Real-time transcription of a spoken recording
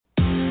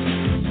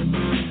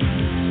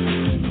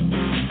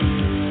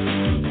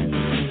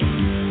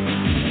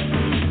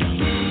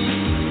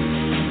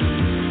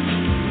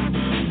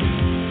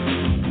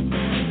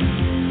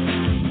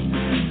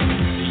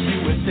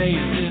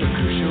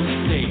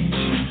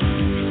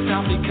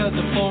because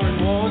the foreign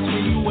wars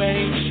we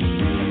wage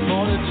have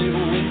more to do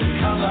with the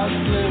colors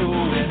blue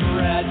and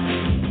red.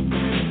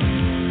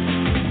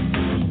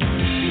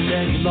 Too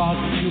many laws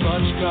and too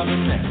much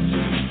government.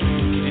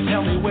 Can you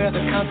tell me where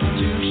the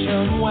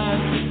Constitution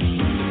went?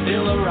 The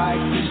Bill of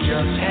Rights is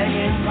just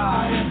hanging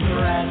by a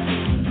thread.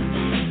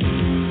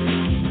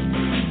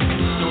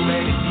 So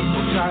many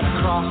people try to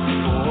cross the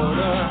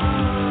border.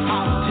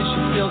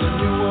 Politicians build a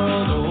new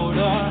world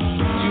order.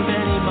 Too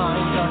many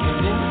minds are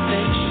convinced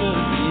they should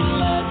be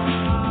led.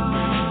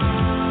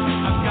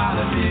 I've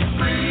gotta be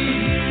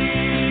free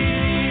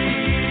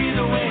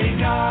the way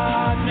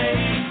God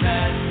made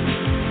men,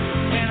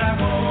 and I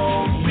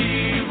won't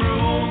be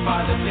ruled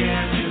by the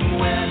damn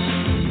UN.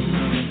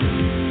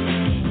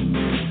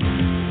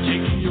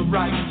 Taking your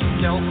right to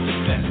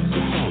self-defense.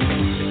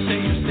 They say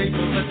you're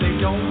stable, but they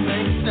don't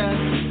make sense.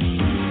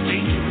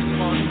 Dangerous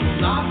ones will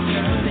not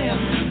turn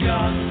into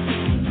guns.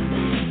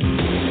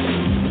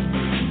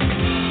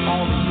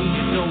 All the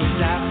unions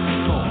always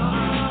asking for.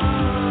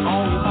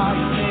 All your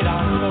bodies made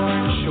on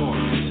foreign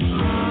shores.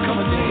 Come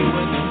a day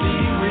when there'll be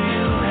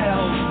real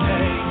hell to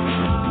pay.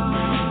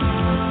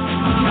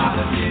 I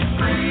gotta be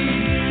free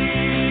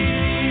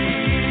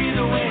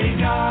the way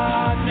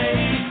God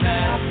made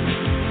them,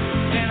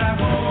 and I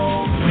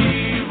won't be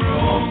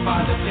ruled by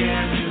the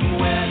damn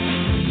UN.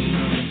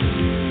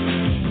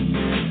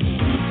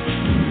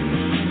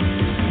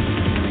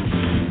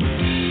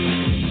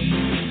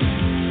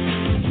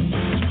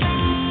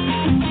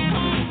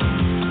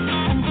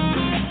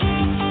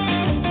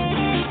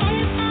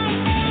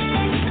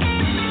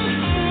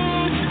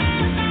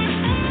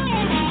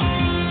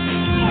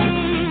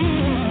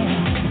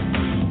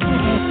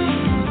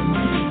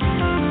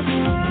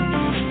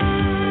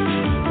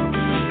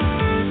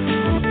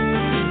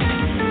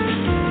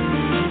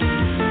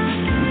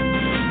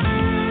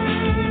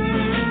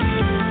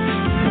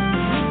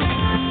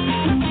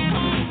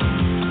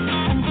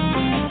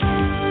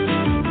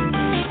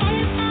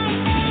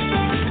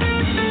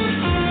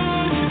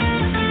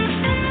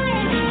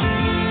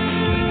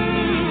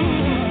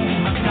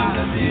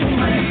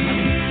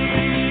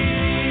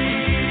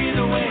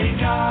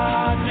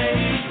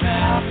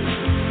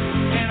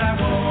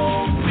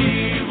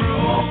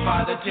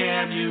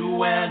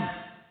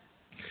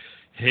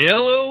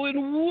 Hello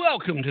and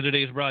welcome to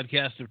today's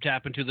broadcast of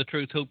Tap Into the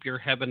Truth. Hope you're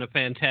having a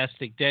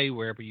fantastic day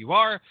wherever you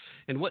are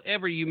and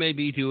whatever you may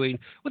be doing,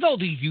 with all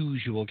the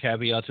usual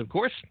caveats, of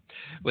course.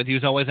 With you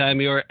as always, I'm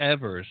your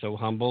ever so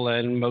humble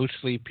and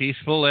mostly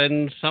peaceful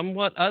and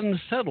somewhat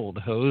unsettled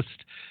host,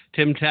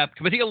 Tim Tapp,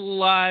 coming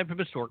live from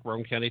historic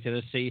Rome County,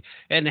 Tennessee,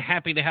 and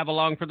happy to have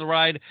along for the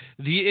ride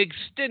the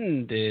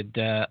extended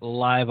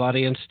live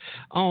audience,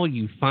 all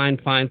you fine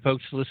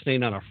folks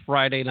listening on a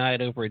Friday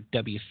night over at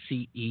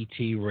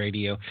WCET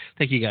Radio.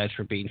 Thank you guys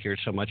for being here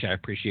so much. I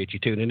appreciate you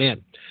tuning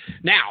in.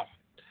 Now,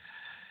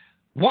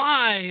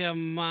 why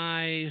am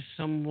I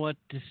somewhat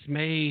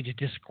dismayed,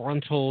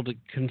 disgruntled,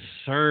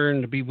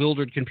 concerned,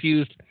 bewildered,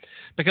 confused?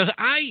 Because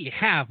I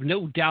have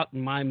no doubt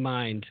in my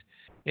mind,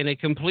 in a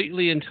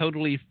completely and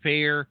totally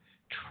fair,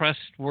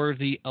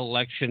 trustworthy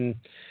election,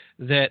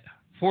 that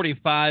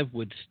 45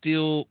 would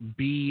still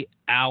be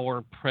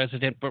our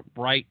president. But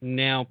right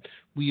now,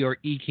 we are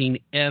eking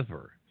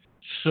ever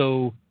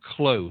so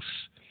close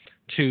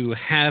to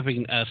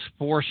having us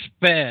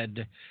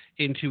force-fed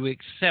into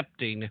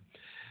accepting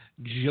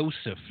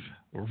Joseph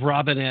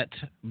Robinette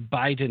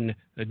Biden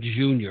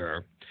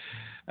Jr.,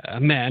 a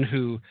man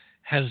who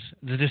has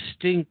the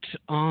distinct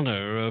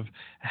honor of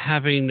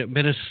having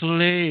been a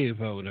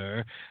slave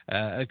owner,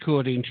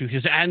 according to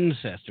his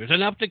ancestors,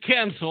 enough to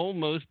cancel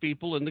most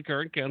people in the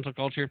current cancel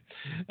culture.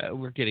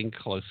 We're getting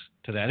close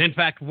to that. In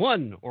fact,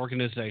 one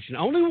organization,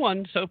 only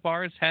one so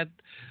far, has had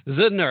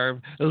the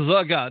nerve,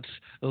 the guts,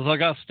 the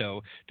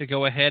gusto to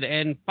go ahead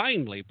and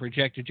finally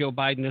project Joe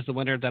Biden as the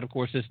winner. That, of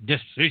course, is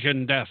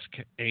Decision Desk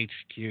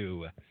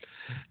HQ.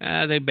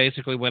 They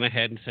basically went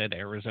ahead and said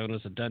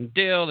Arizona's a done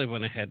deal. They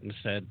went ahead and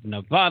said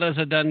Nevada's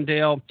a done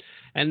deal.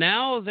 And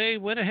now they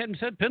went ahead and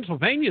said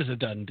Pennsylvania's a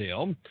done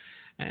deal.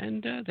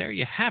 And there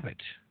you have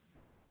it.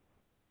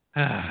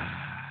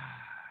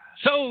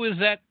 So is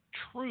that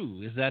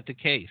true? Is that the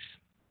case?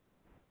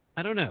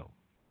 I don't know.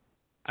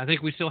 I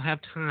think we still have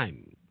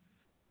time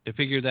to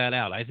figure that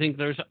out. I think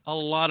there's a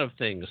lot of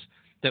things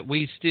that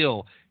we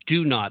still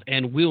do not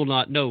and will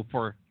not know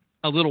for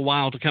a little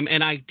while to come,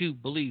 and I do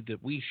believe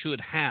that we should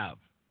have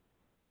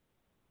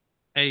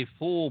a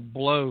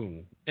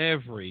full-blown,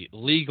 every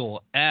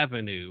legal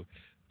avenue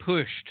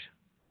pushed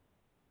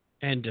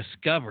and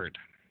discovered.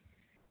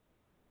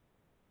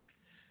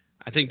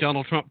 I think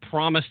Donald Trump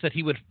promised that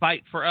he would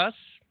fight for us.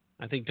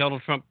 I think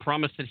Donald Trump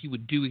promised that he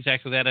would do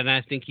exactly that, and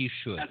I think he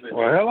should.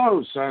 Well,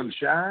 hello,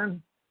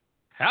 sunshine.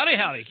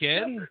 Howdy,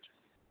 Ken.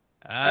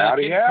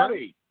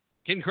 Howdy.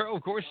 Ken Crow,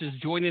 of course, is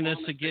joining us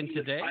again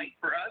today.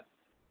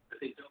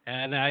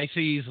 And I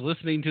see he's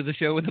listening to the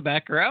show in the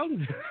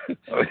background.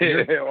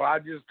 Well, I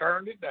just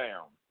turned it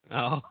down.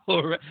 Oh,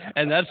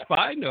 and that's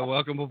fine. No,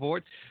 welcome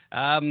aboard.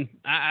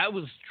 I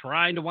was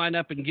trying to wind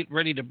up and get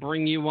ready to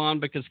bring you on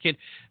because, Kid,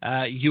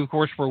 you, of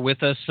course, were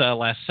with us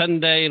last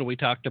Sunday, and we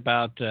talked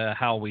about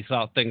how we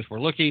thought things were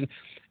looking.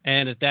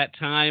 And at that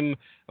time,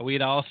 we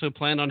had also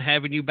planned on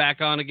having you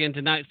back on again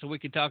tonight so we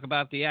could talk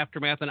about the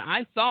aftermath. And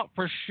I thought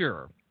for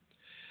sure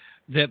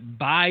that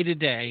by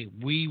today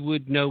we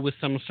would know with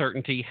some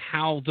certainty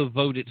how the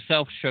vote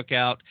itself shook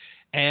out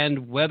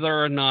and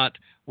whether or not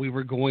we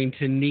were going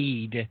to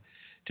need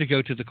to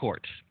go to the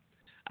courts.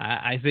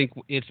 I think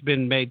it's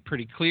been made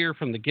pretty clear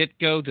from the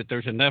get-go that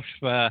there's enough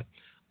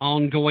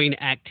ongoing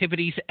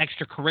activities,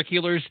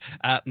 extracurriculars,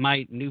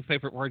 my new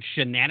favorite word,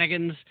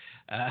 shenanigans,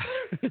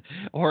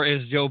 or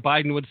as Joe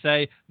Biden would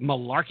say,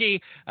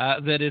 malarkey,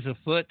 that is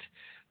afoot,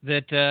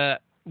 that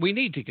we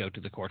need to go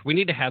to the court. We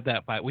need to have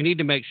that fight. We need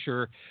to make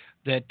sure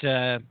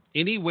that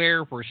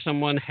anywhere where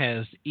someone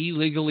has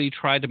illegally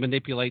tried to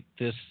manipulate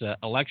this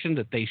election,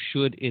 that they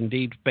should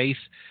indeed face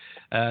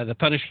the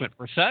punishment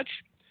for such.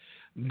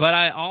 But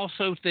I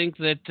also think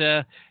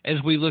that as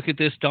we look at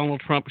this, Donald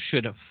Trump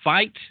should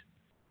fight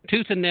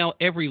tooth and nail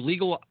every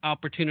legal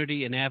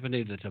opportunity and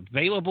avenue that's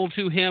available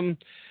to him.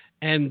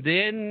 And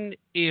then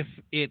if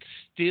it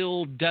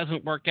still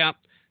doesn't work out,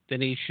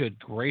 then he should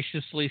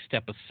graciously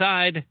step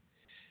aside.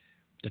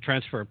 The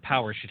transfer of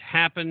power should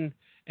happen.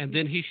 And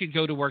then he should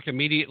go to work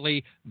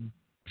immediately,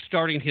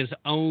 starting his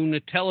own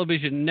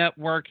television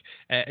network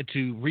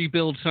to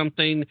rebuild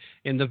something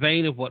in the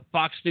vein of what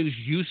Fox News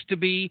used to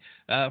be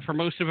for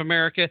most of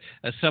America,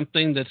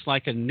 something that's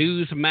like a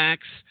Newsmax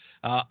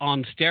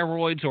on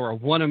steroids or a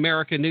One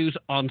America News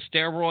on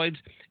steroids,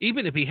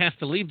 even if he has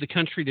to leave the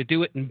country to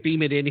do it and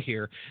beam it in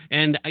here.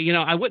 And,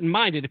 I wouldn't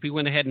mind it if he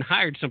went ahead and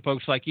hired some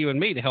folks like you and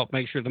me to help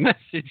make sure the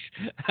message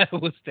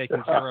was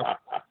taken care of.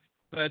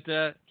 But,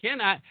 Ken,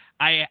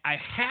 I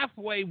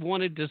halfway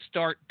wanted to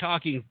start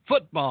talking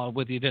football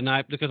with you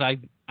tonight because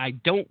I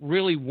don't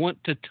really want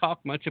to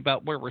talk much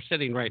about where we're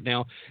sitting right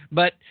now.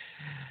 But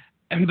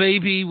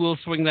maybe we'll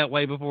swing that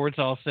way before it's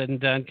all said and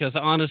done because,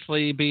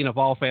 honestly, being a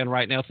Vol fan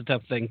right now is a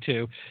tough thing,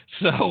 too.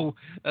 So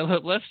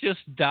let's just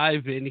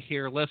dive in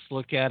here. Let's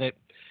look at it.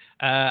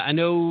 I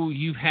know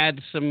you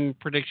had some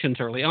predictions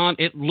early on.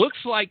 It looks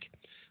like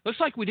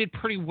we did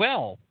pretty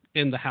well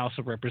in the House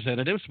of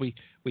Representatives. We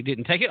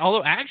didn't take it,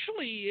 although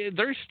actually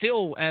there's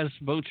still, as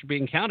votes are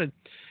being counted,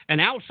 an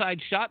outside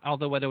shot,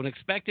 although I don't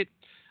expect it,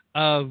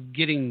 of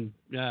getting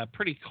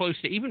pretty close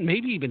to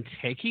maybe even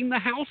taking the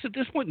House at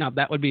this point. Now,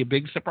 that would be a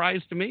big surprise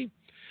to me.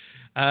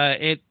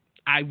 I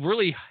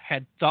really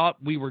had thought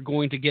we were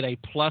going to get a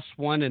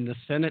 +1 in the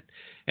Senate.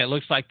 It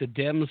looks like the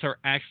Dems are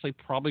actually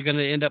probably going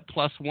to end up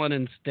 +1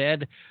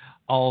 instead,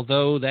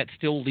 although that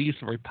still leaves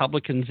the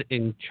Republicans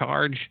in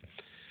charge.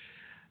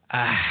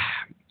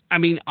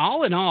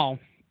 All in all,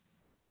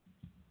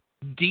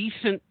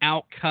 decent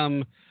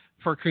outcome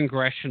for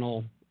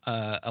congressional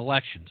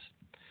elections.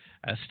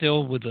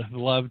 Still would have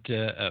loved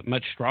a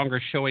much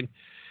stronger showing.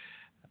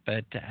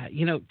 But,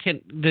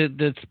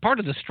 that's part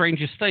of the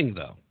strangest thing,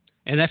 though.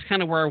 And that's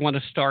kind of where I want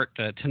to start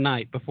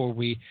tonight before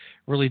we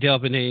really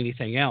delve into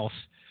anything else.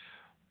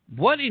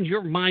 What, in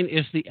your mind,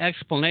 is the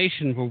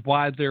explanation for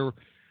why there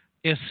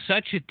is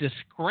such a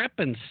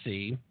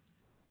discrepancy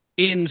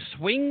in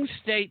swing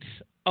states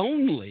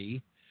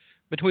only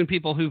between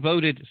people who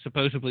voted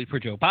supposedly for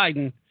Joe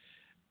Biden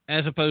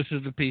as opposed to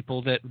the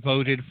people that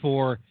voted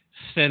for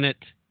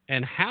Senate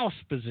and House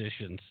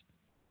positions?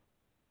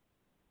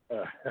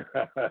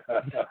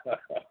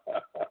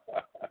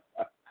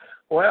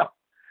 Well,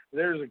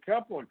 there's a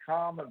couple of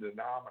common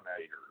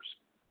denominators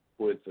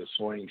with the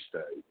swing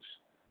states,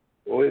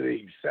 with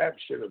the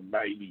exception of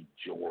maybe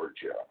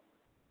Georgia.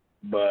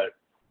 But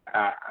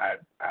I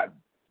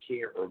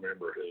can't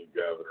remember who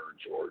Governor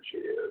Georgia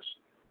is.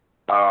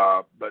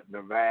 But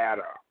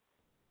Nevada,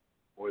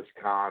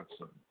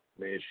 Wisconsin,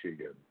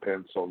 Michigan,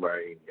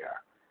 Pennsylvania,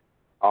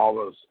 all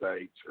those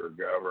states are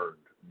governed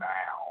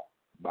now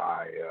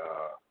by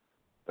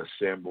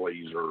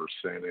assemblies or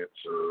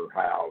senates or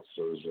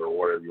houses or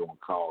whatever you want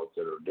to call it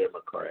that are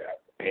Democrat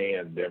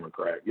and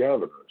Democrat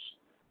governors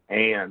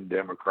and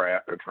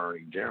Democrat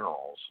attorney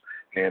generals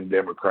and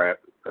Democrat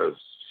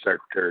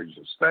secretaries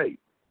of state.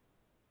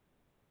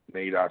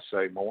 Need I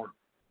say more?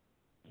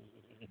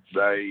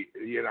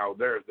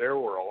 There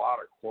were a lot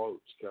of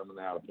quotes coming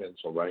out of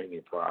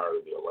Pennsylvania prior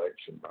to the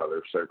election by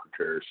their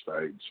Secretary of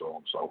State and so on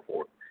and so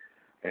forth.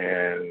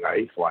 And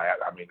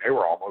they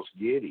were almost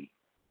giddy.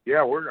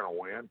 Yeah, we're going to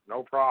win.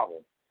 No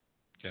problem.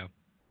 Yeah.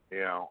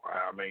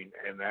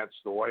 And that's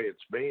the way it's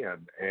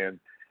been. And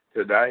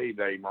today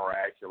they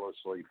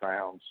miraculously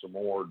found some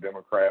more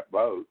Democrat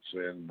votes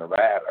in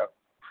Nevada.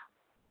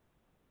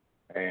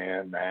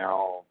 And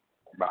now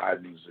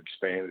Biden's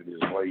expanded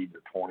his lead to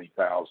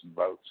 20,000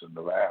 votes in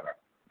Nevada.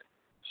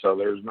 So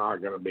there's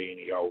not going to be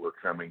any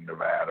overcoming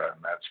Nevada,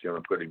 and that's going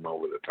to put him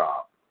over the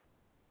top.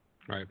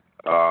 Right.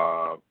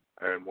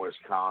 And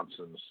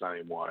Wisconsin the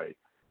same way.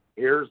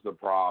 Here's the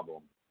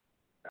problem,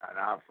 and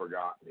I've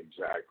forgotten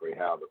exactly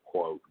how the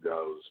quote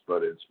goes,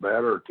 but it's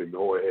better to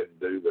go ahead and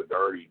do the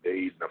dirty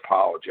deed and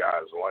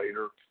apologize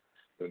later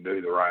than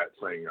do the right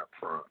thing up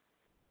front.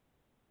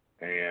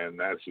 And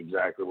that's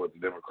exactly what the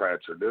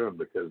Democrats are doing,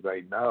 because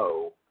they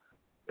know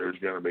there's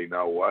going to be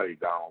no way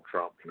Donald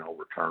Trump can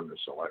overturn this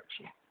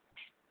election.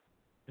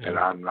 Yeah. And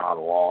I'm not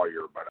a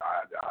lawyer, but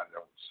I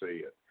don't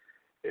see it.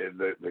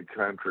 The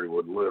country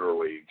would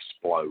literally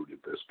explode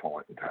at this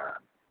point in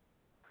time.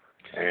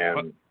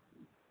 And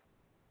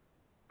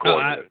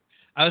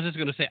I was just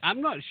going to say,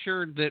 I'm not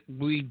sure that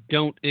we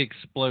don't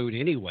explode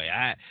anyway.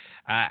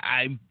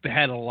 I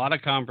had a lot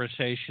of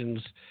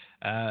conversations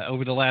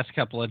over the last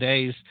couple of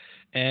days,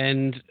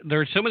 and there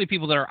are so many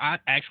people that are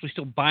actually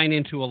still buying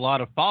into a lot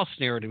of false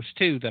narratives,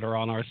 too, that are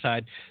on our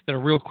side, that are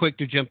real quick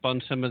to jump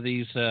on some of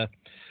these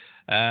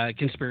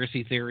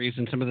conspiracy theories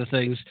and some of the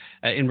things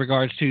in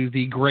regards to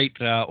the great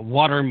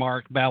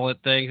watermark ballot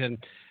thing. And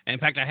in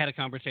fact, I had a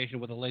conversation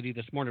with a lady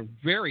this morning,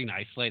 very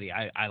nice lady.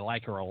 I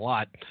like her a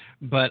lot,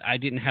 but I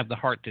didn't have the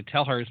heart to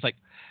tell her. It's like,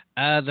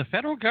 the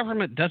federal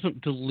government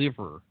doesn't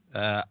deliver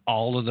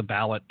all of the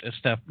ballot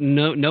stuff.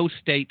 No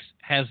state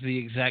has the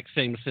exact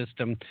same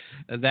system.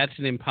 That's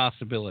an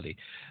impossibility.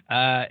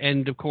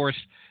 And, of course,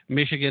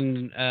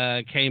 Michigan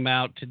came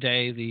out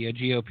today. The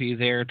GOP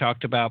there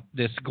talked about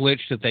this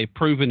glitch that they've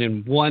proven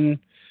in one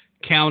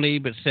county,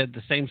 but said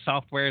the same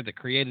software that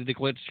created the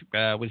glitch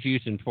was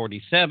used in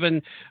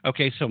 47.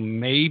 Okay, so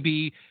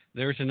maybe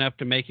there's enough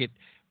to make it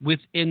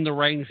within the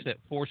range that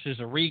forces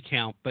a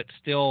recount, but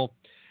still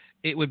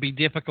it would be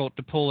difficult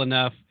to pull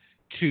enough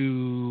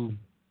to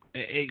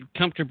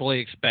comfortably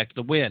expect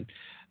the win.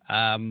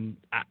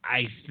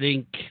 I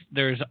think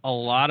there's a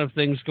lot of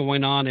things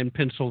going on in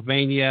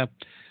Pennsylvania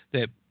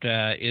that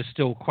is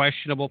still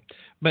questionable.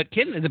 But,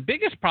 Ken, the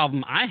biggest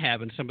problem I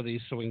have in some of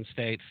these swing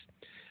states,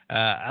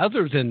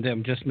 other than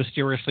them just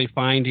mysteriously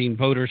finding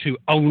voters who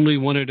only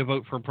wanted to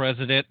vote for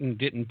president and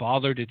didn't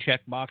bother to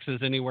check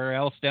boxes anywhere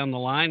else down the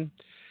line,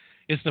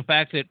 is the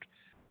fact that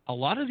a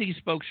lot of these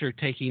folks are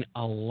taking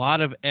a lot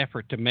of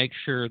effort to make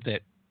sure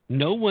that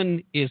no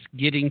one is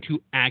getting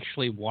to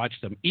actually watch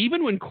them,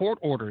 even when court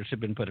orders have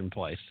been put in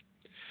place.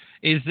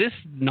 Is this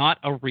not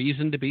a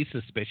reason to be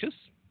suspicious?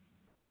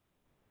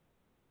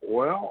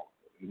 Well,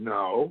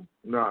 no,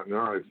 not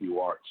if you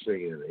watch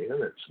CNN.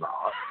 It's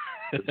not.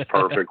 It's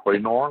perfectly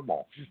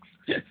normal.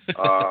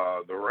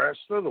 The rest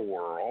of the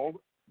world,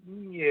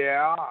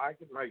 yeah, I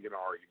can make an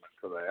argument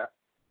for that.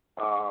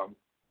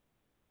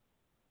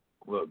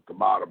 Look, the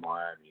bottom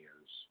line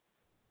is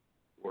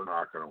we're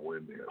not going to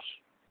win this.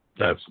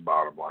 That's the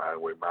bottom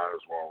line. We might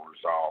as well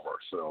resolve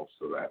ourselves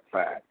to that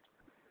fact.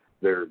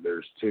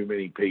 There's too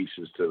many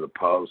pieces to the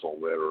puzzle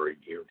that are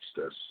against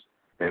us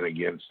and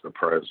against the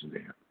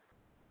president.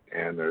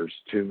 And there's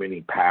too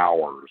many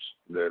powers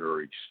that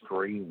are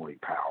extremely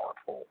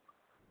powerful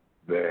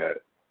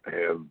that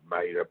have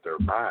made up their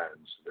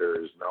minds.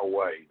 There is no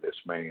way this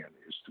man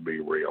is to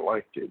be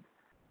reelected.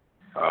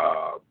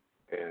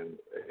 And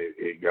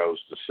it goes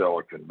to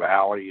Silicon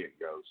Valley, it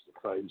goes to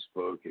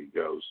Facebook, it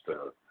goes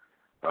to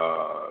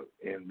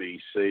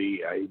NBC,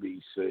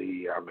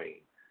 ABC. I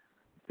mean,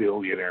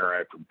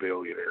 billionaire after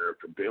billionaire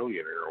after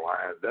billionaire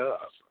lined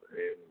up.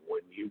 And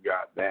when you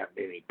got that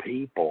many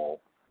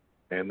people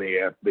and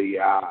the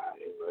FBI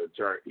and the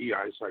attorney,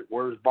 it's like,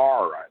 where's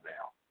Barr right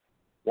now?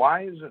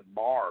 Why isn't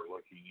Barr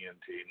looking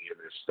into any of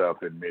this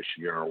stuff in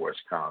Michigan or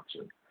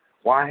Wisconsin?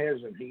 Why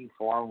hasn't he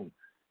flown,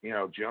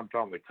 jumped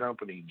on the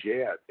company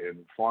jet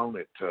and flown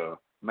it to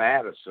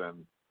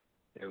Madison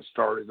and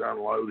started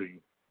unloading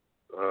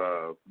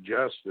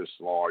Justice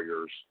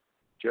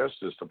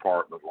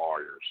Department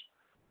lawyers?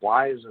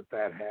 Why isn't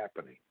that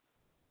happening?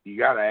 You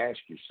got to ask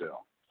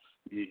yourself.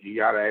 You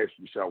got to ask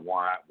yourself,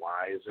 why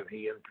isn't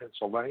he in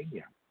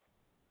Pennsylvania?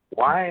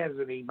 Why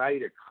hasn't he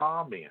made a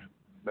comment?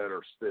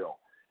 Better still,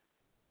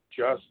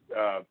 just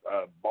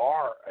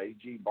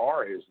AG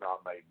Barr has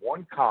not made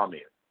one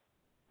comment.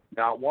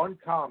 Not one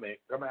comment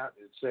come out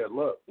and said,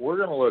 look, we're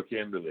going to look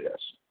into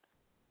this.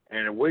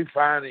 And if we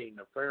find any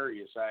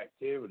nefarious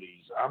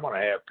activities, I'm going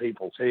to have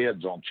people's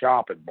heads on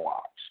chopping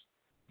blocks.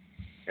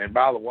 And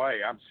by the way,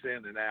 I'm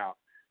sending out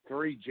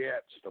 3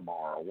 jets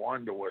tomorrow,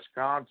 one to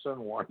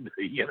Wisconsin, one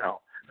to,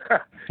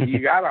 you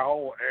got a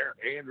whole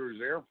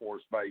Andrews Air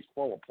Force Base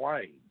full of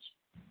planes.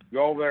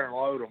 Go over there and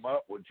load them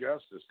up with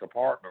Justice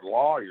Department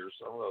lawyers,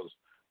 some of those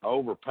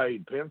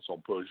overpaid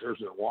pencil pushers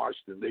in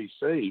Washington,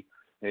 D.C.,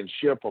 and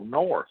ship them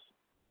north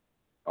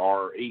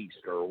or east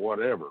or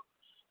whatever.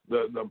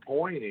 The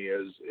point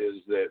is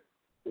that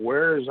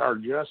where is our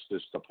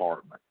Justice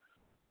Department?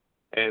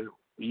 And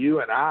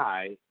you and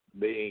I,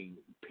 being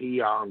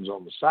peons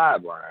on the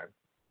sideline,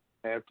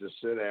 have to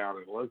sit down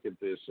and look at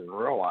this and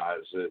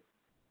realize that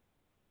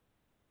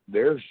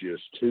there's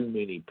just too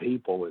many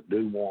people that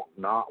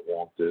not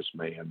want this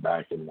man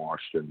back in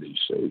Washington,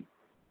 D.C.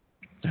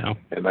 No.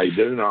 And they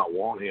do not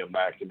want him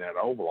back in that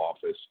Oval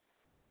Office.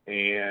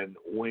 And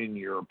when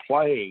you're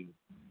playing,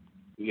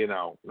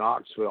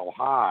 Knoxville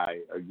High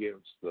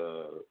against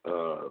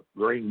the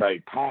Green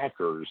Bay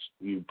Packers,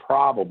 you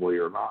probably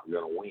are not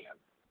going to win.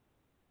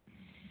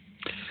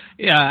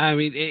 Yeah, I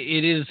mean,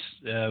 it is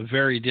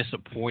very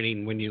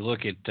disappointing when you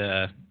look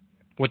at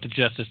what the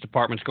Justice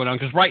Department's going on.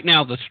 Because right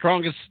now, the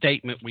strongest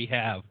statement we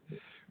have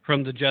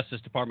from the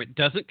Justice Department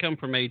doesn't come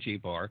from AG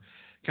Barr,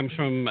 comes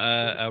from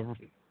a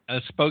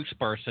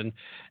spokesperson,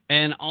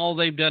 and all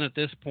they've done at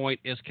this point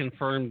is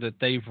confirm that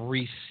they've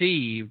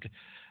received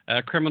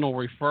criminal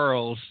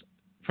referrals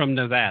from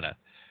Nevada.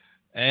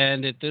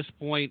 And at this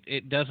point,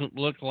 it doesn't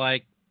look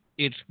like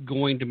it's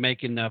going to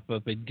make enough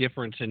of a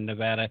difference in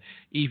Nevada,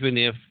 even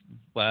if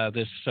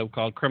this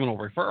so-called criminal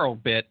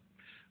referral bit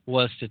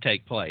was to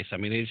take place. I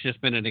mean, it's just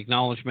been an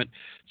acknowledgement.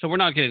 So we're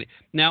not getting it.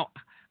 Now,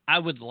 I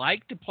would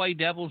like to play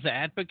devil's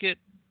advocate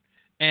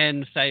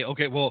and say,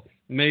 okay, well,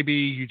 maybe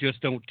you just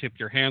don't tip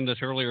your hand this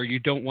early, or you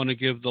don't want to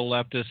give the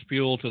leftists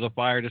fuel to the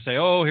fire to say,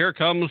 oh, here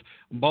comes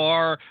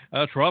Barr,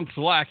 Trump's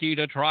lackey,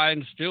 to try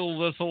and steal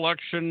this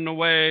election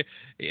away.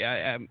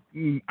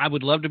 I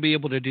would love to be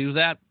able to do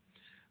that.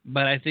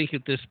 But I think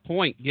at this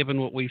point, given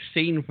what we've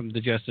seen from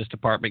the Justice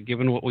Department,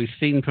 given what we've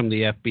seen from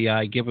the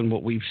FBI, given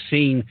what we've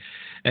seen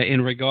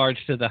in regards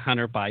to the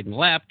Hunter Biden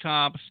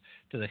laptops,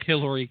 to the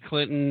Hillary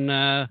Clinton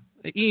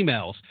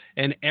emails,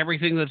 and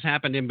everything that's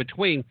happened in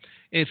between,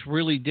 it's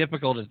really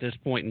difficult at this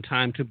point in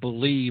time to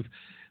believe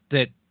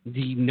that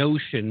the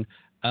notion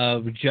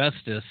of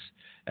justice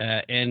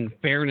and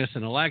fairness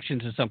in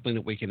elections is something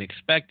that we can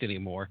expect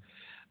anymore.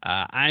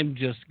 I'm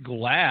just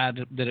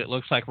glad that it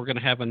looks like we're going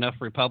to have enough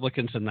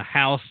Republicans in the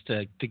House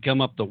to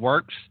gum up the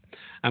works.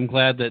 I'm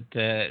glad that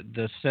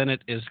the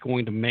Senate is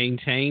going to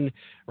maintain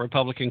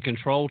Republican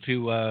control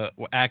to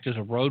act as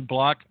a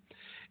roadblock.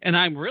 And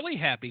I'm really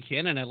happy,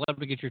 Ken, and I'd love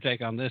to get your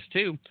take on this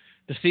too,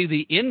 to see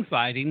the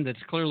infighting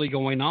that's clearly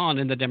going on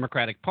in the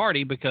Democratic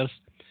Party, because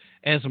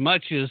as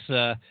much as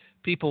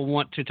people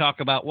want to talk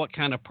about what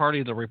kind of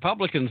party the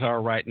Republicans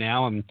are right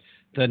now and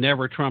the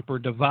never-Trumper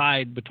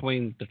divide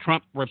between the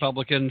Trump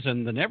Republicans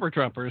and the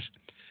never-Trumpers,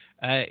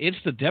 it's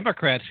the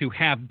Democrats who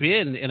have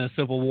been in a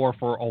civil war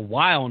for a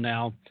while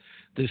now.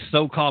 The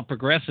so-called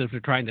progressives are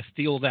trying to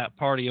steal that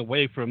party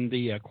away from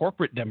the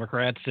corporate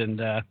Democrats,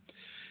 and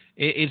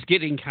it's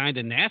getting kind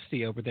of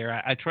nasty over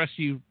there. I trust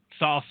you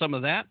saw some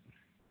of that?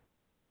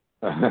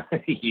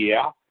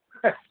 Yeah.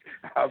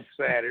 I've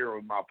sat here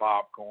with my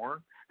popcorn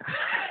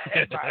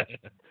and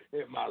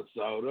my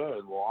soda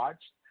and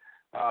watched.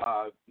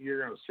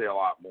 You're going to see a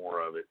lot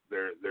more of it.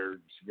 There's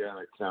going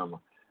to come.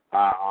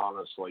 I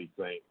honestly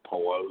think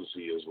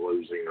Pelosi is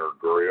losing her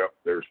grip.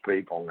 There's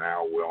people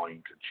now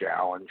willing to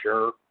challenge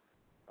her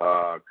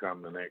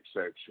come the next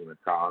section of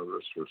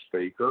Congress for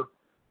Speaker.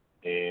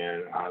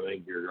 And I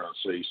think you're going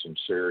to see some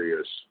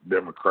serious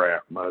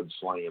Democrat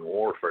mudslinging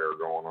warfare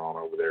going on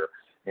over there.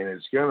 And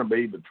it's going to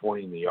be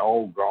between the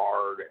old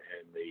guard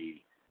and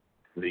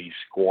the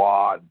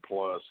squad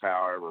plus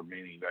however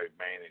many they've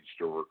managed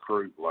to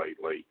recruit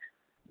lately.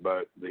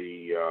 But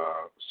the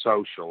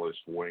socialist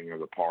wing of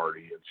the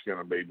party, it's going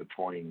to be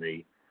between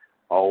the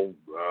old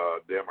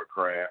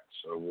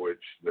Democrats, of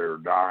which they're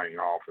dying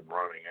off and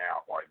running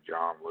out, like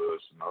John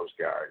Lewis and those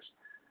guys.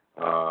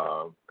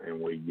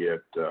 And we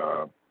get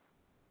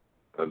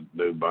a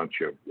new bunch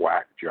of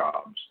whack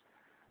jobs.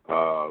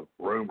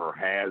 Rumor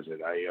has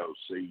it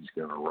AOC's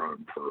going to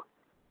run for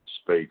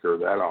Speaker.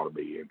 That ought to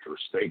be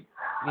interesting.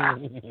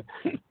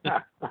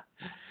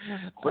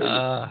 We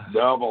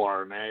double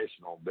our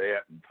national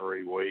debt in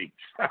 3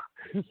 weeks,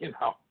 you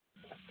know.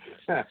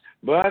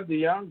 But the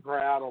young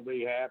crowd will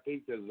be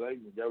happy because they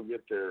can go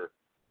get their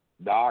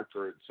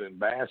doctorates in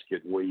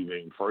basket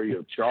weaving free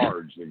of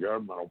charge. The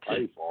government will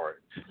pay for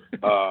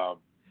it. At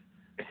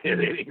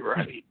any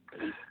rate,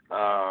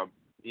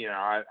 you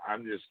know,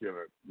 I'm just going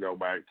to go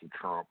back to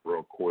Trump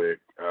real quick.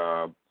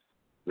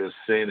 The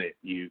Senate,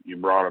 you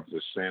brought up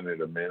the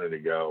Senate a minute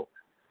ago.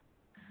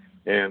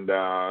 And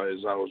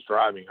as I was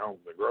driving home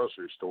from the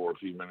grocery store a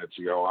few minutes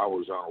ago, I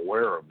was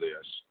unaware of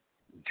this.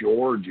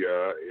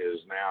 Georgia is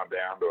now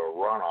down to a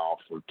runoff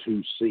for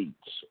 2 seats.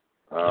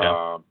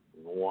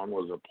 One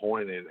was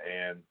appointed,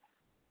 and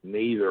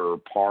neither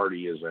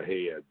party is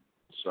ahead.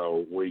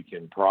 So we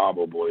can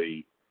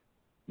probably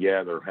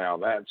gather how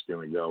that's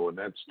going to go. And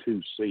that's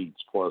 2 seats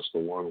plus the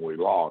one we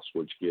lost,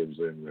 which gives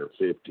them their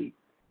 50.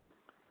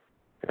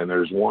 And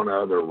there's one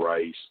other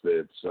race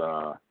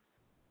that's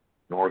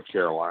North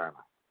Carolina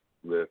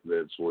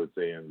that's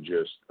within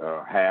just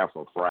half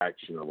a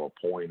fraction of a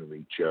point of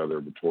each other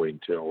between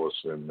Tillis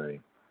and the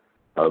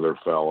other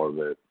fellow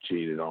that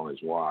cheated on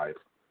his wife.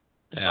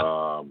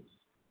 Yeah.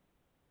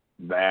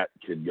 That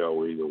could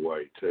go either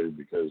way, too,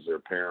 because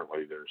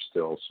apparently there's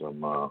still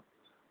some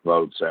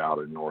votes out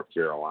in North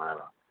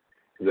Carolina.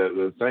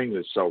 The thing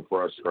that's so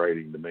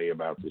frustrating to me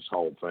about this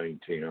whole thing,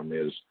 Tim,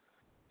 is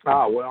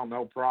well,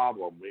 no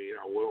problem. You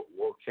know,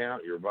 we'll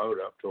count your vote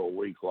up to a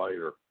week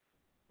later.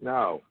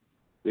 No,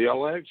 the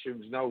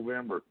election's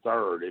November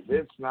 3rd. If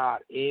it's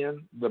not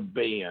in the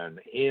bin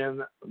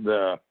in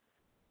the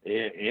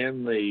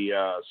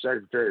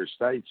Secretary of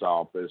State's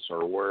office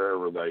or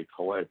wherever they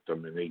collect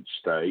them in each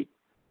state,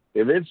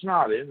 if it's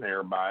not in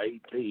there by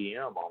 8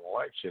 p.m. on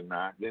election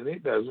night, then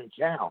it doesn't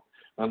count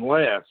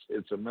unless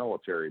it's a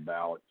military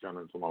ballot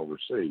coming from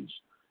overseas.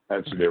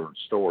 That's a different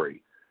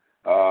story.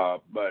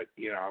 But,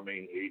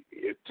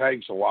 it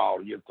takes a while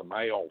to get the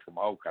mail from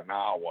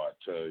Okinawa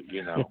to,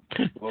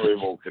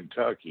 Louisville,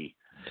 Kentucky.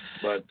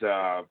 But,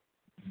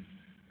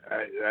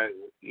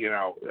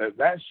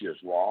 that's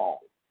just wrong.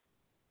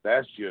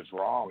 That's just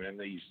wrong. And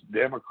these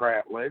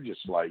Democrat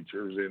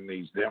legislatures in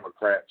these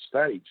Democrat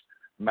states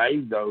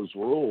made those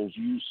rules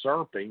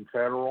usurping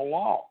federal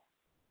law.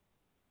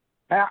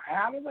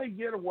 How do they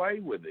get away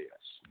with this?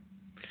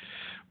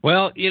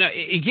 Well,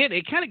 again,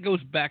 it kind of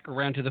goes back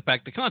around to the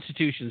fact the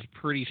Constitution is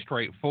pretty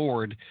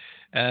straightforward,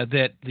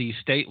 that the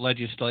state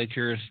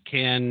legislatures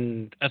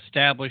can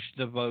establish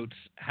the votes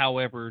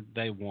however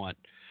they want.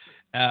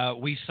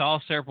 We saw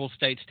several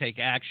states take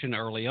action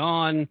early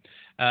on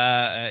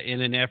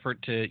in an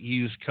effort to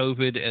use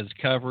COVID as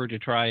cover to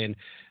try and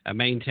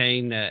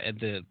maintain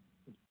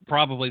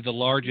probably the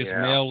largest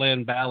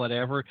mail-in ballot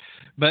ever.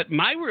 But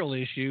my real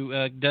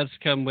issue does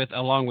come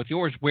along with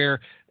yours, where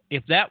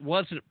if that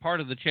wasn't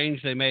part of the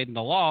change they made in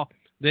the law,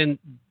 then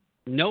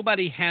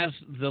nobody has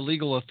the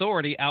legal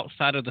authority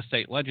outside of the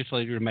state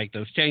legislature to make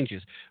those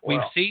changes. We've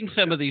seen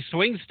some of these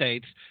swing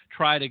states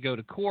try to go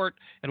to court,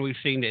 and we've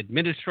seen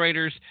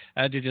administrators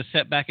to just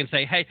sit back and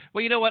say, hey,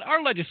 well, you know what?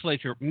 Our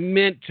legislature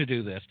meant to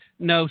do this.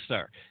 No,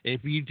 sir.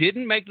 If you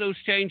didn't make those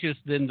changes,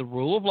 then the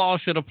rule of law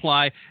should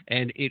apply,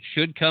 and it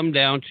should come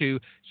down to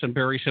some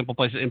very simple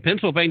places. And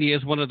Pennsylvania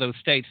is one of those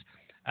states.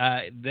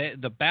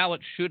 The ballot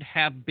should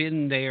have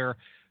been there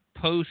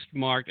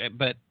postmarked,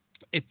 but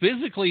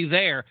physically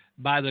there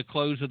by the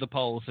close of the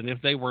polls. And if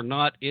they were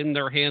not in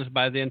their hands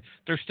by then,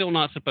 they're still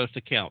not supposed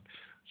to count.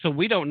 So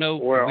we don't know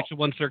which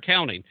ones they're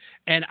counting.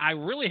 And I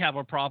really have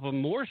a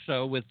problem more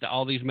so with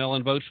all these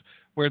mail-in votes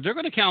where they're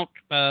going to count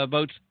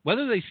votes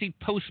whether they see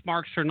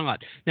postmarks or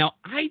not. Now,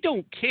 I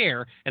don't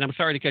care, and I'm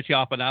sorry to cut you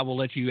off, but I will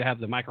let you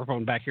have the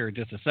microphone back here in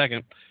just a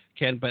second,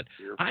 Ken, but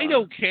I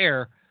don't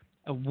care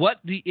what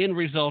the end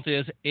result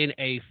is in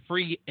a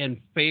free and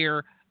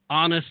fair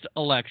honest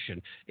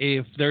election.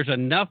 If there's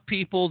enough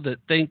people that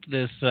think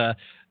this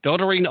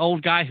doddering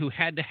old guy who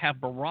had to have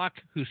Barack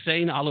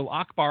Hussein Allahu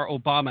Akbar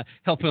Obama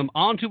help him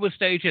onto a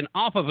stage and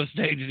off of a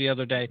stage the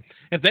other day,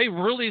 if they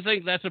really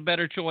think that's a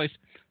better choice,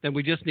 then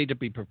we just need to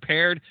be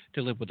prepared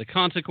to live with the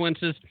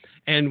consequences.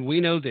 And we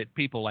know that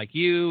people like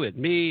you and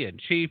me and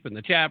Chief and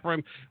the chat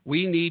room,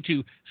 we need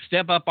to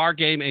step up our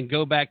game and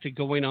go back to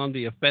going on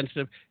the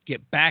offensive,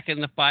 get back in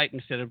the fight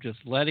instead of just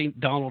letting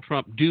Donald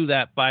Trump do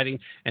that fighting.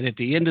 And at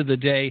the end of the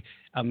day,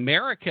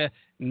 America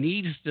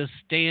needs to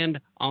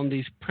stand on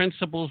these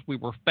principles we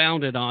were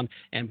founded on.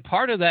 And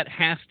part of that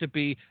has to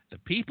be the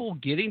people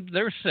getting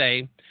their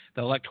say,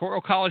 the Electoral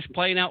College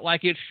playing out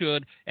like it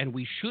should, and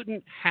we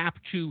shouldn't have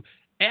to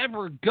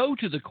ever go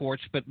to the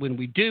courts, but when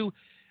we do,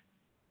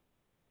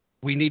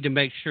 we need to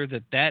make sure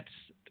that that's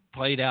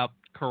played out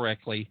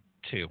correctly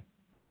too.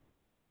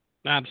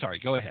 I'm sorry,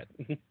 go ahead.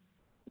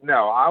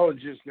 No, I was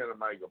just going to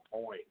make a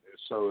point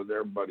so that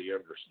everybody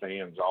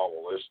understands, all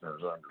the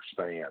listeners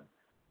understand,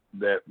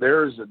 that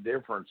there is a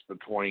difference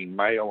between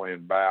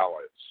mail-in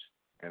ballots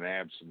and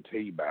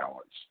absentee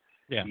ballots.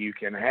 Yeah. You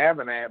can have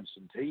an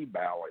absentee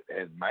ballot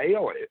and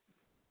mail it.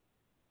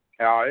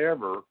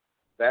 However,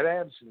 that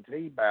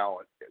absentee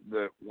ballot,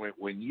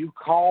 when you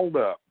called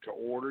up to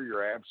order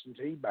your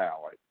absentee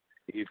ballot,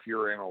 if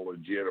you're in a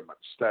legitimate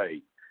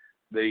state,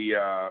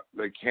 the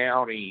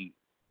county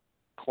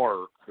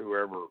clerk,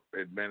 whoever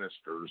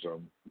administers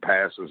them,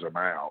 passes them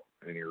out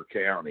in your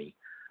county,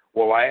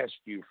 will ask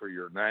you for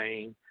your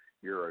name,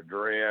 your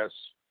address,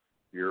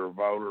 your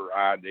voter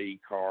ID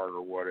card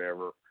or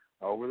whatever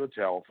over the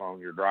telephone,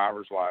 your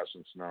driver's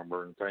license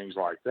number and things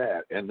like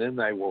that. And then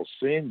they will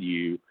send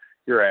you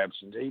your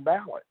absentee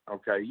ballot.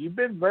 Okay, you've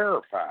been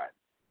verified.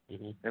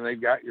 Mm-hmm. And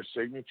they've got your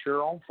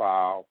signature on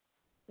file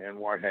and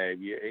what have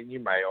you, and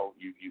you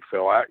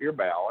fill out your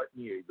ballot,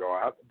 and you go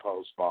out the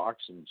post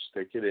box and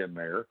stick it in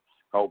there,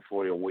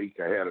 hopefully a week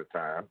ahead of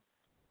time,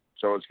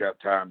 so it's got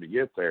time to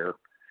get there.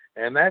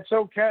 And that's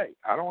okay.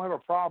 I don't have a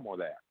problem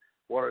with that.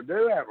 What I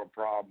do have a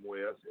problem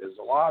with is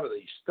a lot of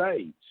these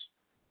states,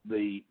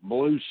 the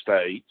blue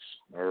states,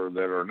 or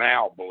that are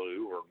now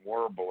blue or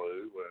were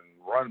blue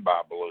and run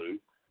by blue,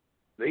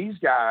 these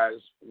guys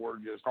were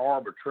just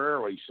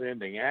arbitrarily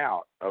sending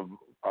out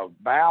a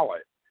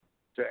ballot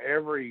to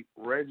every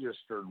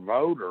registered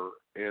voter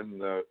in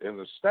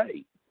the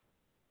state.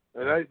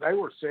 They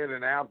were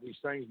sending out these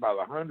things by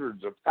the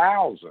hundreds of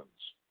thousands.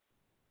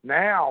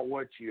 Now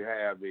what you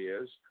have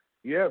is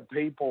you have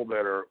people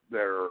that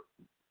are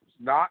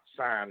not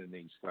signing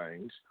these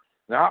things,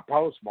 not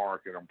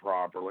postmarking them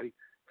properly,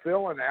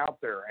 filling out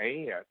their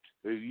aunt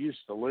who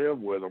used to live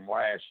with them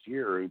last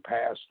year who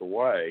passed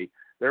away.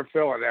 They're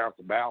filling out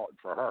the ballot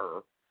for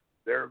her.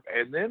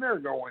 And then they're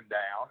going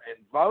down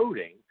and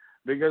voting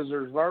because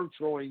there's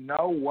virtually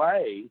no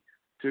way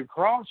to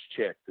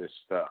cross-check this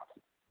stuff.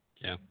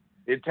 Yeah.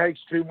 It takes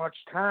too much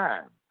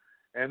time,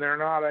 and they're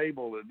not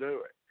able to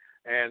do it.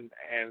 And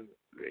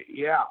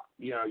yeah,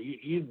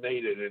 you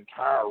need an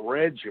entire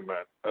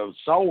regiment of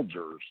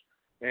soldiers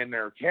in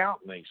there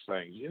counting these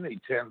things. You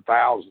need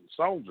 10,000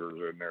 soldiers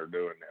in there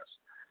doing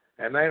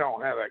this, and they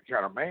don't have that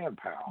kind of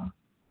manpower.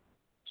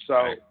 So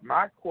Right.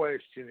 my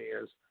question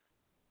is,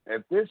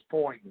 at this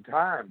point in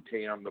time,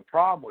 Tim, the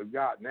problem we've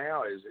got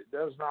now is it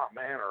does not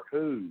matter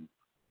who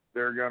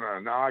they're going to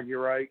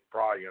inaugurate,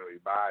 probably going to be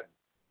Biden,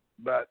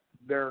 but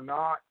they're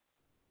not,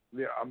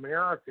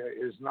 America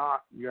is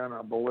not going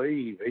to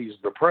believe he's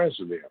the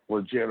president,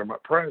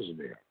 legitimate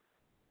president.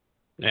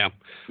 Yeah.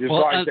 Just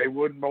Well, like they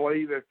wouldn't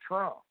believe it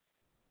Trump.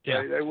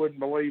 Yeah. They wouldn't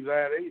believe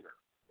that either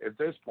at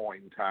this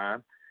point in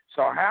time.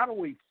 So how do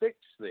we fix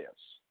this?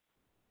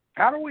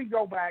 How do we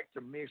go back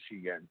to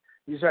Michigan?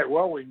 You say,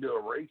 well, we can do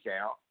a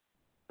recount.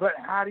 But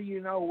how do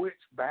you know which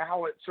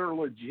ballots are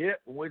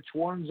legit and which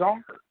ones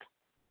aren't?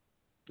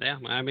 Yeah,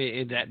 I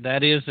mean,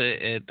 that is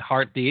at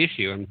heart the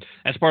issue. And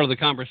that's part of the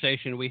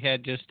conversation we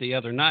had just the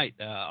other night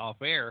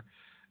off air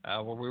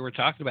where we were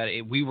talking about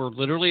it. We were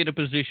literally in a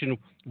position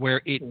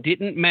where it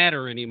didn't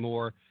matter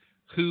anymore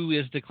who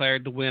is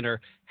declared the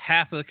winner.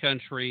 Half of the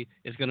country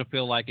is going to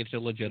feel like it's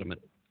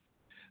illegitimate.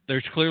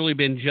 There's clearly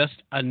been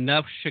just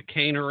enough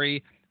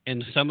chicanery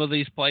in some of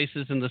these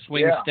places in the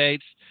swing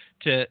states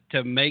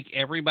to make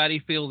everybody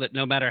feel that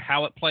no matter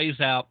how it plays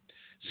out,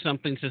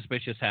 something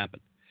suspicious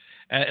happened.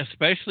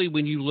 Especially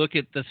when you look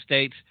at the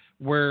states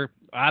where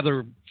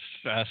either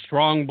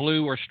strong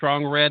blue or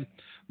strong red,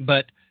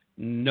 but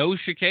no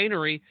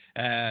chicanery.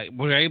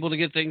 We're able to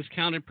get things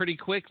counted pretty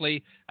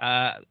quickly.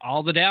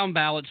 All the down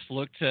ballots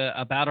looked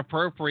about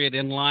appropriate,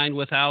 in line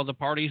with how the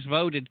parties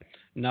voted.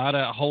 Not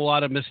a whole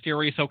lot of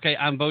mysterious, okay,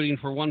 I'm voting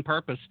for one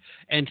purpose.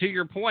 And to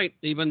your point,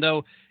 even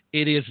though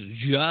it is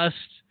just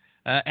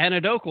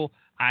anecdotal,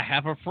 I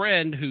have a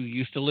friend who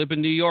used to live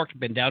in New York,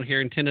 been down here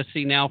in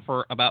Tennessee now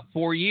for about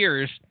 4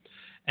 years,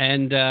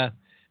 and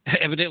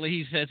evidently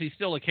he says he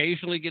still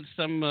occasionally gets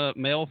some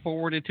mail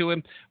forwarded to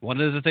him. One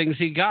of the things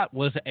he got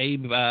was a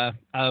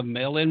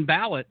mail-in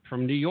ballot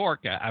from New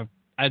York.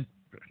 I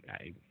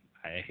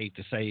hate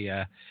to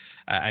say,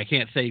 I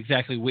can't say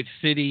exactly which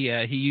city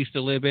he used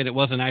to live in. It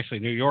wasn't actually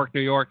New York.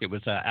 It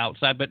was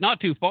outside, but not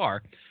too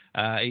far.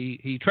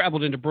 He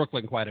traveled into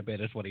Brooklyn quite a bit,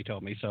 is what he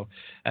told me. So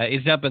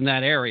he's up in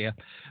that area.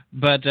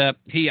 But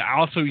he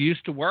also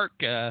used to work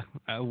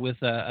with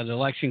an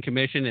election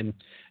commission, and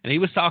he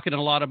was talking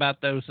a lot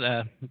about those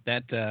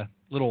that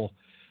little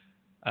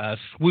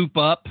swoop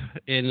up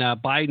in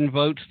Biden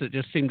votes that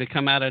just seemed to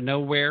come out of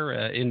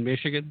nowhere in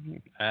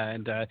Michigan.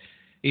 And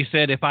he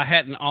said, if I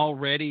hadn't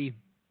already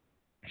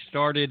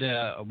started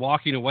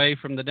walking away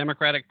from the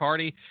Democratic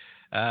Party,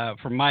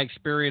 from my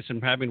experience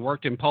and having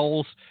worked in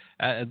polls,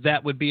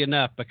 that would be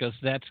enough, because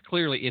that's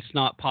clearly, it's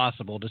not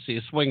possible to see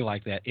a swing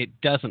like that. It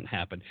doesn't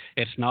happen.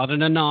 It's not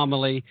an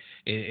anomaly.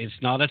 It's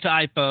not a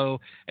typo,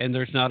 and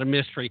there's not a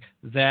mystery.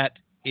 That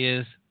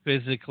is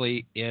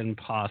physically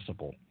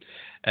impossible.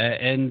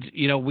 And,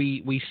 you know,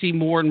 we see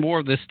more and more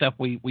of this stuff.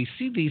 We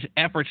see these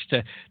efforts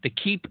to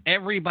keep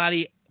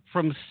everybody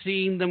from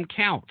seeing them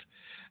count.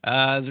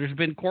 There's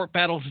been court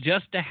battles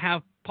just to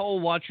have poll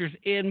watchers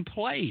in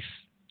place.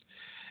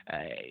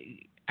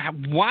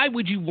 Why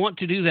would you want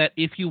to do that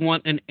if you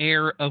want an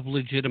air of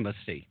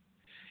legitimacy?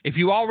 If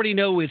you already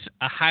know it's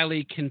a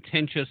highly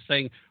contentious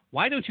thing,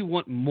 why don't you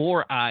want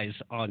more eyes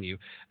on you?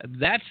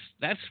 That's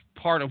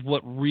part of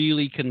what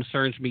really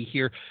concerns me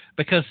here,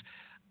 because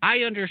I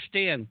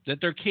understand that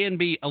there can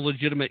be a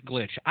legitimate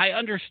glitch. I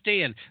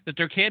understand that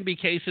there can be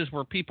cases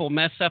where people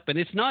mess up, and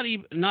it's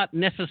not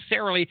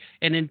necessarily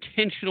an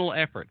intentional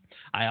effort.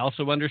 I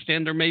also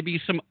understand there may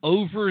be some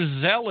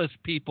overzealous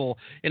people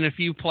in a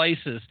few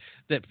places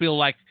that feel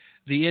like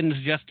the ends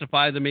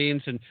justify the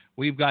means, and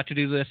we've got to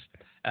do this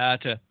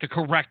to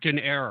correct an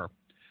error.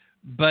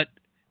 But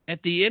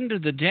at the end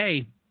of the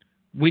day,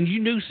 when you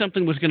knew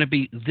something was going to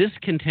be this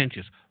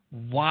contentious,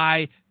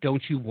 why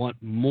don't you want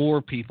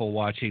more people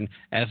watching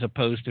as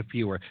opposed to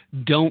fewer?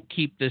 Don't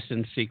keep this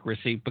in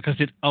secrecy, because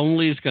it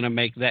only is going to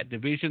make that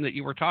division that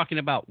you were talking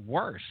about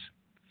worse.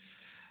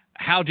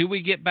 How do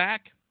we get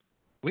back?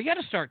 We got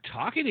to start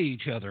talking to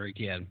each other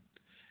again.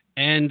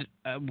 And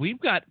we've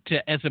got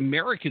to, as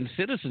American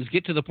citizens,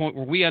 get to the point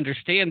where we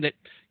understand that,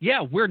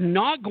 yeah, we're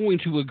not going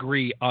to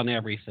agree on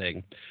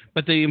everything.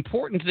 But the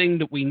important thing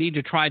that we need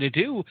to try to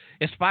do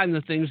is find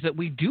the things that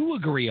we do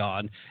agree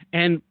on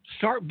and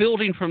start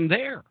building from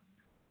there.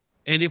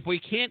 And if we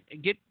can't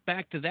get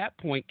back to that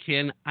point,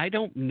 Ken, I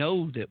don't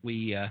know that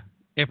we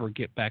ever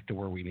get back to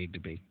where we need to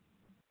be.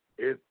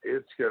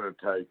 It's going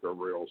to take a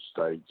real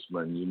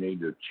statesman. You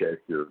need to check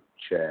your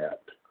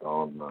chat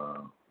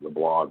on the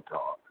Blog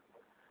Talk.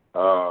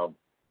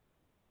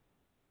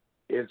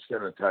 It's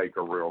going to take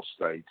a real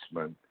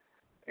statesman,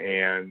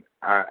 and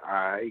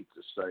I hate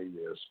to say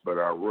this, but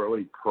I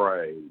really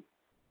pray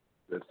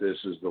that this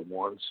is the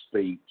one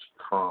speech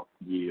Trump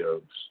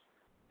gives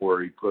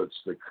where he puts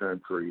the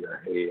country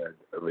ahead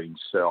of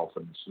himself,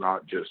 and it's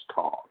not just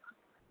talk.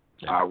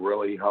 Yeah. I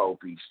really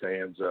hope he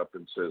stands up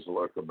and says,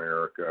 look,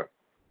 America,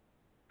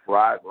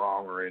 right,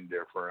 wrong, or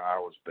indifferent, I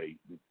was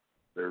beaten.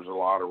 There's a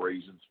lot of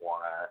reasons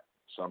why.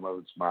 Some of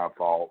it's my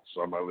fault.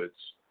 Some of it's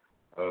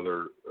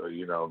other,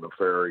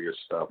 nefarious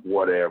stuff,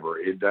 whatever.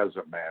 It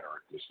doesn't matter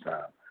at this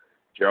time.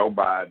 Joe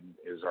Biden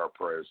is our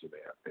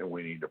president, and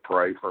we need to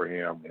pray for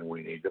him, and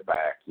we need to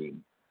back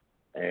him.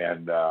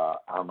 And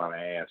I'm going to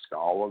ask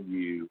all of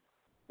you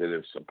that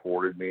have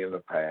supported me in the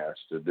past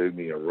to do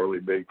me a really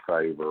big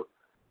favor.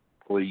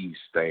 Please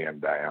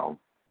stand down.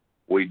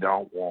 We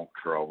don't want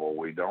trouble.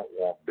 We don't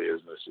want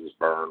businesses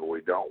burned.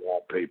 We don't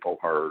want people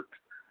hurt.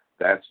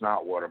 That's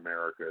not what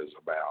America is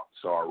about.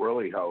 So I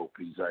really hope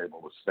he's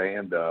able to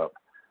stand up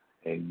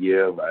and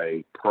give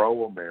a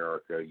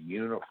pro-America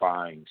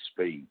unifying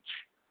speech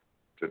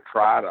to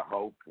try to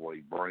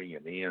hopefully bring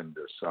an end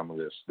to some of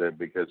this stuff,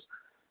 because,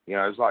 you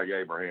know, it's like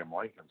Abraham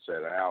Lincoln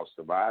said, a house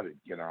divided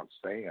cannot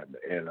stand,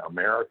 and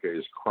America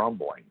is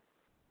crumbling.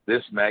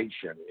 This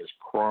nation is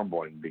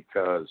crumbling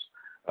because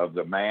of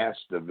the mass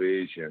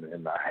division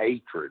and the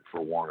hatred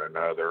for one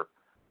another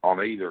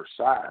on either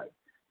side.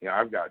 You know,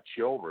 I've got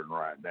children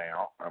right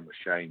now, I'm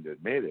ashamed to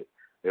admit it,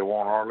 they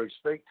won't hardly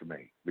speak to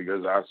me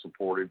because I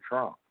supported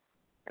Trump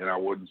and I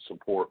wouldn't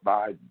support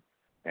Biden.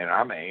 And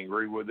I'm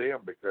angry with them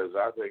because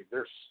I think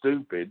they're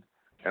stupid,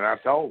 and I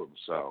told them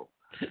so.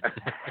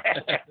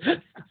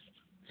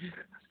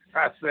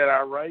 I said,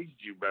 I raised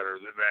you better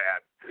than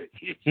that.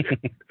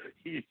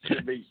 You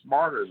should be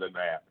smarter than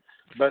that.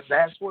 But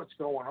that's what's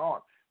going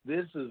on.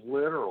 This is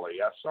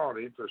literally, I saw an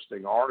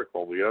interesting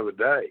article the other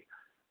day.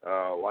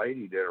 A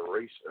lady did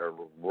a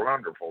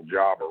wonderful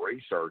job of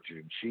researching,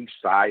 and she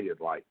cited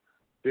like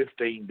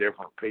 15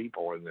 different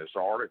people in this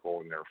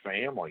article and their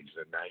families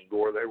and named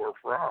where they were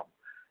from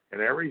and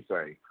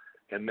everything.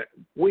 And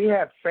we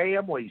have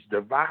families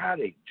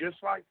dividing,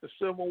 just like the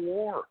Civil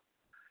War.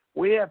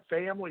 We have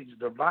families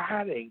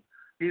dividing,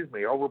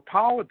 over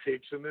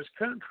politics in this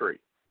country.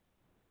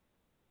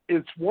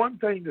 It's one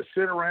thing to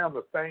sit around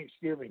the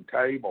Thanksgiving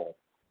table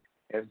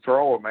and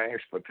throw a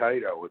mashed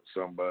potato at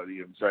somebody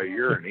and say,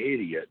 you're an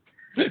idiot.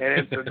 And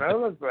it's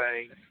another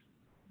thing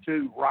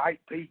to write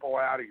people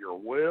out of your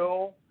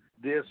will,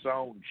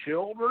 disown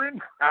children,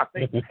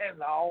 and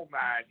the whole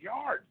 9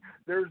 yards.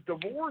 There's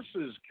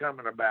divorces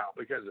coming about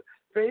because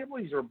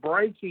families are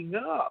breaking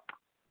up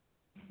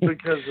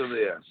because of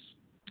this.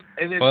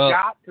 And it's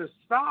got to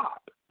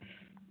stop.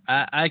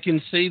 I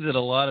can see that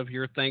a lot of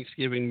your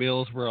Thanksgiving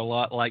meals were a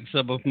lot like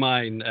some of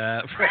mine.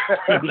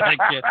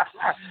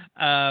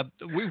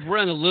 We've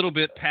run a little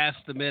bit past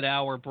the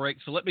mid-hour break,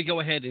 so let me go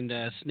ahead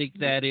and sneak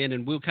that in,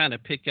 and we'll kind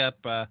of pick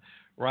up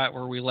right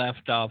where we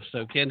left off.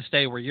 So, Ken,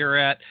 stay where you're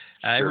at.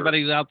 Sure.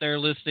 Everybody out there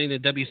listening to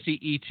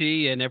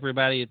WCET and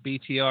everybody at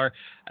BTR,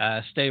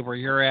 stay where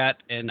you're at,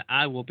 and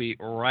I will be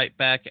right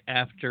back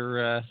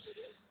after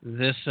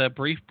this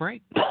brief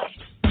break.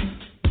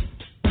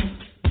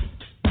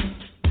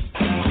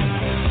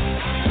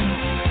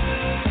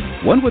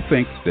 One would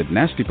think that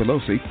Nasty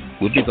Pelosi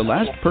would be the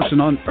last person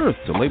on earth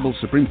to label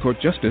Supreme Court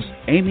Justice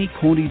Amy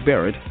Coney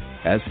Barrett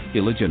as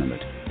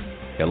illegitimate.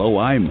 Hello,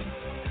 I'm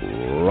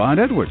Ron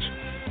Edwards.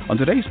 On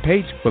today's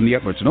page from the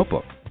Edwards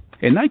Notebook,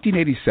 in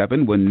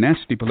 1987, when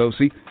Nasty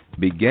Pelosi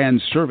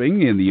began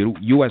serving in the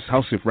U.S.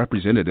 House of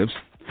Representatives,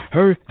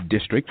 her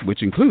district,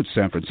 which includes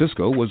San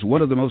Francisco, was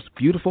one of the most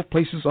beautiful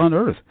places on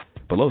earth.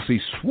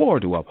 Pelosi swore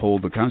to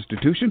uphold the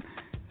Constitution,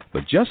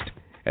 but just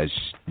as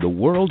the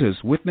world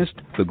has witnessed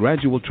the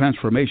gradual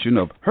transformation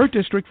of her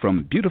district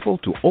from beautiful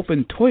to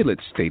open toilet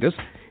status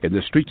in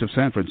the streets of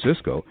San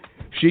Francisco,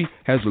 she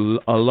has,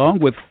 along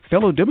with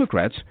fellow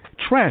Democrats,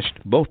 trashed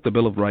both the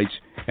Bill of Rights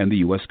and the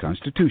U.S.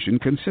 Constitution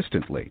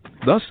consistently.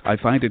 Thus, I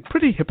find it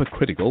pretty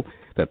hypocritical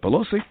that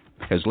Pelosi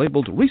has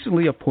labeled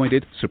recently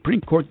appointed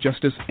Supreme Court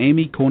Justice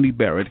Amy Coney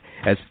Barrett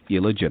as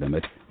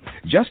illegitimate.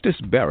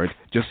 Justice Barrett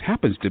just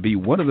happens to be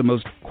one of the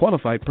most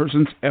qualified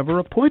persons ever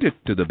appointed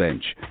to the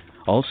bench.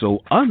 Also,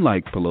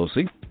 unlike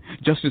Pelosi,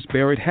 Justice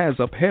Barrett has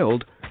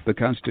upheld the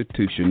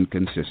Constitution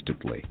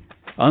consistently.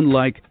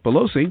 Unlike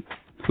Pelosi,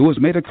 who has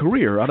made a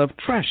career out of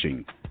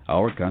trashing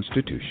our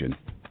Constitution.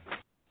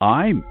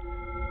 I'm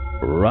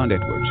Ron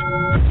Edwards.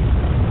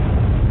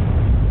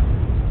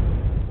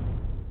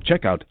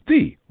 Check out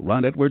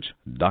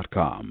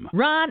theronedwards.com.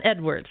 Ron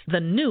Edwards, the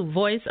new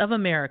voice of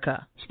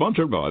America.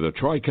 Sponsored by the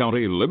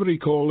Tri-County Liberty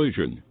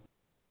Coalition.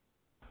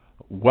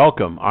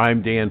 Welcome,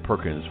 I'm Dan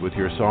Perkins with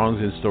your Songs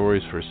and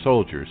Stories for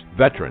Soldiers,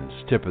 Veterans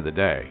Tip of the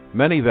Day.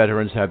 Many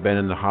veterans have been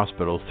in the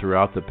hospital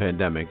throughout the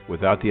pandemic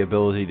without the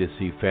ability to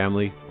see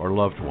family or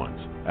loved ones.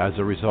 As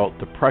a result,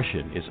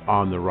 depression is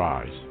on the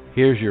rise.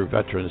 Here's your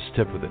Veterans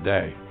Tip of the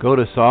Day. Go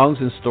to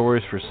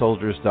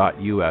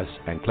songsandstoriesforsoldiers.us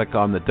and click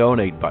on the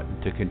Donate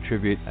button to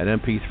contribute an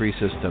MP3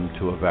 system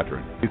to a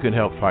veteran. You can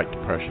help fight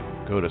depression.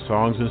 Go to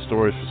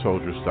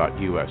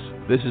songsandstoriesforsoldiers.us.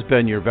 This has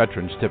been your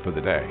Veterans Tip of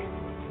the Day.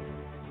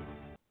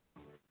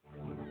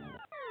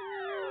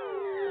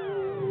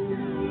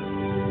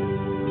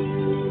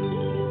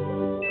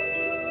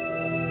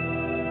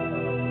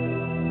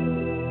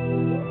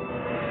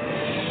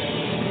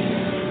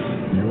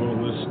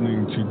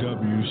 To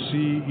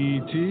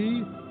WCET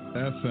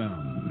FM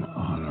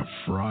on a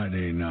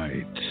Friday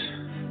night.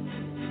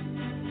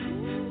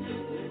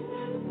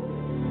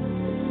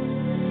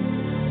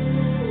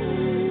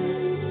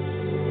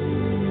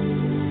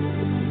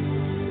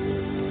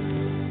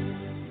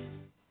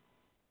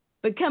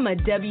 Become a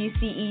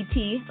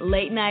WCET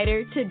late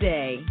nighter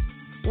today.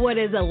 What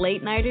is a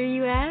late nighter,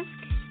 you ask?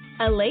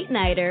 A late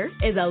nighter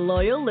is a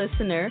loyal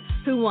listener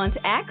who wants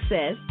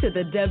access to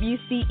the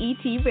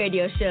WCET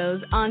radio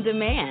shows on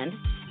demand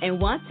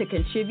and wants to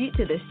contribute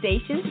to the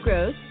station's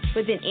growth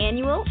with an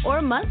annual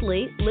or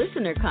monthly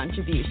listener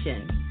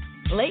contribution.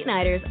 Late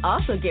nighters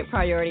also get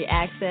priority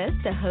access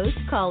to host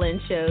call-in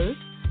shows,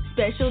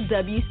 special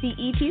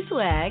WCET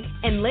swag,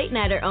 and late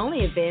nighter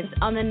only events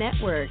on the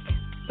network.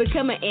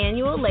 Become an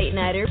annual late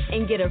nighter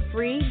and get a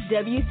free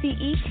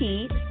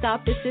WCET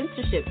Stop the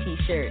Censorship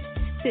t-shirt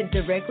sent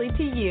directly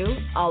to you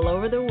all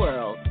over the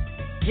world.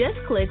 Just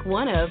click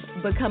one of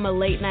Become a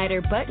Late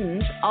Nighter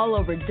buttons all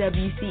over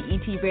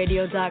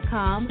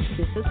WCETradio.com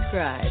to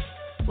subscribe.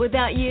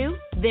 Without you,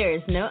 there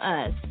is no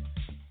us.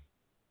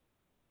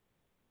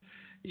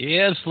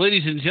 Yes,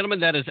 ladies and gentlemen,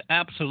 that is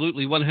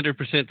absolutely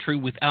 100% true.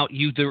 Without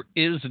you, there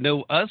is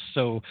no us.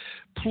 So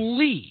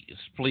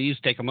please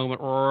take a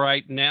moment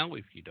right now,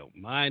 if you don't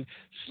mind,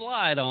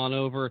 slide on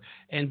over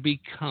and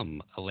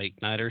become a late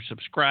nighter.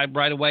 Subscribe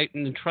right away,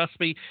 and trust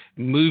me,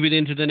 moving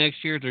into the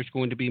next year, there's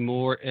going to be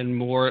more and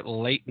more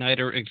late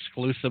nighter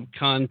exclusive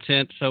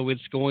content. So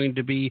it's going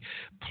to be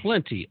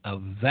plenty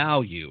of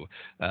value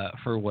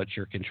for what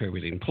you're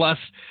contributing. Plus,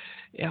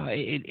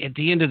 at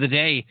the end of the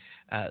day,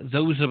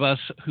 those of us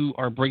who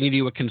are bringing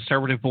you a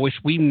conservative voice,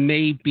 we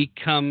may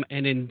become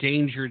an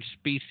endangered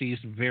species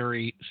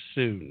very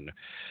soon,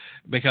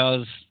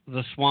 because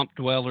the swamp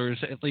dwellers,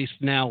 at least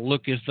now,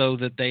 look as though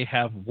that they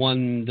have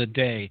won the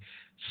day,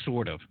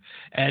 sort of.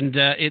 And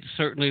it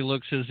certainly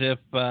looks as if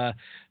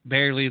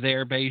barely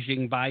there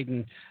Beijing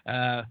Biden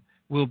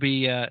will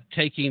be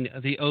taking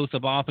the oath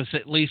of office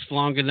at least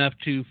long enough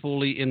to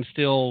fully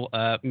instill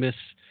Miss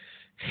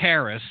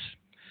Harris.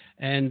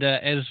 And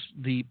as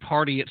the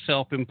party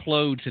itself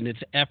implodes in its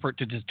effort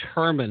to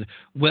determine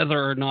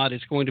whether or not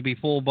it's going to be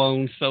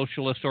full-blown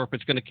socialist or if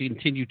it's going to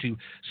continue to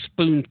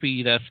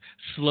spoon-feed us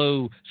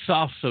slow,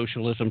 soft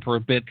socialism for a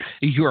bit,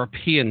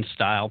 European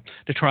style,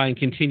 to try and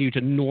continue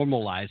to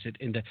normalize it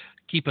and to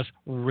keep us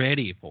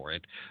ready for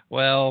it.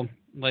 Well,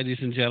 ladies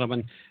and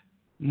gentlemen,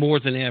 more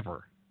than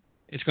ever,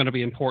 it's going to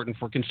be important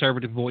for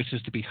conservative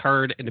voices to be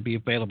heard and to be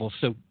available.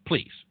 So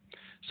please,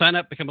 sign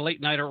up, become a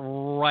late nighter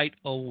right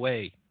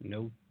away.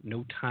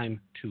 No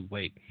time to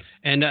wait.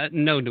 And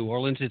no, New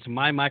Orleans, it's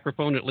my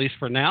microphone, at least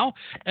for now.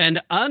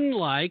 And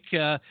unlike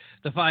the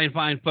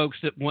fine folks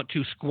that want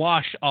to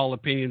squash all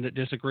opinion that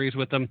disagrees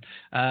with them,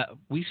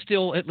 we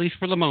still, at least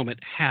for the moment,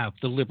 have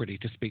the liberty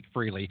to speak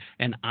freely.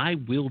 And I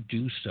will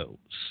do so,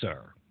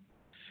 sir.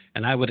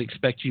 And I would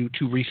expect you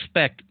to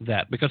respect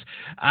that, because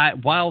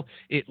while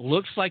it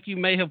looks like you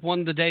may have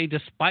won the day,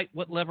 despite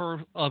what level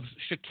of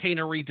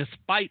chicanery,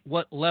 despite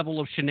what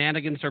level of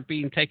shenanigans are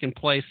being taken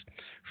place,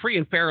 free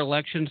and fair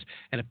elections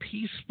and a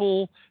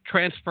peaceful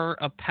transfer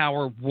of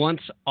power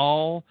once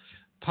all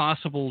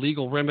possible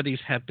legal remedies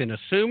have been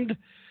assumed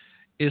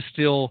is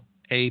still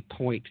a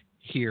point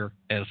here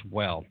as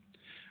well.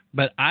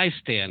 But I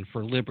stand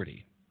for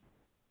liberty.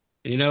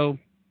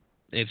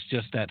 It's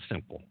just that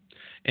simple.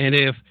 And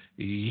if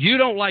you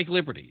don't like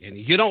liberty and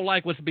you don't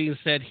like what's being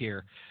said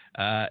here,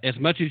 as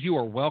much as you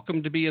are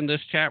welcome to be in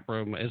this chat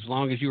room, as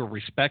long as you are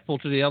respectful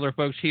to the other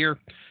folks here,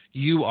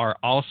 you are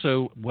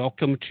also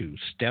welcome to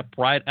step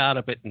right out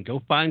of it and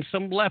go find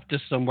some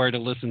leftist somewhere to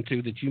listen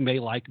to that you may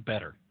like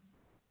better.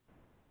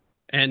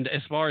 And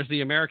as far as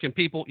the American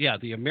people,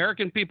 the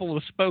American people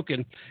have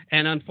spoken.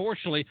 And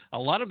unfortunately, a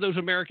lot of those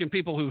American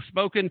people who have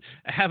spoken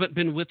haven't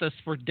been with us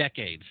for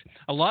decades.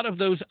 A lot of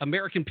those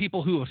American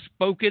people who have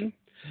spoken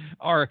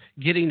are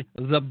getting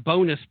the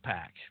bonus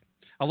pack.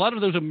 A lot of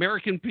those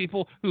American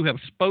people who have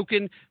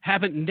spoken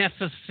haven't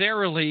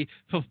necessarily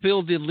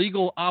fulfilled the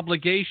legal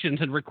obligations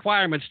and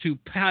requirements to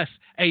pass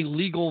a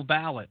legal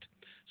ballot.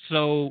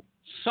 So,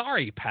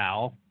 sorry,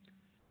 pal.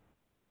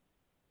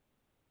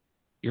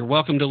 You're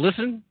welcome to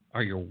listen,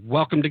 or you're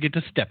welcome to get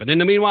to stepping. In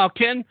the meanwhile,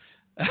 Ken,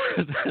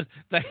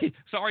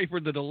 sorry for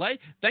the delay.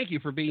 Thank you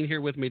for being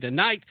here with me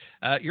tonight.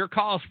 Your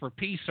calls for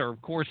peace are,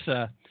 of course,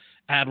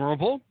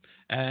 admirable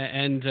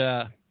and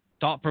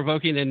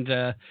thought-provoking,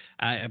 and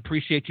I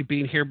appreciate you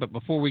being here. But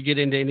before we get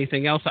into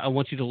anything else, I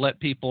want you to let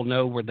people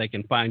know where they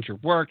can find your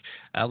work.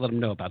 Let them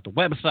know about the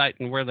website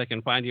and where they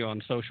can find you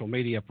on social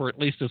media for at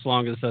least as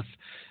long as us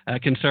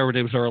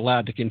conservatives are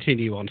allowed to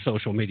continue on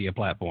social media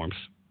platforms.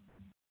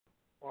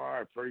 Well, I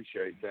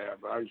appreciate that,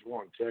 but I just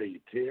want to tell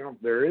you, Tim,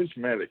 there is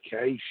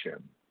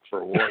medication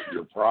for what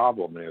your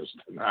problem is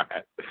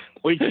tonight.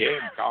 We can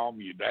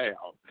calm you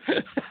down.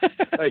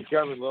 They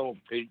come in little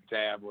pink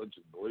tablets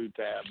and blue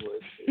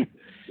tablets.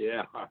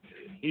 Yeah,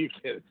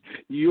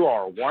 you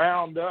are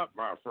wound up,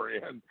 my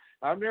friend.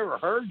 I've never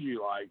heard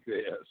you like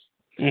this.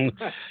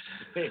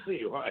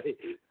 Anyway,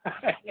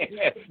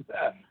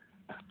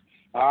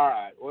 all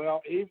right.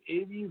 Well, if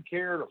you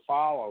care to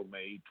follow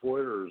me,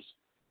 Twitter's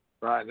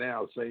right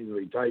now seems to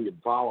be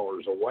taking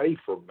followers away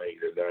from me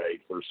today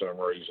for some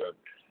reason.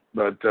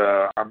 But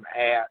I'm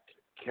at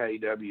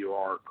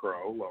KWR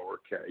Crow,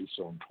 lowercase,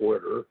 on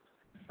Twitter.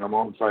 I'm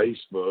on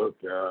Facebook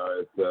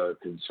at the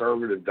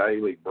Conservative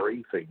Daily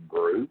Briefing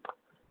Group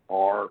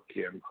or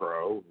Kim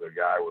Crow, the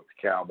guy with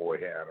the cowboy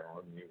hat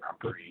on. I'm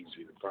pretty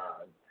easy to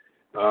find.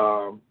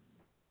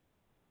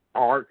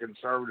 Or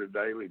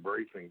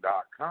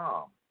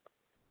conservativedailybriefing.com.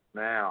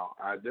 Now,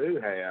 I do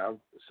have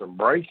some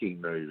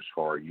breaking news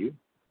for you.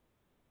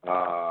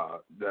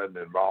 Doesn't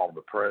involve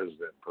the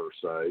president per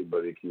se,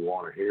 but if you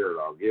want to hear it,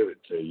 I'll give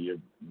it to you.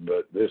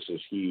 But this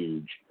is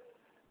huge.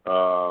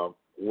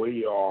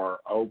 We are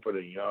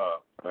opening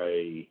up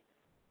a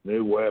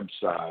new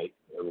website.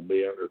 It'll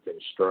be under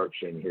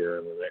construction here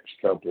in the next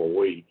couple of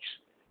weeks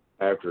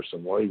after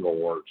some legal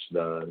work's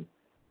done.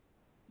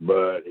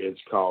 But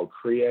it's called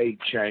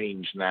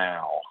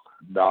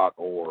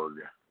createchangenow.org,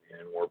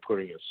 and we're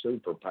putting a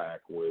super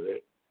PAC with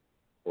it.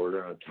 We're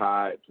going to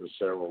tie it to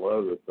several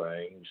other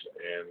things,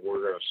 and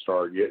we're going to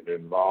start getting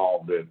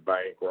involved in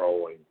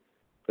bankrolling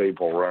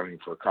people running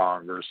for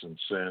Congress and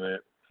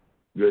Senate,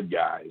 good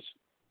guys.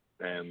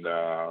 And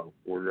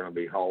we're going to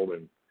be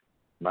holding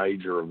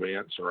major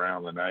events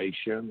around the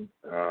nation.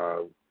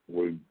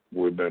 We've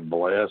been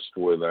blessed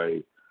with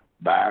a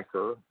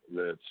backer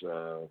that's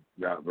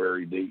got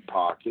very deep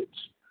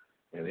pockets,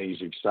 and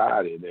he's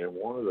excited. And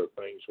one of the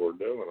things we're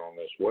doing on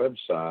this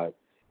website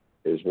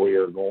is we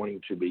are going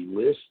to be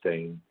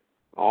listing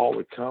all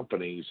the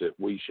companies that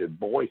we should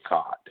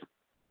boycott,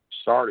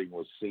 starting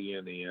with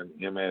CNN,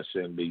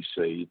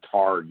 MSNBC,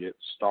 Target,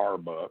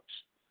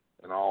 Starbucks,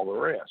 and all the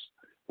rest.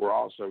 We're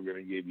also going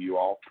to give you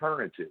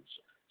alternatives.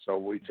 So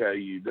we tell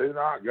you, do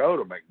not go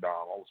to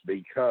McDonald's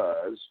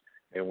because,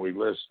 and we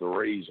list the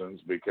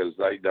reasons, because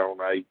they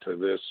donate to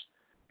this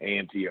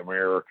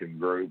anti-American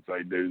group,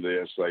 they do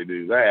this, they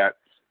do that.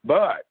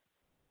 But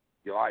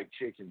you like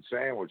chicken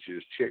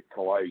sandwiches,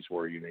 Chick-fil-A is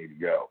where you need to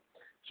go.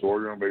 So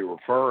we're going to be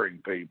referring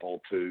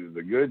people to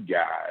the good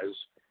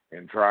guys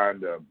and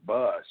trying to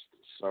bust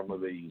some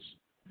of these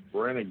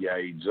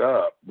renegades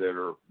up that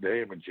are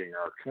damaging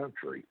our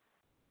country.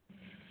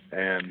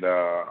 And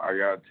I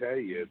got to tell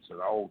you, it's an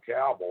old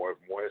cowboy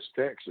from West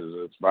Texas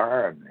that's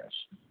behind this.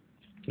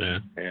 Yeah.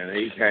 And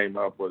he came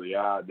up with the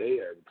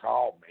idea and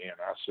called me,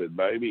 and I said,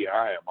 baby,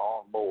 I am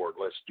on board.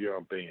 Let's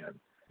jump in.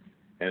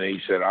 And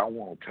he said, I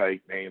want to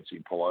take Nancy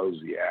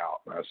Pelosi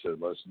out. And I said,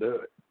 let's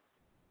do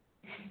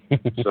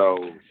it.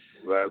 So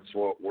that's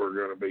what we're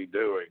going to be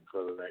doing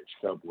for the next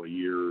couple of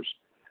years.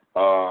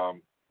 But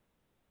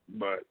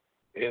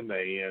in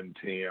the end,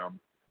 Tim,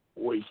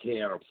 we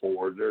can't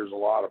afford. There's a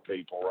lot of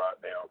people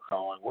right now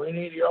calling, we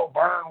need to go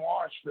burn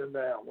Washington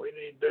down. We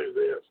need to do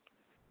this.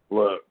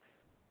 Look,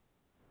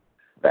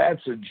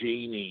 that's a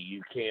genie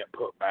you can't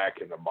put back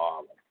in the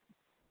bottle.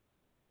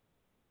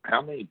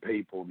 How many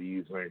people do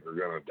you think are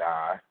going to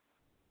die?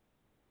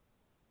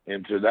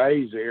 In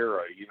today's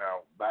era,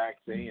 back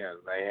then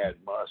they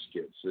had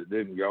muskets that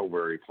didn't go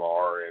very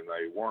far and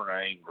they weren't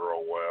aimed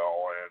real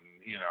well, and,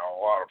 a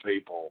lot of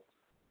people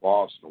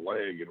lost a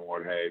leg and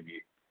what have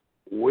you.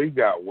 We've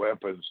got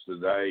weapons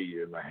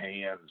today in the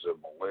hands of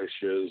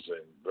militias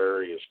and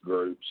various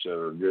groups that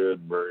are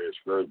good, various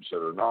groups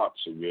that are not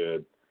so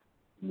good,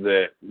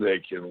 that they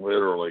can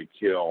literally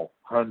kill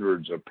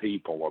hundreds of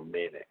people a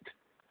minute.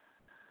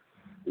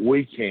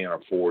 We can't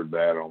afford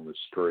that on the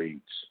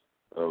streets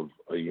of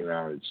the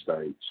United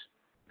States.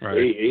 Right.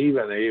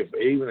 Even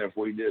if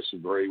we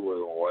disagree with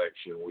an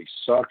election, we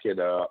suck it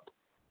up,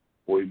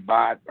 we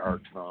bite our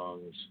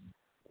tongues,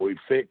 we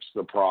fix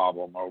the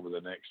problem over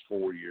the next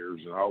 4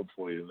 years, and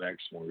hopefully the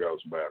next one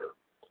goes better.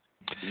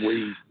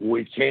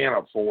 We can't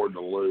afford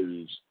to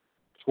lose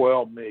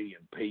 12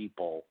 million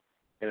people,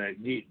 and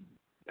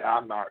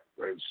I'm not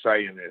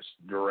saying this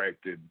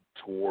directed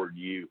toward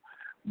you,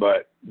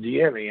 but do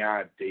you have any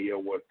idea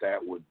what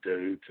that would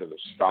do to the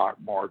stock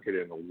market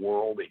and the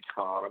world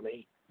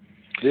economy?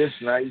 This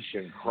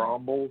nation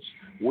crumbles.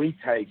 We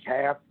take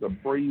half the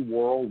free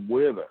world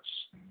with us.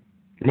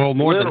 Well,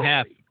 more Literally. than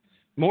half.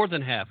 More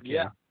than half, Ken.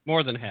 Yeah.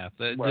 More than half.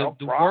 The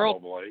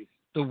probably.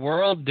 The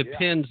world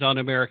depends on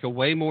America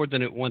way more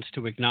than it wants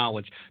to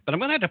acknowledge. But I'm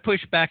going to have to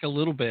push back a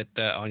little bit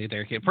on you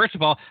there, Ken. First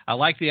of all, I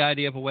like the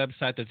idea of a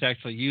website that's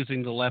actually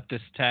using the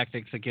leftist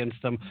tactics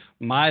against them.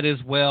 Might as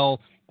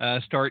well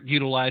start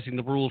utilizing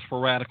the rules for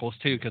radicals,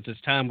 too, because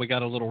it's time we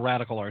got a little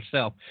radical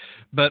ourselves.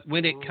 But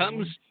when it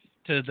comes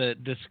to the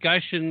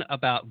discussion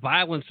about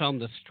violence on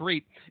the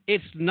street,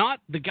 it's not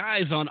the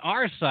guys on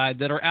our side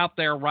that are out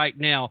there right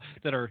now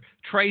that are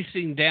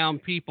tracing down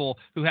people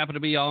who happen to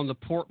be on the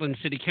Portland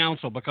City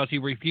Council because he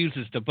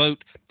refuses to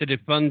vote to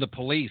defund the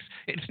police.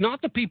 It's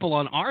not the people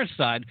on our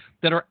side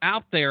that are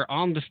out there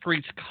on the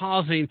streets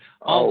causing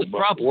all the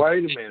trouble,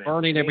 wait a minute,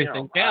 burning Tim,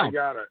 everything down.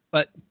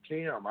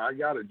 Tim, I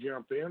got to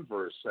jump in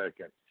for a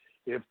second.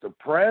 If the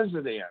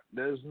president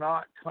does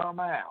not come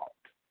out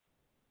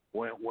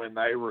when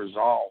they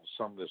resolve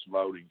some of this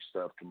voting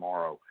stuff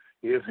tomorrow,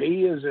 if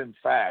he is in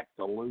fact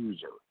the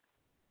loser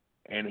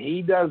and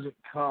he doesn't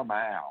come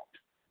out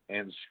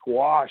and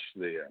squash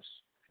this,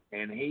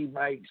 and he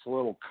makes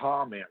little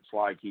comments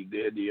like he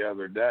did the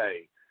other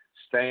day,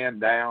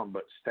 stand down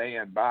but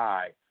stand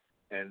by,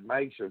 and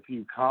makes a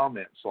few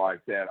comments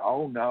like that,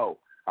 oh no,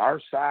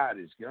 our side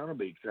is going to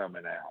be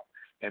coming out.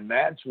 And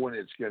that's when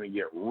it's going to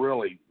get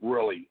really,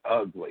 really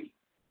ugly.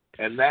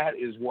 And that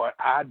is what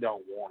I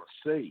don't want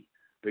to see.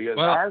 Because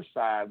our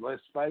side,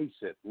 let's face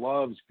it,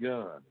 loves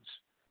guns.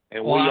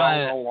 And we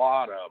own a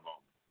lot of them.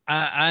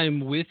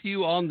 I'm with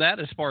you on that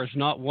as far as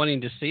not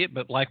wanting to see it.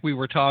 But like we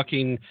were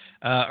talking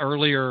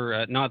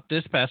earlier, not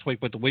this past week,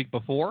 but the week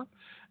before,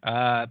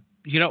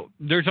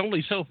 there's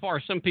only so far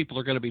some people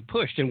are going to be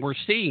pushed. And we're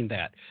seeing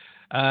that.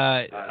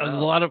 A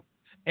lot of.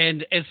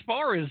 And as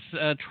far as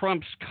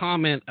Trump's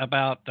comment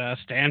about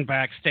stand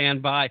back,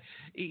 stand by,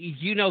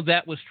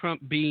 that was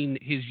Trump being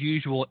his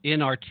usual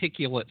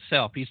inarticulate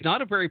self. He's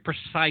not a very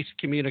precise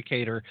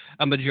communicator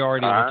a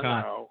majority of the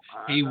time.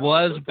 He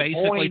was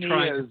basically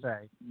trying to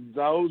say.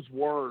 Those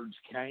words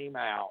came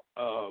out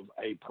of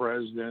a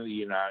president of the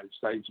United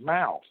States'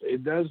 mouth.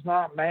 It does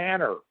not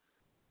matter.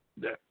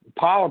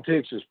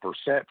 Politics is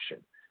perception.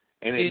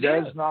 And it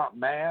does not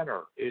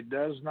matter. It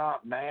does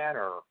not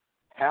matter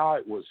how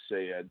it was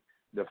said.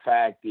 The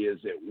fact is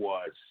it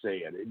was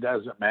said. It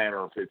doesn't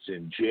matter if it's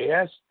in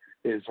jest.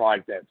 It's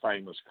like that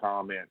famous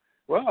comment,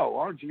 well,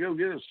 why don't you go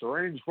get a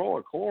syringe full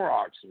of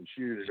Clorox and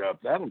shoot it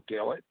up? That'll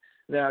kill it.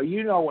 Now,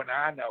 and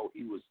I know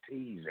he was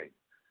teasing.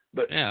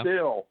 But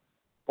still,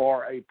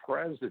 for a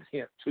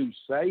president to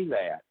say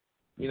that,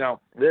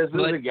 this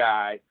is a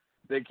guy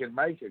that can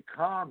make a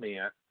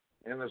comment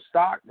and the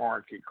stock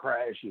market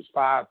crashes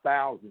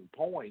 5,000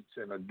 points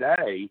in a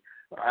day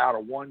out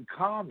of one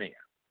comment.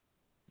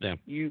 Yeah.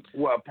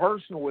 A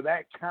person with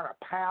that kind of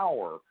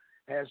power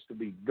has to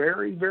be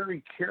very,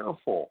 very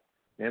careful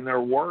in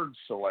their word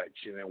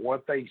selection and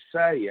what they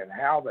say and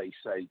how they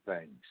say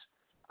things.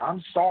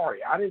 I'm sorry,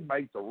 I didn't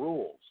make the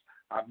rules,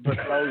 but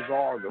those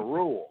are the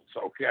rules,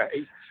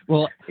 okay?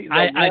 Well,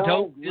 I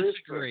don't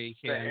disagree,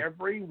 to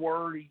every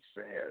word he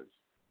says.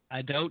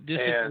 I don't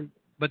disagree.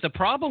 But the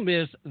problem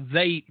is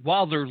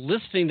while they're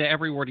listening to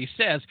every word he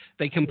says,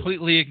 they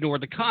completely ignore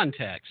the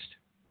context.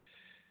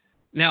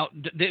 Now,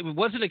 it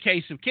wasn't a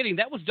case of kidding.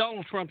 That was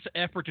Donald Trump's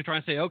effort to try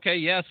and say, okay,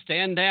 yes,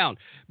 stand down,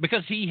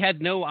 because he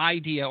had no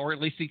idea, or at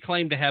least he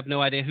claimed to have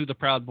no idea who the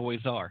Proud Boys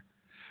are.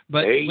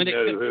 But he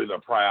knew who the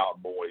Proud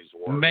Boys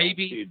were.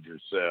 Maybe, don't kid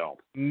yourself.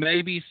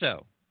 Maybe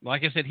so.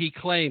 Like I said, he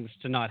claims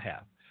to not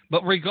have.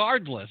 But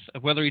regardless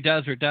of whether he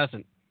does or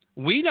doesn't,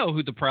 we know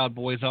who the Proud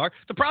Boys are.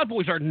 The Proud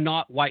Boys are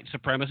not white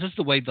supremacists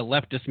the way the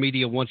leftist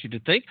media wants you to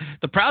think.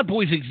 The Proud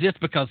Boys exist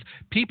because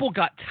people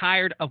got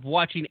tired of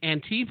watching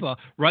Antifa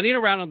running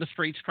around on the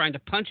streets trying to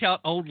punch out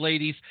old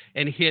ladies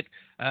and hit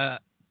I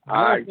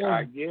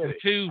get it.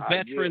 two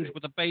veterans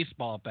with a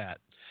baseball bat.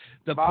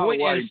 By the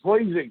way,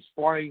 please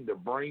explain to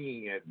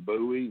Bringing It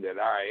Bowie that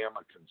I am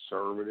a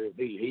conservative.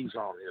 He's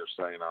on here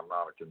saying I'm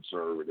not a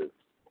conservative.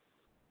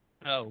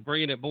 Oh,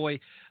 Bringing It Boy.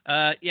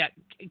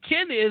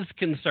 Ken is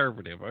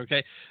conservative,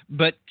 okay?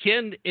 But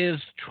Ken is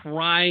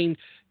trying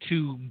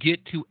to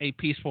get to a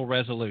peaceful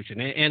resolution.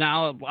 And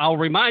I'll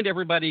remind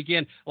everybody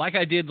again, like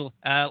I did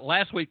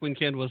last week when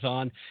Ken was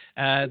on,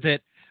 that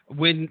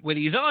when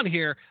he's on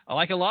here,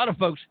 like a lot of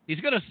folks,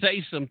 he's going to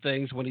say some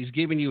things when he's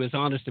giving you his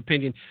honest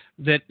opinion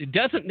that it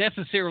doesn't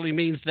necessarily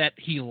mean that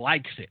he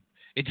likes it.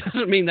 It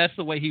doesn't mean that's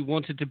the way he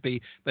wants it to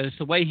be, but it's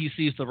the way he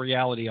sees the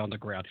reality on the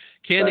ground.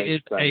 Ken is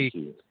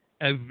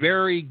a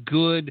very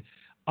good,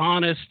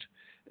 honest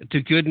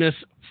to goodness,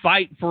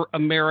 fight for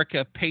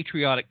America,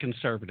 patriotic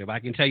conservative. I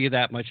can tell you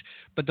that much.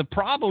 But the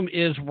problem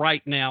is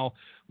right now,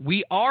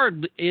 we are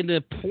in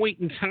a point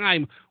in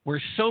time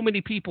where so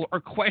many people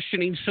are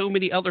questioning so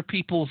many other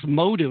people's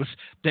motives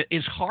that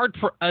it's hard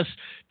for us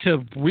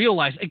to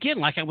realize. Again,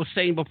 like I was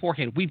saying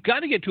beforehand, we've got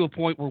to get to a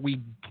point where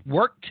we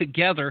work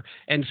together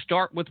and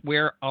start with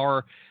where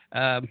our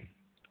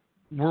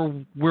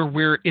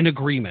we're in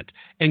agreement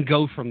and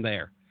go from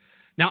there.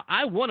 Now,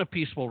 I want a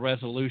peaceful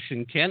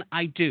resolution, Ken.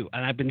 I do.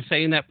 And I've been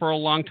saying that for a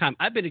long time.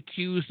 I've been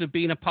accused of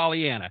being a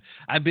Pollyanna.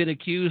 I've been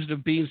accused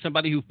of being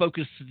somebody who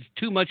focuses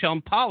too much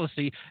on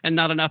policy and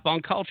not enough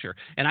on culture.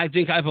 And I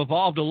think I've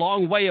evolved a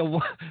long way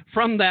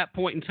from that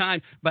point in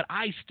time. But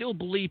I still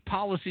believe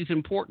policy is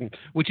important,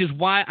 which is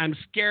why I'm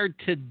scared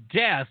to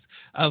death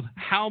of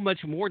how much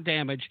more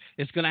damage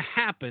is going to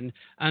happen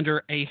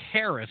under a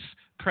Harris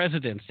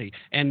presidency.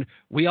 And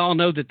we all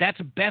know that that's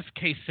a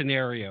best-case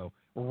scenario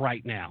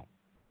right now.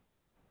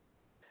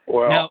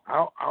 Well,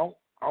 now,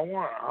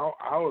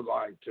 I would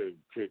like to.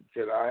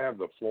 Could I have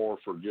the floor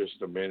for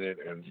just a minute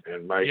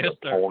and make a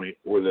point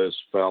with this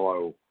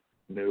fellow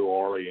New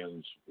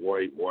Orleans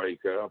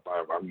wake up?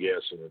 I'm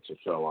guessing it's a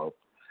fellow.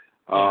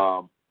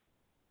 Yeah.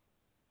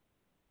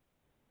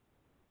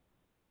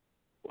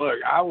 Look,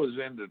 I was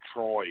in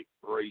Detroit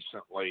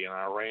recently, and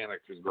I ran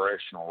a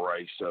congressional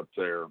race up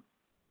there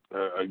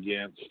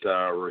against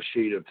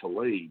Rashida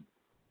Tlaib.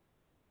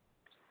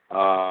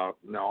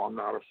 No, I'm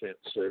not a fence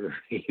sitter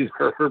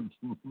either,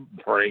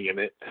 bringing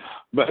it.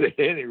 But at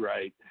any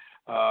rate,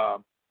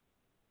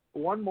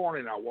 one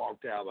morning I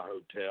walked out of the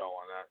hotel,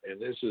 and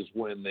this is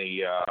when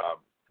the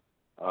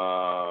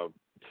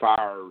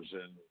fires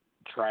and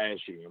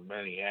trashing in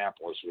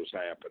Minneapolis was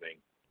happening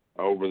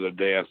over the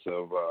death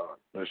of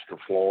Mr.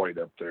 Floyd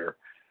up there.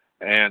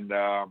 And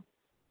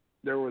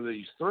there were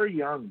these four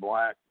young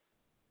black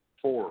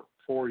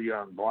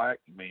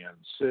men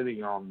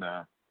sitting on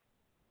the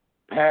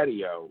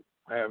patio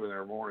having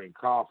their morning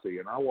coffee,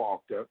 and I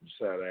walked up and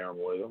sat down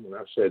with them, and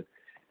I said,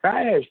 "Can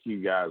I ask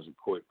you guys a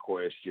quick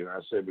question?"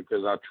 I said,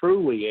 because I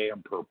truly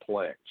am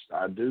perplexed.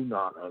 I do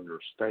not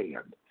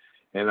understand,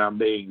 and I'm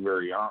being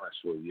very honest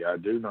with you. I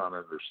do not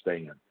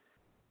understand.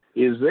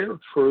 Is there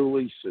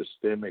truly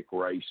systemic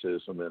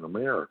racism in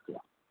America?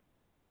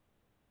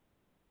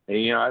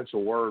 And, that's a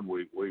word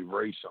we've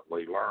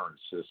recently learned,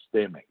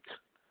 systemic.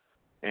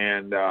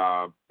 And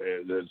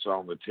that's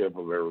on the tip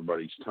of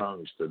everybody's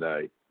tongues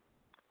today.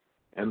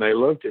 And they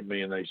looked at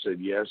me and they said,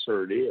 "Yes,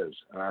 sir, it is."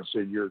 And I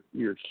said,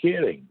 You're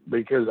kidding,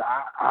 because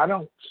I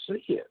don't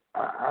see it.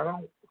 I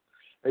don't.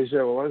 They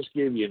said, "Well, let's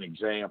give you an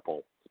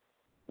example.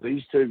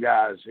 These two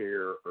guys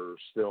here are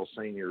still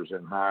seniors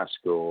in high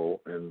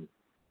school, and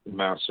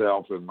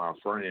myself and my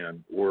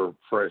friend were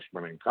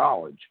freshmen in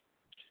college.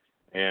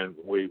 And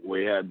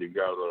we had to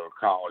go to a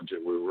college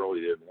that we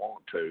really didn't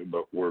want to,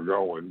 but we're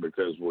going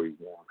because we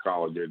want a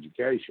college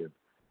education."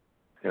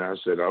 And I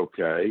said,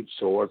 "Okay,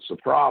 so what's the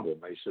problem?"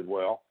 They said,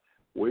 "Well,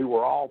 we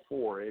were all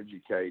four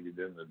educated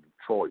in the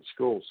Detroit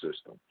school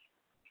system.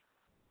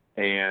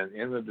 And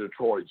in the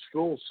Detroit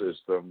school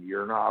system,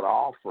 you're not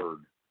offered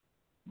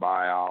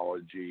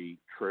biology,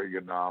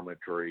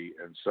 trigonometry,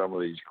 and some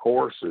of these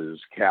courses,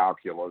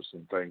 calculus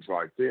and things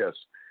like this,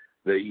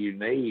 that you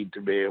need to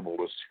be able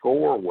to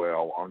score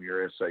well on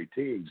your SAT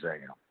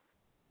exam.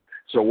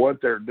 So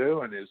what they're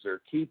doing is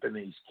they're keeping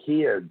these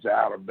kids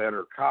out of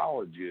better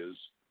colleges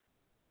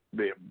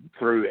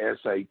through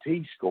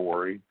SAT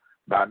scoring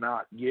by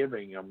not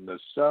giving them the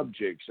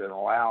subjects and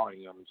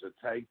allowing them to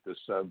take the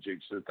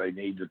subjects that they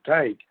need to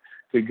take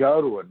to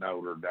go to a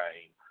Notre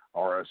Dame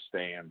or a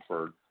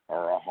Stanford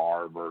or a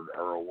Harvard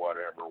or a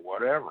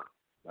whatever,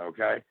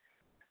 okay?"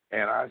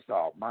 And I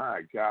thought,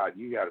 my God,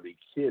 you got to be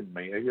kidding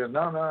me. They go,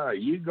 no,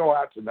 you go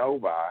out to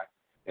Novi,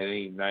 and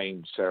he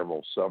named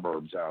several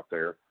suburbs out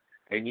there,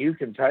 and you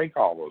can take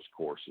all those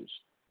courses.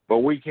 But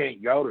we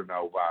can't go to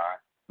Novi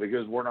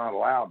because we're not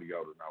allowed to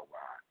go to Novi.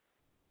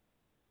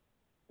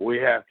 We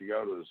have to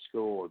go to the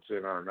school that's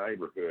in our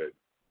neighborhood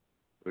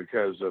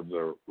because of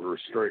the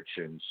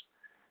restrictions.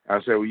 I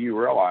said, "Well, you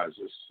realize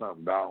this is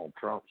something Donald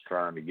Trump's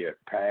trying to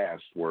get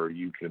passed where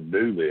you can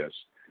do this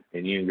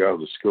and you can go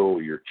to the school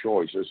of your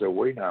choice." I said,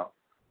 "We know,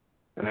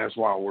 and that's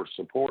why we're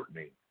supporting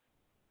him."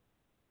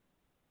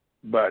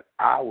 But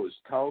I was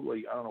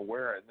totally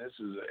unaware, and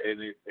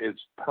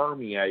it's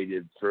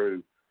permeated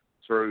through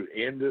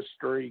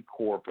industry,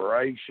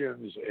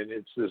 corporations, and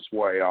it's this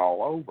way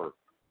all over.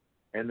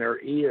 And there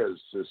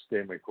is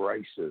systemic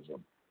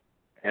racism,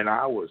 and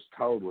I was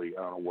totally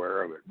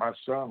unaware of it. My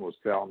son was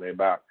telling me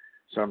about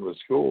some of the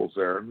schools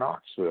there in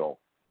Knoxville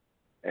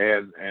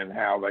and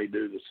how they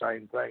do the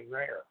same thing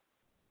there.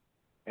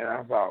 And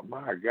I thought,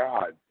 my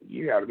God,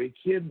 you got to be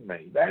kidding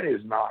me. That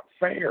is not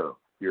fair.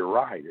 You're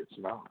right, it's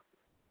not.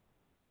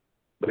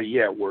 But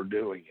yet we're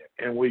doing it,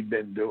 and we've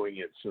been doing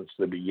it since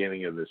the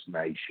beginning of this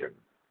nation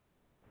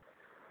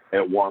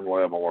at one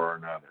level or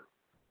another.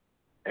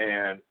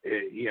 And,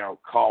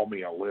 call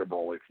me a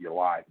liberal if you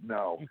like.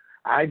 No,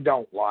 I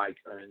don't like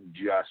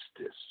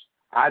injustice.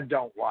 I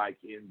don't like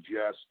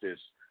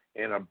injustice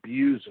and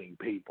abusing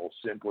people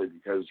simply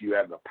because you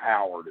have the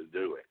power to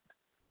do it.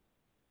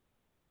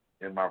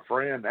 And my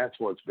friend, that's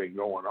what's been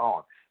going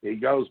on.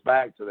 It goes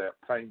back to that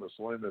famous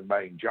Lyndon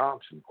Baines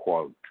Johnson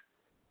quote.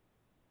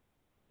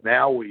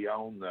 Now we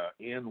own the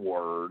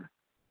N-word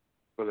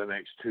for the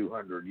next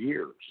 200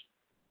 years.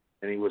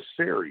 And he was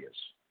serious.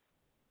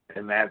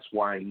 And that's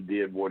why he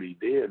did what he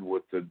did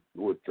with the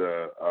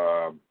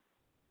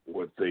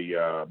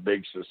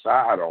big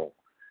societal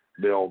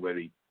bill that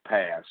he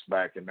passed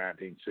back in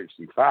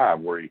 1965,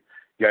 where he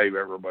gave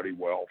everybody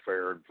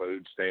welfare and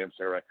food stamps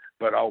and everything.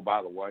 But, oh,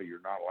 by the way, you're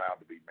not allowed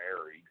to be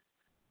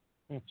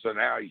married. So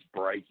now he's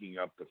breaking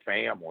up the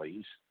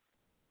families.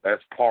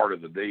 That's part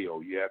of the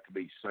deal. You have to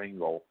be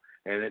single.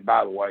 And then,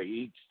 by the way,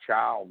 each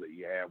child that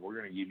you have, we're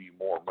going to give you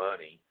more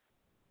money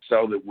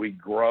so that we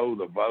grow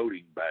the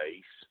voting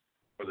base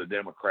for the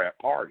Democrat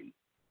Party.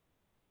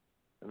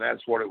 And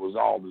that's what it was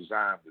all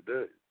designed to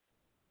do.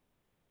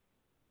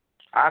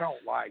 I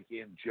don't like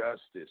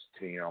injustice,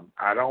 Tim.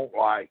 I don't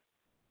like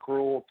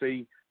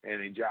cruelty,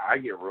 and I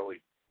get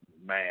really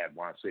mad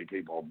when I see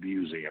people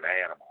abusing an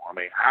animal. I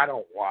mean, I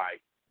don't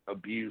like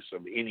abuse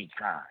of any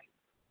kind.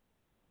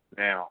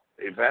 Now,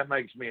 if that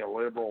makes me a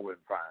liberal, then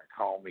fine,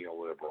 call me a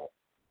liberal.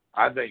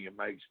 I think it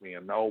makes me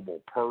a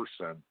noble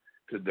person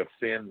to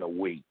defend the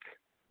weak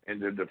and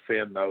to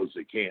defend those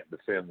that can't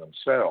defend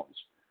themselves.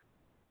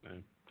 Okay.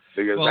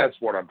 Because that's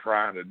what I'm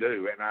trying to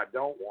do. And I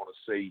don't want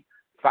to see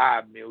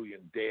 5 million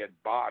dead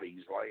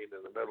bodies laying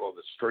in the middle of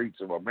the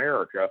streets of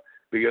America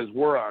because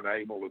we're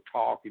unable to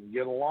talk and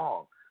get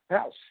along.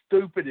 How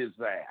stupid is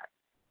that?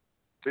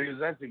 Because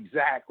that's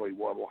exactly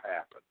what will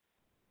happen.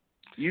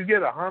 You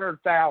get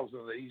 100,000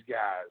 of these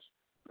guys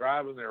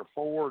driving their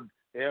Ford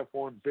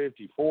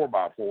F-150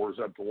 4x4s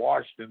up to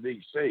Washington,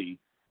 D.C.,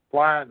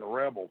 flying the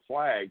rebel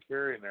flag,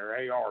 carrying their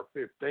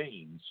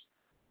AR-15s,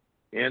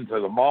 into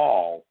the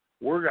mall,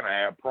 we're going to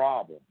have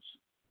problems.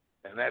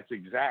 And that's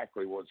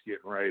exactly what's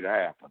getting ready to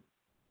happen.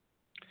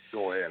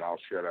 Go ahead. I'll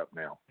shut up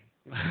now.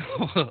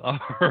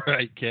 All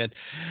right, Ken.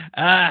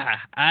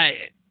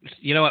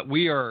 You know what?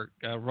 We are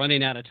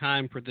running out of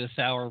time for this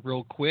hour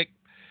real quick,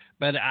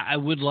 but I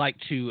would like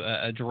to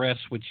address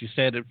what you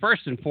said. And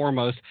first and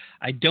foremost,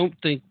 I don't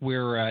think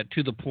we're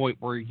to the point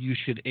where you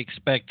should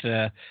expect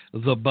the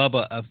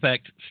Bubba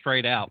effect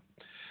straight out.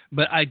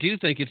 But I do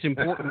think it's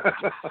important.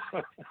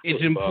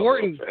 It's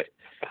important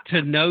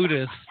to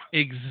notice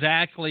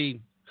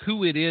exactly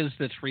who it is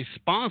that's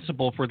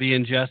responsible for the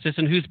injustice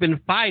and who's been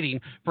fighting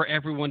for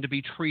everyone to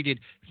be treated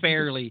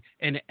fairly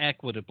and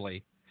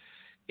equitably.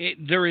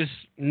 There is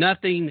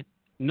nothing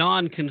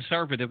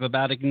non-conservative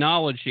about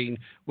acknowledging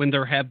when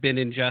there have been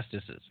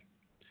injustices.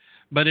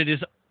 But it is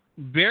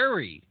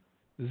very,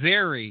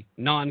 very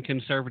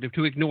non-conservative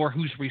to ignore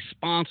who's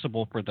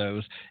responsible for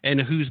those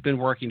and who's been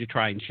working to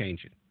try and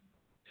change it.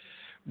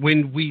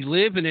 When we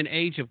live in an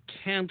age of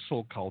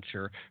cancel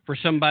culture for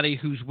somebody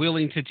who's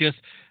willing to just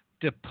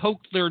to poke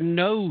their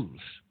nose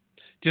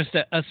just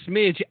a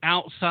smidge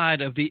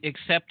outside of the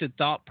accepted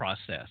thought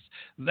process.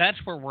 That's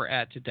where we're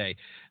at today.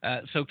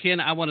 So,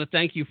 Ken, I want to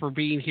thank you for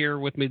being here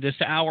with me this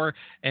hour,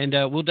 and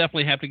we'll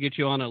definitely have to get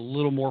you on a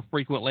little more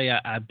frequently.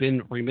 I've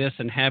been remiss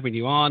in having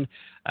you on,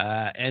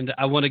 and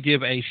I want to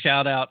give a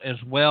shout-out as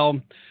well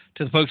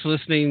to the folks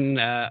listening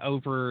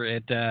over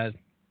at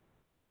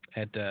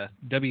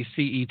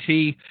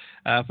WCET,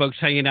 folks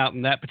hanging out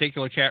in that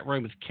particular chat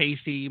room is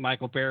Casey,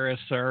 Michael Barris,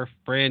 Surf,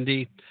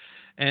 Brandy.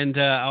 And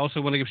I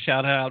also want to give a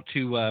shout-out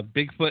to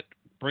Bigfoot,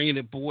 Bringing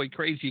It Boy,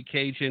 Crazy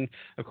Cajun.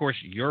 Of course,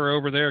 you're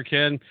over there,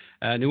 Ken.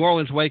 New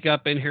Orleans Wake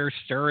Up in here,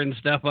 stirring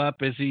stuff up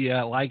as he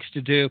likes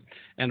to do.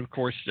 And, of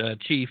course,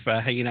 Chief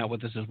hanging out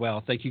with us as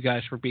well. Thank you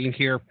guys for being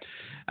here.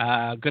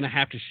 Going to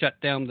have to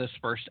shut down this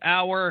first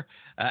hour.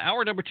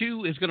 Hour number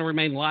 2 is going to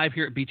remain live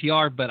here at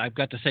BTR, but I've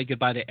got to say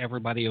goodbye to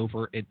everybody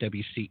over at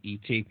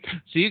WCET.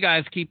 So you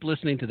guys keep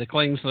listening to the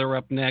Clings. They're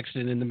up next.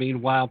 And in the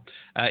meanwhile,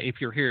 if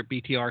you're here at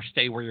BTR,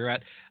 stay where you're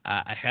at.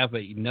 I have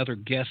another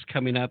guest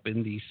coming up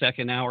in the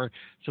second hour,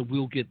 so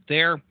we'll get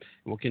there.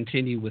 We'll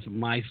continue with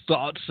my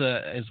thoughts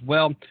as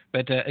well.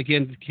 But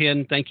again,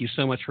 Ken, thank you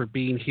so much for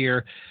being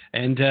here.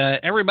 And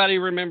everybody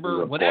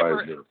remember,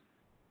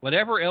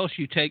 whatever else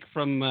you take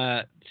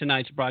from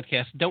tonight's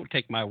broadcast, don't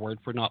take my word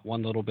for not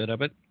one little bit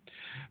of it.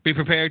 Be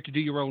prepared to do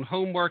your own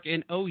homework,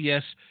 and oh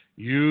yes,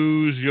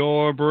 use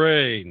your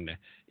brain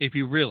if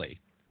you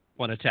really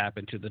want to tap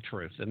into the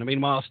truth. And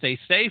meanwhile, stay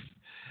safe,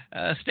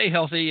 stay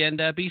healthy,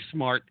 and be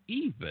smart,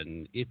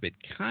 even if it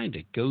kind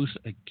of goes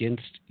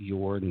against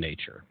your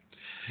nature.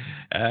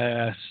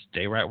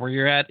 Stay right where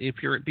you're at if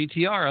you're at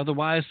BTR.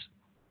 Otherwise,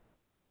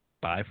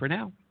 bye for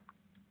now.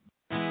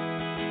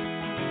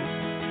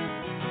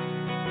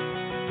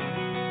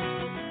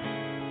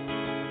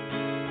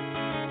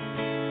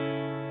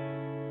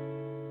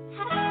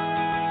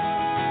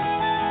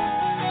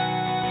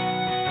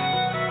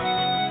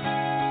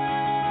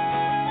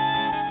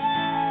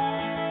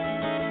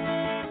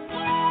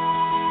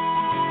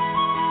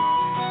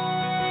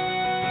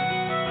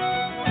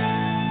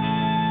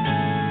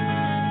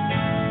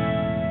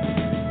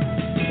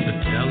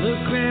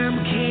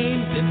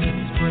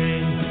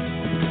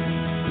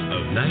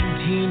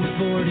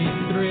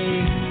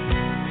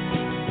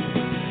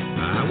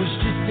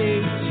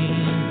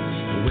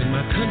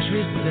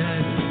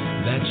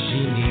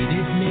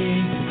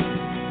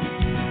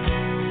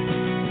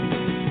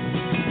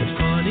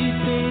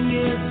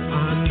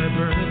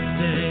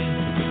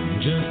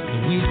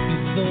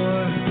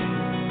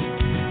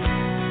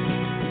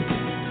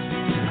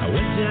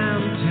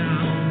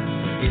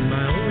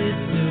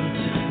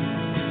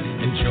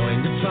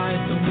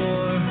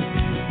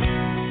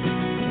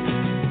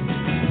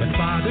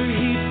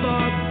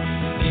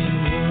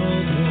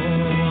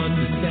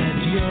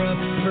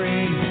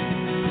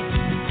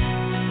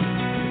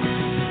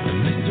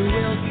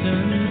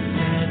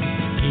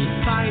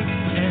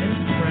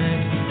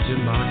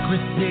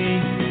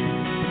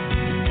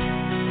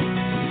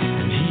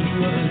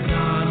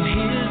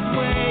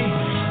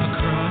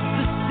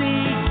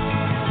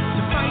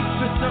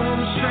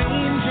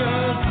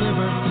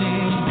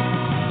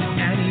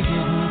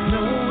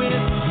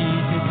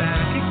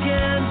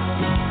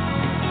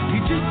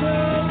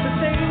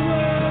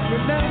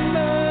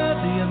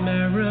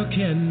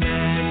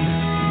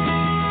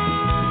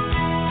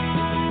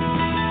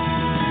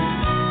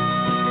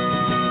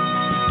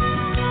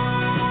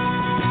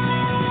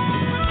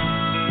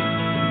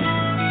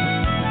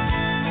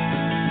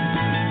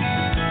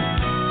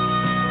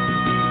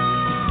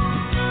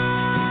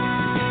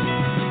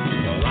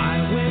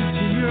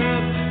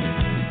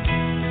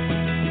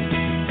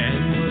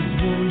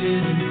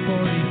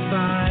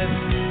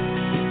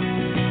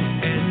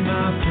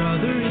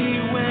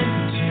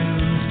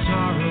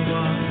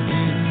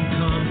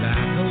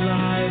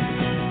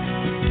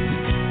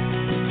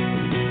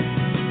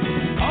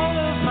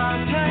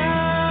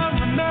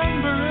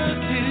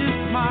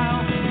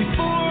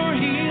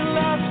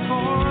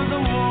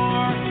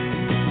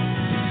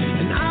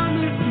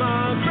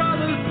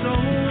 Brother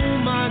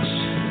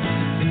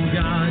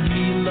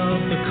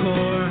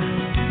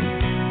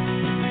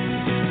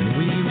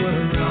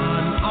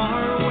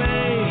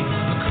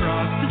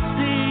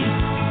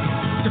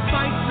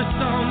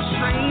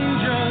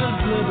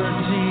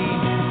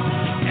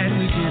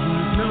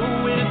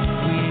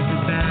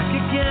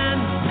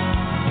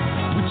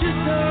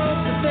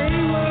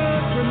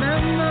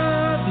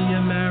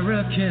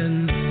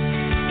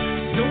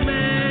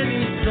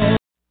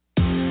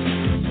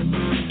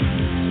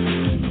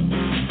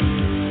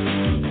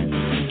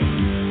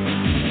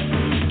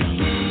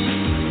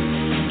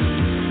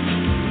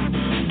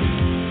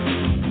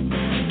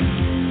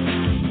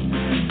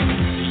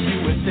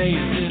day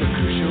is in a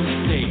crucial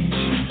stage.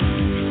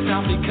 It's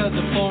not because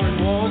of foreign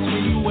wars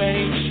we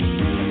wage.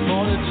 It's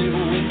more to do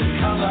with the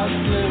colors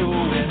blue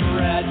and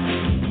red.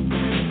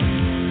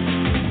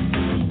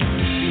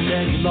 Too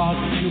many laws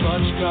and too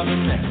much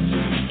government.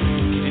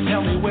 Can you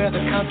tell me where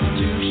the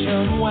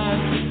Constitution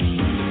went?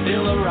 The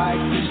Bill of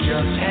Rights is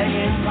just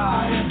hanging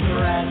by a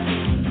thread.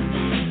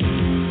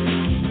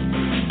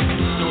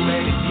 So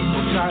many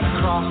people try to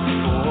cross the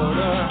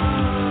border.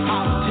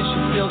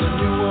 Politicians build a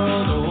new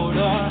world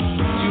order.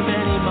 Too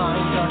many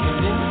minds are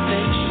convinced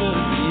they should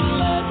be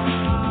led.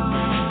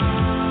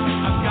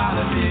 I've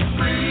gotta be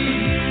free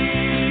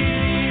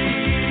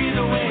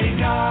the way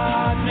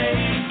God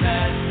made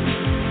men,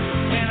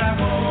 and I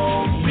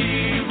won't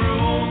be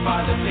ruled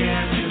by the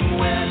damn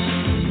UN.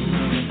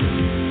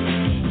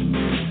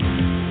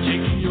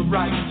 Taking your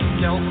right to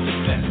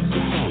self-defense.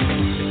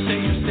 They say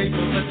you're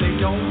stable, but they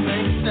don't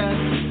make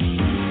sense.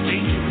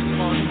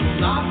 Dangerous ones will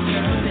not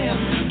turn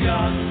into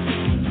guns.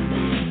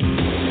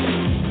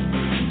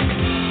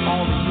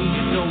 All the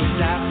unions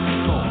always ask for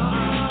more.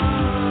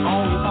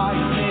 All you buy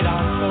is made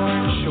on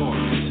foreign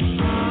shores.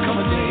 Come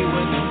a day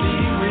when there'll be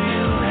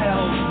real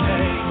hell to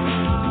pay.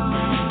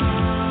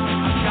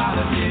 I've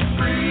gotta be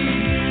free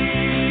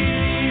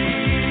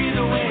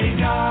the way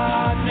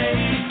God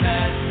made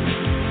men,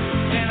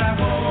 and I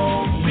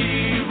won't be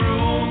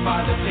ruled by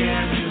the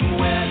damn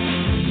UN.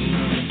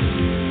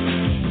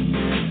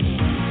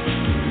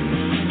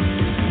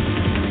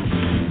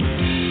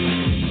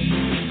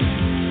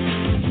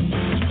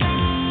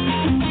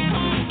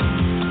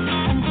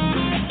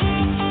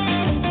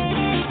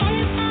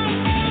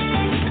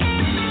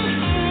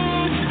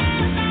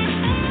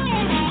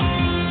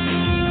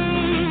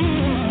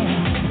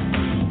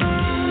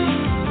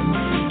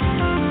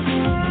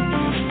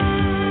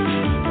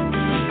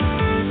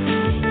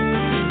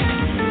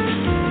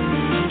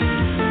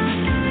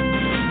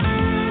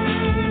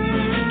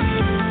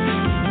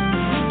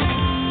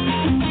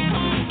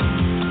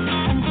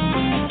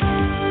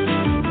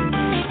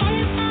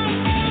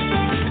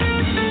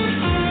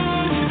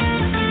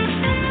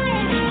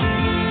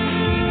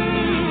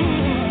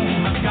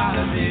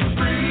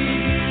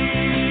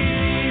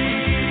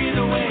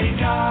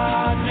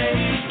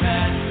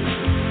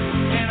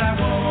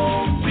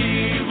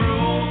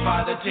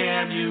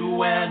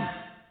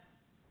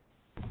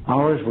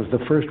 Ours was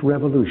the first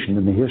revolution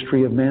in the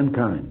history of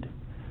mankind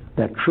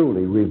that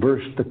truly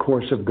reversed the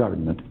course of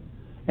government,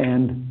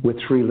 and with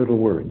three little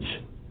words: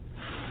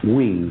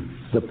 we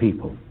the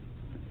people.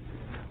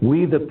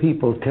 We the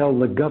people tell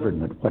the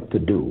government what to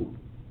do.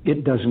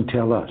 It doesn't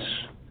tell us.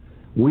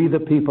 We the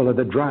people are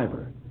the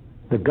driver.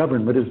 The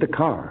government is the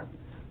car,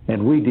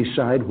 and we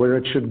decide where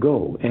it should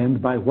go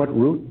and by what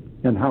route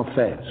and how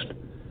fast.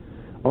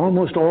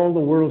 Almost all the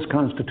world's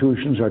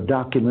constitutions are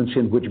documents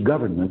in which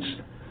governments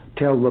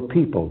tell the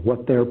people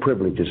what their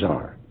privileges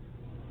are.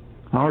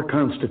 Our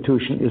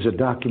Constitution is a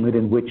document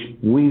in which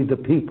we, the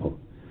people,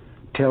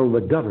 tell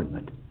the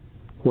government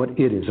what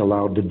it is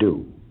allowed to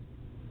do.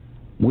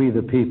 We,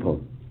 the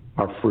people,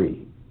 are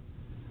free.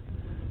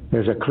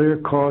 There's a clear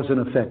cause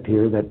and effect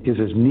here that is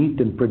as neat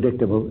and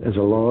predictable as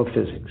a law of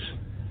physics.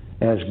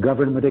 As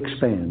government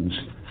expands,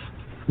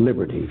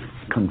 liberty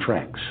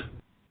contracts.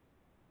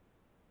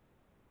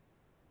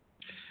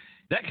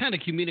 That kind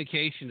of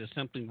communication is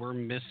something we're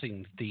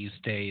missing these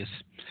days.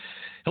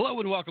 Hello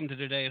and welcome to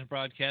today's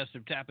broadcast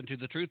of Tap Into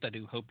the Truth. I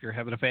do hope you're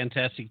having a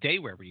fantastic day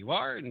wherever you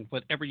are and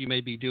whatever you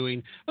may be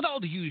doing, with all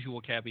the usual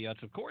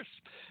caveats, of course.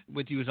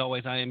 With you as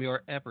always, I am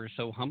your ever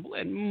so humble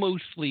and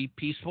mostly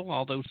peaceful,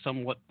 although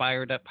somewhat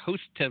fired up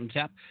host, Tim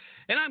Tap.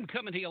 And I'm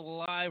coming to you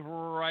live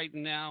right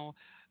now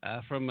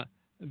from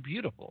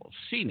beautiful,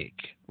 scenic,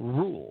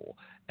 rural,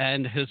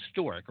 and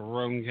historic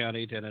Roane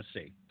County,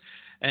 Tennessee.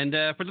 And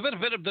for the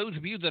benefit of those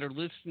of you that are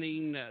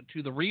listening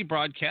to the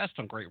rebroadcast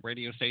on great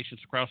radio stations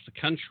across the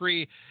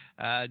country,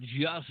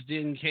 just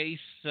in case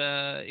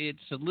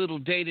it's a little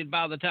dated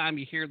by the time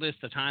you hear this,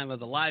 the time of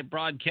the live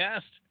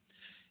broadcast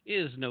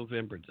is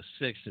November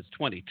the 6th. It's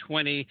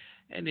 2020,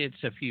 and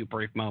it's a few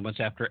brief moments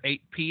after 8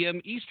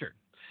 p.m. Eastern.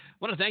 I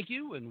want to thank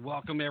you and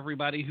welcome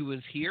everybody who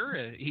is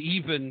here,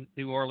 even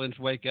New Orleans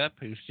Wake Up,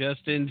 who's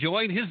just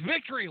enjoying his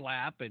victory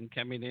lap and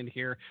coming in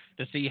here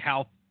to see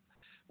how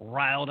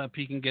riled up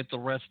he can get the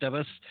rest of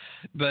us.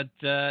 But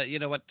you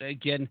know what,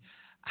 again,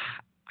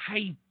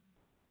 I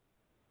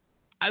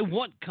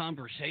want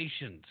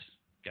conversations,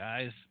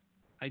 guys.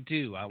 I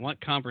do. I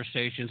want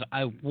conversations.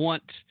 I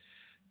want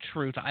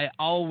truth. I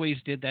always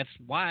did. That's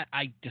why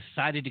I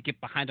decided to get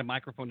behind a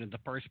microphone in the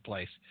first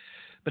place.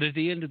 But at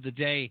the end of the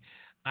day,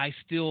 I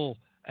still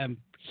am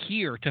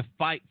here to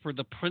fight for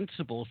the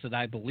principles that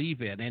I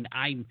believe in. And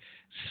I'm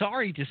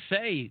sorry to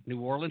say, New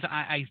Orleans,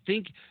 I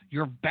think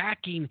you're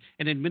backing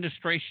an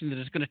administration that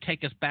is going to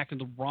take us back in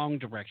the wrong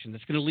direction,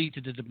 that's going to lead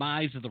to the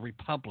demise of the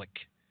republic.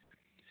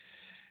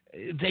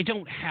 They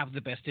don't have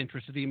the best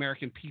interest of the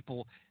American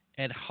people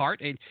at heart.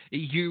 And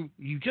you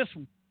just,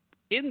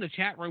 in the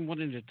chat room,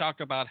 wanted to talk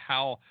about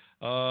how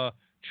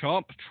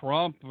Trump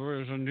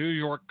is a New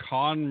York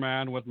con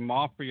man with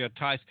mafia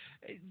ties.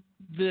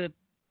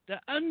 the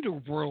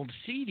underworld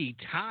seedy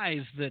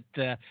ties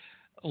that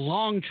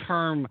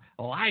long-term,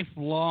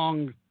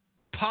 lifelong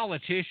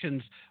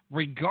politicians,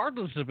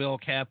 regardless of ill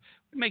cap,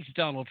 makes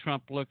Donald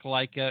Trump look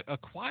like a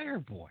choir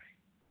boy.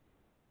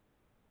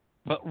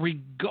 But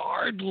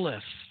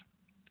regardless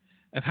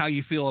of how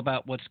you feel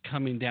about what's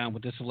coming down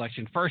with this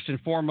election, first and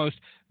foremost,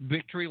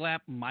 victory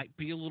lap might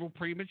be a little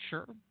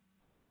premature.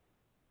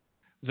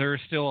 There are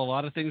still a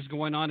lot of things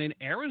going on, and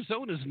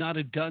Arizona's not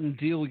a done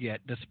deal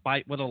yet,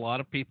 despite what a lot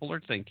of people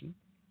are thinking.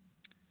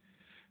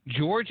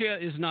 Georgia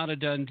is not a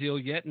done deal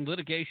yet, and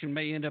litigation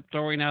may end up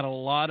throwing out a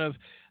lot of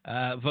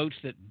votes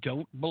that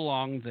don't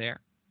belong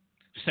there.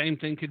 Same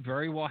thing could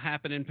very well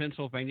happen in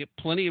Pennsylvania.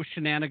 Plenty of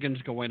shenanigans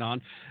going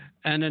on.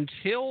 And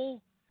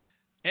until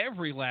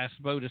every last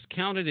vote is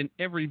counted and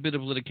every bit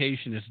of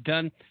litigation is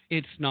done,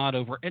 it's not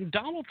over. And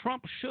Donald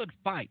Trump should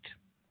fight.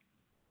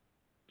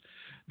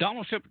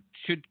 Donald Trump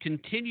should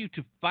continue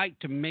to fight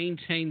to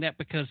maintain that,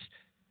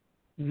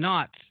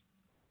 not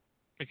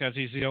because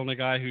he's the only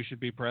guy who should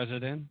be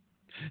president,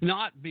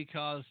 not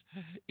because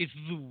it's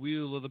the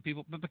will of the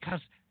people, but because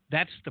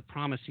that's the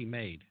promise he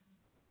made.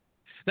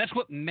 That's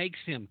what makes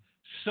him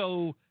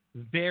so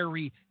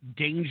very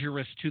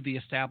dangerous to the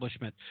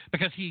establishment,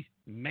 because he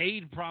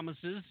made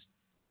promises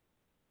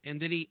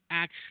and then he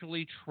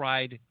actually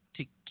tried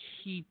to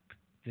keep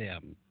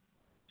them.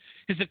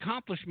 His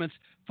accomplishments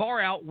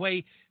far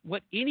outweigh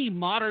what any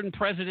modern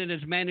president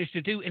has managed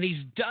to do, and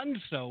he's done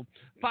so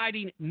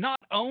fighting not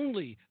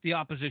only the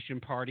opposition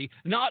party,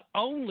 not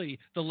only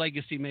the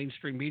legacy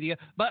mainstream media,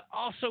 but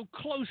also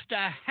close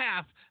to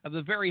half of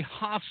the very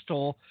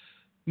hostile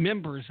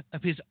members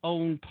of his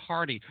own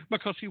party,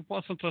 because he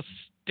wasn't a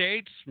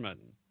statesman.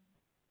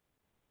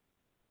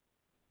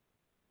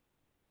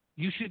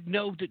 You should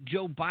know that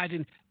Joe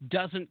Biden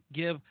doesn't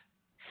give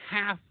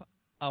half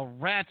a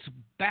rat's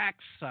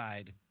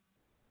backside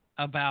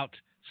about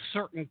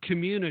certain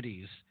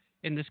communities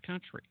in this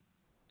country.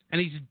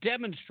 And he's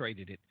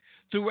demonstrated it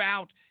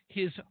throughout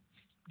his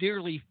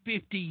nearly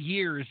 50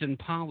 years in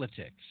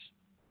politics.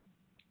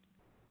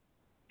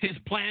 His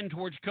plan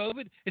towards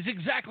COVID is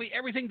exactly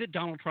everything that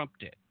Donald Trump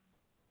did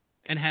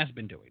and has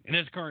been doing and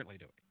is currently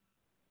doing.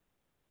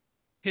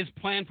 His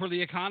plan for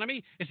the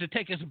economy is to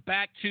take us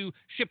back to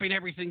shipping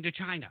everything to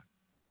China.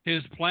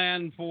 His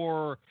plan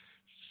for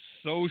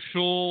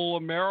social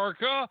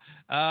America,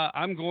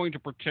 I'm going to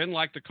pretend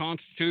like the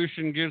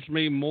Constitution gives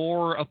me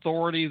more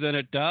authority than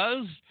it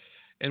does,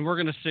 and we're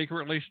going to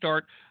secretly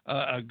start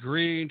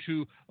agreeing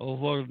to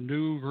the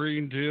new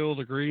Green Deal,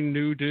 the Green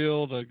New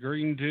Deal, the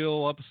Green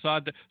Deal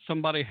upside down.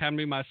 Somebody hand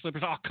me my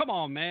slippers. Oh, come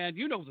on, man.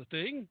 You know the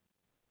thing.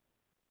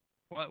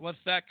 What's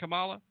that,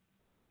 Kamala?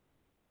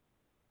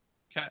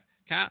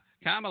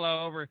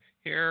 Kamala over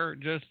here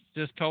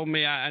just told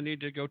me I need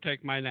to go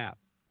take my nap.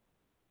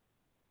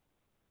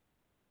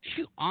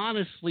 Do you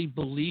honestly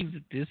believe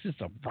that this is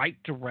the right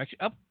direction?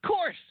 Of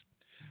course.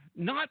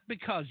 Not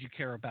because you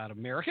care about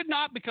America,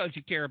 not because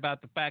you care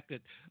about the fact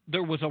that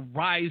there was a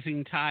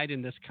rising tide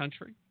in this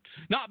country,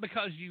 not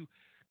because you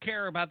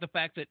care about the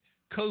fact that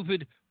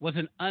COVID was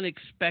an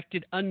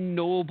unexpected,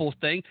 unknowable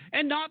thing,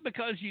 and not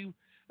because you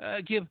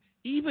give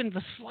even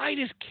the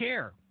slightest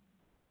care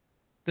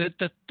that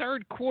the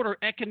third quarter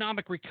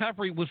economic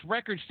recovery was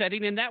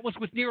record-setting, and that was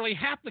with nearly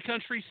half the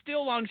country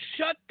still on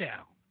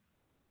shutdown.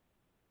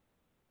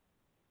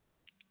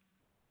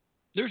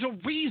 There's a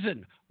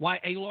reason why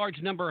a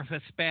large number of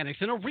Hispanics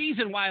and a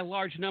reason why a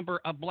large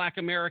number of Black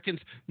Americans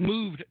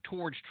moved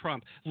towards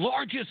Trump.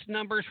 Largest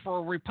numbers for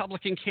a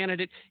Republican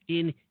candidate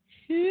in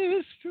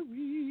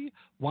history.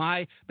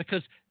 Why?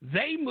 Because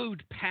they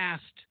moved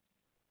past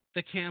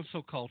the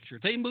cancel culture.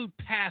 They moved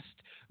past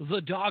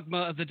the dogma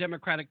of the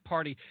Democratic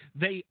Party.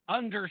 They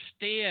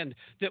understand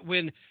that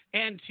when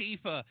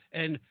Antifa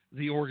and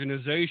the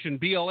organization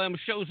BLM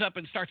shows up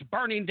and starts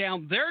burning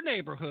down their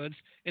neighborhoods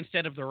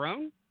instead of their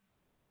own,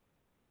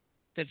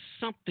 that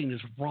something is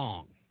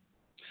wrong.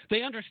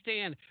 They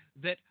understand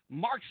that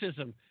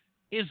Marxism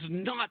is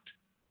not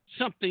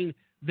something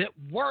that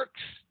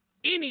works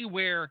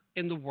anywhere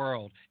in the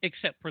world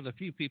except for the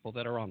few people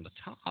that are on the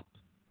top.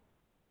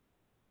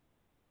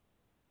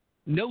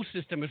 No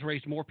system has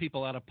raised more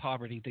people out of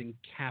poverty than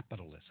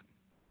capitalism.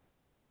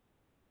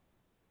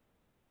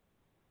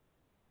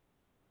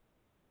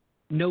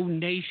 No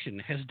nation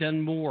has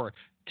done more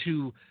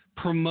to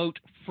promote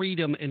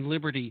freedom and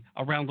liberty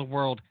around the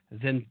world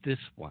than this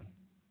one.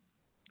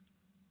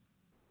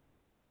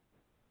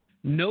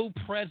 No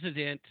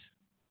president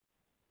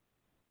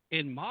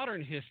in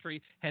modern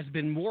history has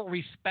been more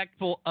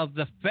respectful of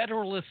the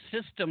federalist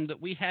system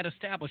that we had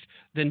established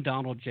than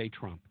Donald J.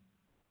 Trump.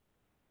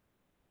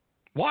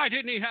 Why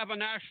didn't he have a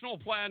national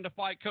plan to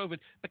fight COVID?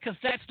 Because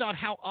that's not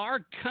how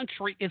our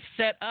country is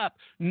set up,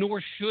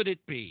 nor should it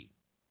be.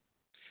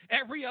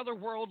 Every other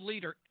world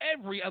leader,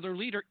 every other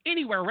leader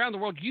anywhere around the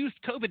world used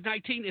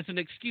COVID-19 as an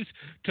excuse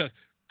to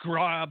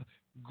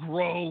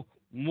grow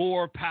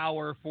more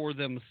power for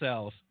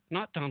themselves.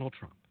 Not Donald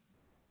Trump.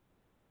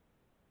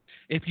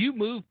 If you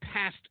move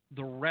past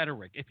the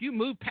rhetoric, if you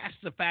move past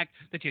the fact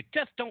that you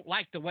just don't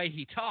like the way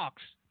he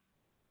talks,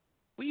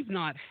 we've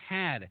not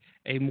had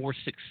a more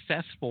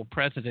successful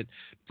president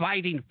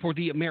fighting for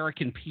the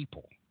American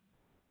people.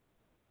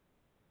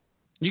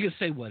 You can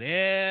say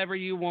whatever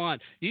you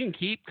want. You can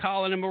keep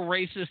calling him a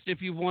racist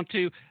if you want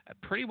to.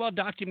 Pretty well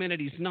documented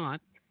he's not.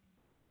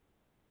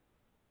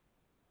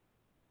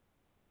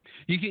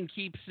 You can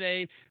keep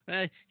saying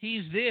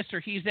he's this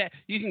or he's that.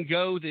 You can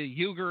go the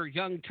Uyghur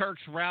Young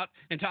Turks route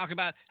and talk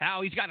about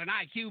how he's got an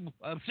IQ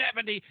of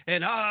 70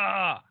 and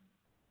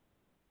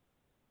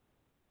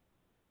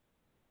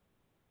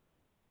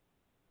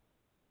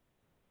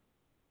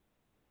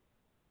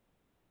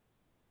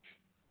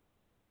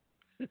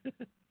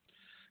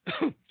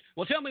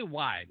Well, tell me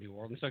why, New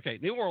Orleans. Okay,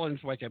 New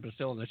Orleans Wake Up is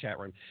still in the chat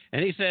room.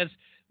 And he says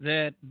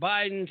that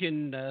Biden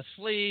can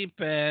sleep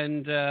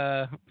and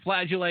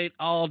flagellate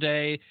all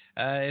day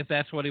if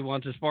that's what he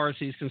wants as far as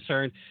he's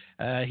concerned.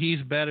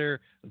 He's better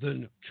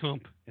than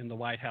Trump in the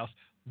White House.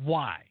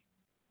 Why?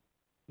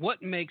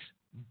 What makes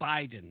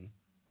Biden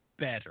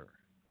better?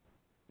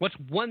 What's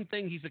one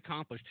thing he's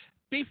accomplished?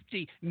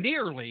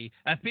 Nearly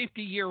a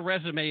 50-year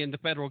resume in the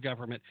federal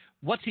government.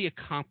 What's he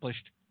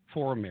accomplished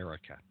for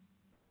America?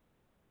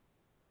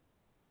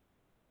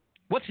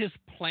 What's his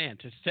plan?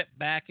 To sit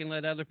back and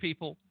let other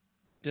people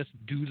just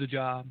do the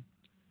job?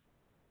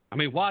 I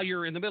mean, while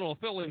you're in the middle of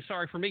feeling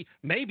sorry for me,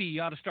 maybe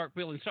you ought to start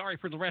feeling sorry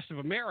for the rest of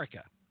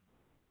America.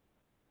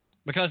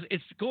 Because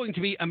it's going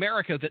to be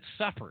America that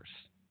suffers.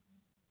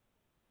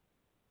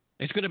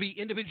 It's going to be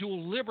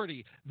individual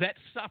liberty that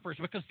suffers,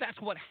 because that's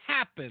what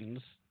happens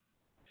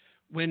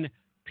when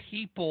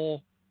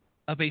people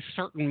of a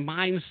certain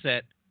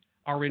mindset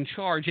are in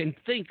charge and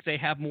think they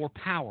have more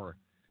power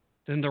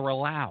than they're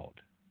allowed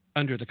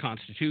under the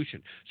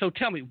Constitution. So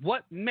tell me,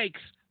 what makes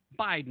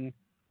Biden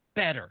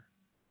better?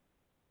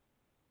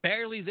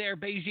 Barely there,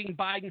 Beijing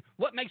Biden.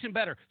 What makes him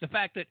better? The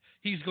fact that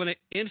he's going to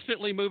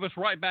instantly move us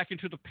right back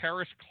into the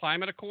Paris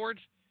Climate Accords?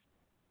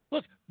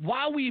 Look,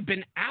 while we've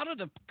been out of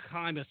the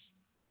Climate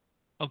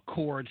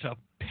Accords of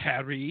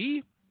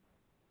Paris,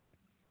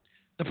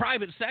 the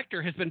private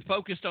sector has been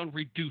focused on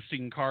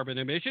reducing carbon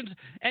emissions,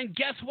 and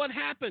guess what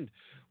happened?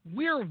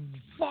 We're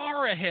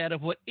far ahead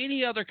of what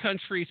any other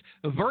country's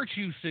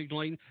virtue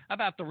signaling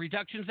about the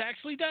reductions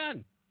actually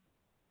done.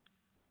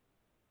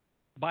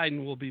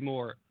 Biden will be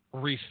more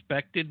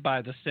respected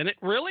by the Senate.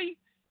 Really?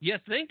 You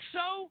think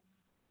so?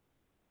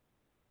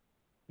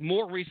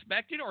 More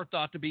respected, or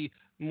thought to be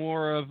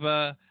more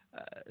of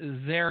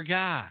their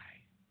guy?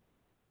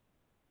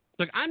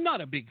 Look, I'm not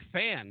a big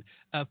fan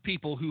of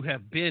people who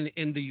have been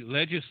in the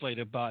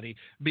legislative body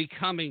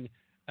becoming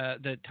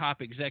the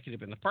top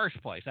executive in the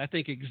first place. I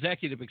think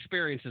executive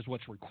experience is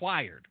what's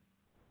required.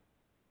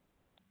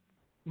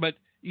 But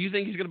you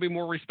think he's going to be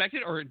more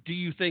respected, or do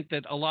you think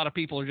that a lot of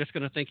people are just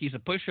going to think he's a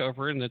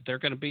pushover and that they're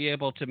going to be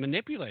able to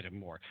manipulate him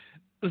more?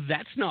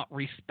 That's not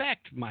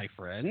respect, my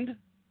friend.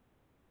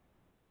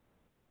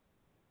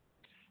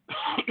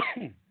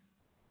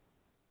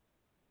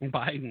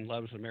 Biden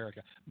loves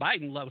America.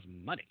 Biden loves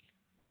money.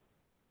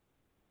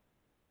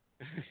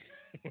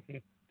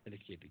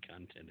 Dedicated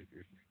content of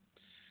yours.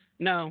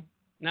 No,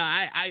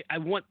 I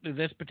want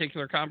this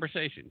particular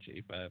conversation,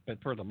 Chief,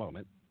 but for the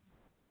moment,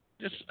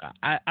 just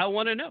I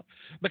want to know.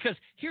 Because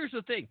here's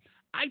the thing.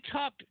 I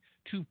talked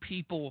to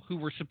people who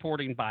were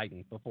supporting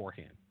Biden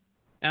beforehand,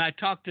 and I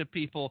talked to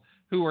people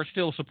who are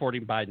still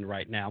supporting Biden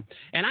right now,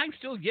 and I'm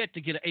still yet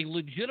to get a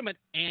legitimate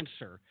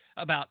answer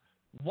about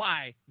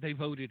why they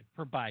voted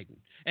for Biden.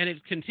 And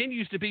it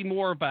continues to be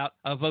more about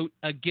a vote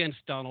against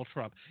Donald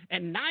Trump.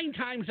 And 9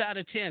 times out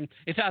of 10,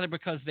 it's either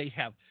because they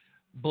have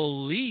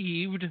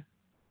believed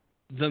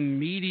the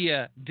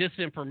media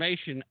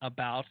disinformation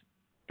about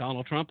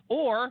Donald Trump,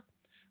 or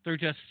they're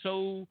just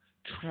so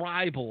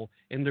tribal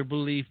in their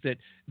belief that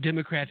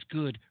Democrats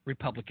good,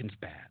 Republicans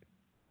bad.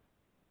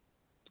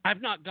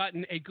 I've not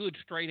gotten a good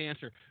straight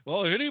answer.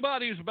 Well,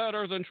 anybody's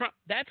better than Trump.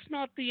 That's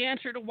not the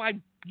answer to why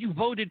you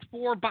voted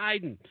for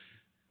Biden.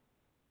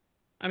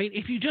 I mean,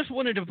 if you just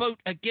wanted to vote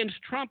against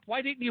Trump,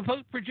 why didn't you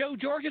vote for Joe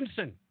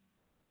Jorgensen?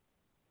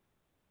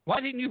 Why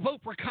didn't you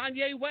vote for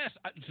Kanye West?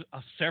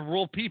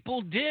 Several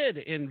people did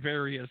in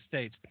various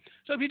states.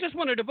 So if you just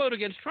wanted to vote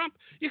against Trump,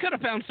 you could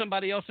have found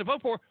somebody else to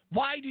vote for.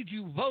 Why did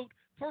you vote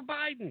for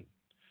Biden?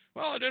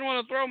 Well, I didn't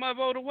want to throw my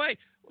vote away.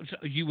 So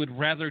you would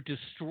rather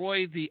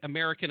destroy the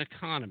American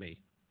economy.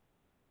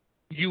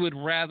 You would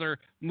rather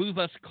move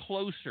us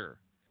closer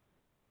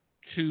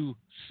to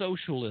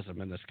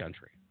socialism in this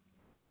country.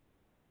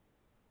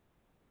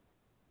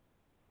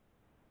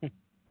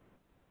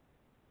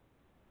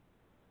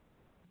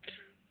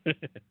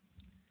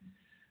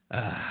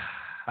 All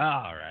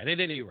right. At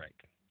any rate,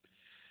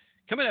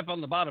 coming up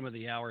on the bottom of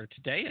the hour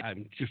today,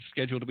 I'm just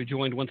scheduled to be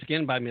joined once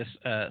again by Miss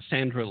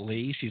Sandra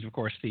Lee. She's, of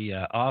course, the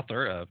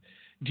author of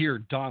Dear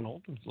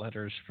Donald,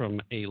 Letters from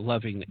a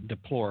Loving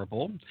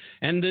Deplorable,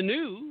 and the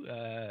new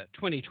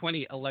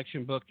 2020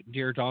 election book,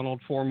 Dear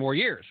Donald, 4 More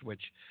Years,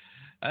 which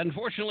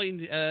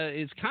unfortunately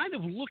is kind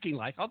of looking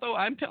like, although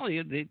I'm telling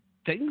you,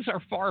 things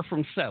are far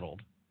from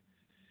settled.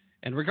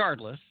 And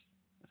regardless,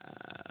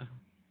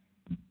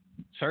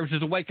 serves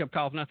as a wake-up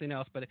call, if nothing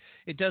else. But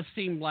it does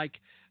seem like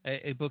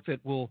a book that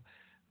will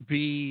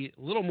be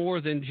a little more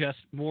than just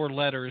more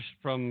letters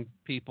from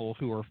people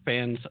who are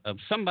fans of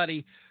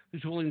somebody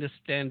who's willing to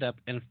stand up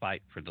and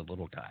fight for the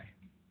little guy.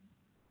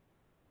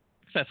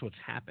 Because that's what's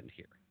happened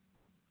here.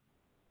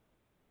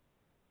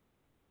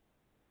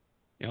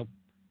 You know,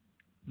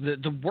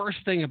 the worst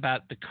thing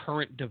about the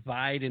current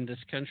divide in this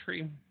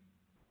country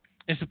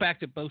is the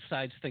fact that both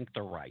sides think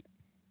they're right.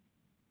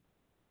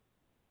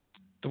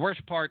 The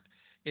worst part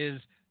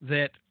is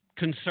that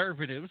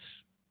conservatives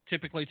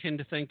typically tend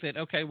to think that,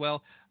 okay,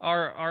 well,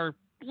 our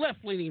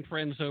left-leaning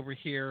friends over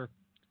here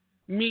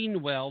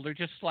mean well, they're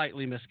just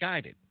slightly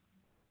misguided.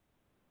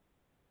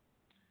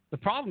 The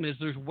problem is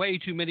there's way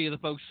too many of the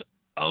folks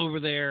over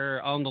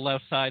there on the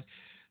left side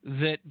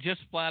that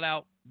just flat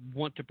out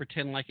want to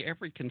pretend like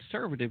every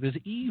conservative is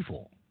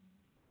evil.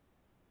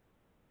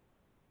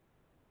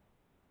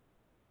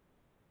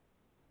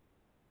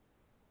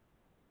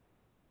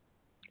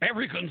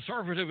 Every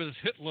conservative is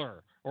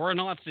Hitler or a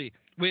Nazi.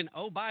 When,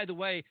 oh, by the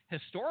way,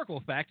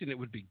 historical fact, and it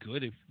would be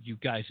good if you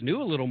guys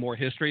knew a little more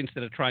history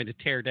instead of trying to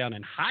tear down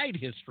and hide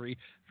history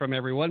from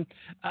everyone,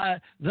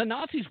 the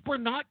Nazis were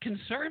not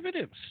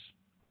conservatives.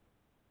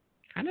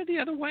 Kind of the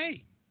other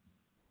way.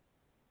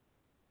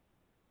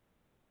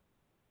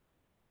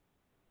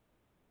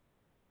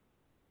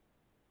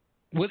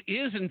 What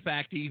is, in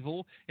fact,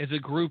 evil is a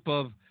group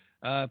of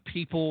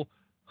people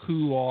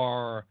who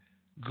are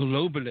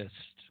globalists,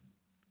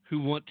 who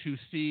want to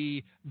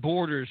see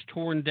borders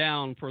torn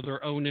down for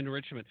their own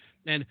enrichment,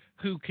 and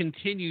who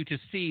continue to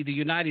see the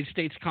United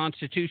States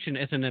Constitution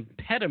as an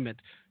impediment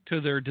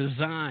to their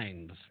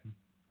designs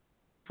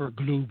for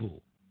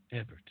global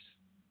efforts.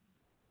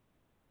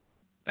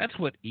 That's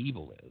what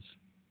evil is.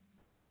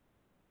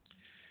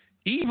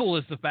 Evil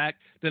is the fact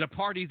that a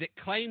party that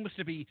claims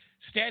to be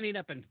standing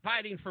up and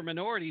fighting for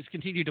minorities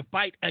continue to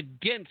fight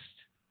against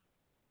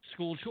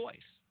school choice.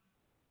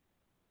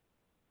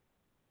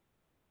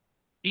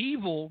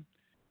 Evil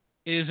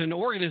is an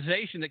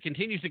organization that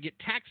continues to get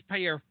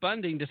taxpayer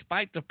funding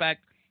despite the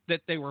fact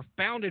that they were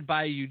founded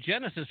by a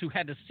eugenicist who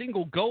had the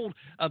single goal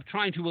of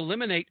trying to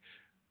eliminate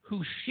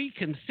who she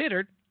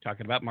considered,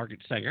 talking about Margaret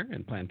Sanger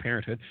and Planned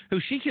Parenthood,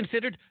 who she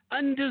considered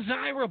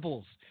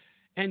undesirables.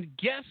 And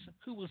guess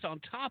who was on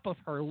top of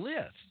her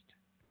list?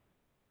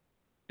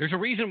 There's a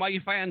reason why you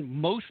find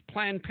most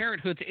Planned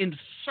Parenthoods in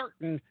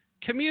certain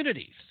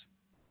communities.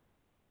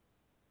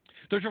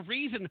 There's a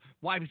reason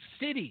why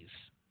cities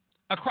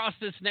across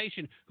this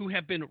nation who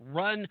have been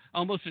run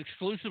almost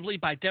exclusively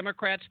by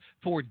Democrats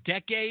for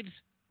decades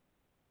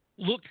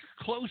look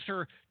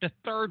closer to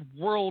third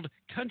world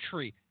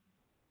country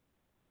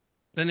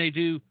than they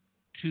do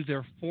to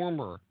their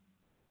former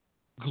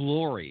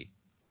glory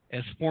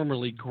as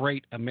formerly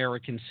great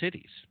American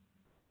cities.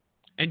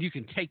 And you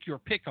can take your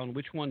pick on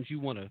which ones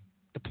you want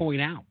to point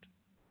out.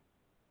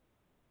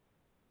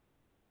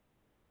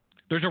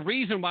 There's a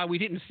reason why we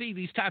didn't see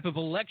these type of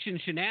election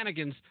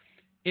shenanigans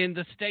in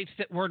the states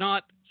that were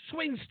not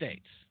swing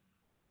states.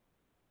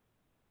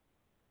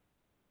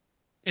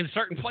 In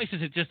certain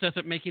places, it just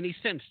doesn't make any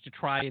sense to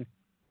try and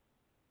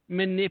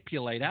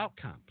manipulate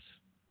outcomes.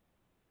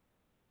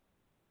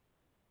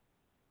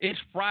 It's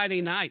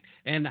Friday night,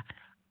 and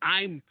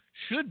I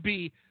should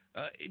be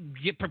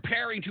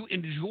preparing to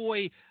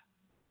enjoy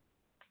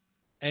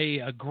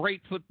a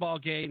great football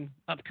game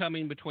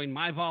upcoming between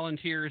my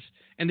Volunteers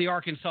and the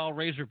Arkansas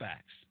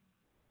Razorbacks.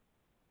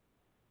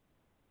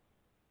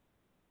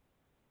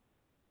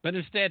 But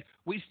instead,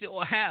 we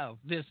still have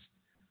this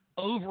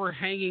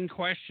overhanging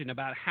question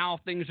about how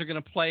things are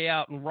going to play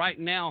out. And right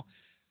now,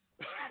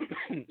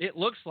 it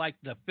looks like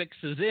the fix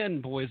is in,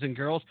 boys and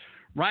girls.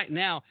 Right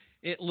now,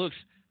 it looks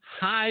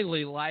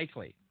highly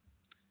likely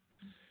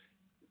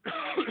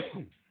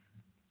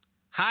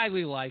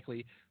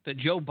that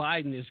Joe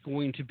Biden is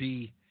going to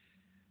be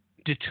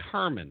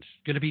determined,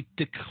 going to be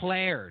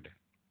declared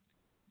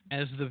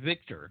as the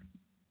victor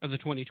of the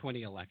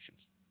 2020 elections.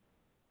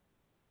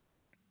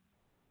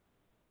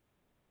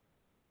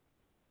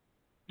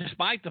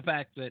 Despite the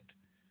fact that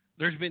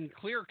there's been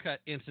clear-cut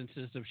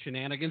instances of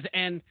shenanigans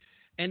and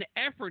an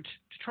effort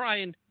to try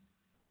and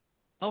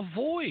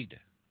avoid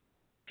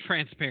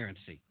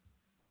transparency.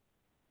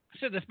 I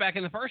said this back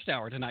in the first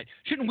hour tonight.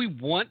 Shouldn't we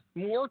want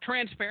more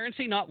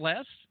transparency, not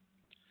less?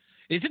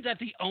 Isn't that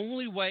the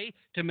only way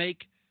to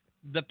make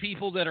the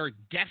people that are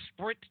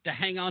desperate to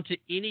hang on to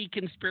any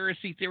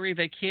conspiracy theory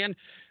they can,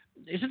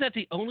 isn't that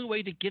the only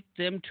way to get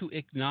them to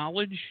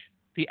acknowledge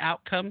the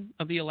outcome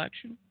of the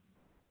election?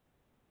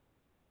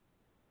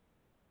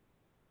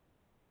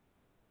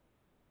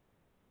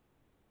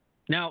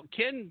 Now,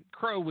 Ken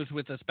Crow was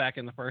with us back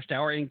in the first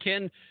hour, and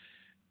Ken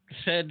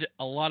said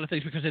a lot of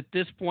things because at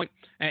this point,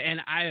 and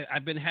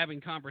I've been having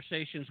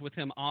conversations with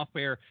him off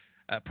air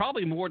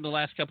probably more in the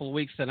last couple of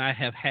weeks than I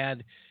have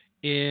had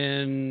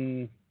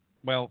in,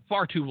 well,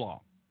 far too long.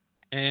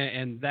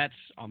 And that's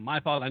on my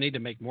fault. I need to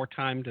make more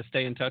time to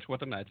stay in touch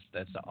with him.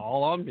 That's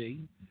all on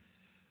me.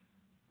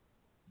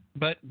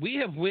 But we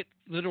have went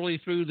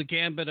literally through the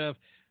gambit of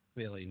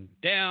feeling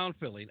down,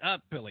 feeling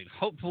up, feeling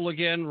hopeful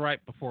again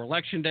right before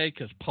Election Day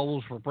because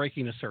polls were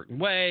breaking a certain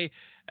way.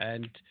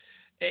 And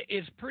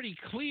it's pretty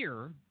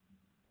clear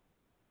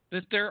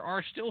that there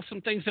are still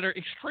some things that are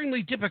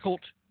extremely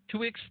difficult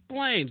to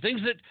explain,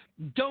 things that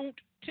don't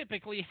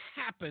typically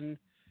happen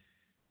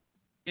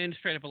in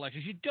straight-up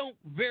elections. You don't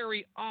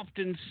very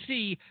often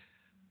see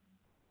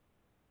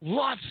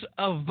lots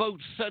of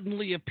votes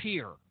suddenly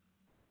appear,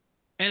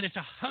 and it's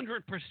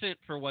 100%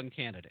 for one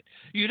candidate.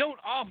 You don't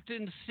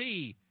often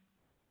see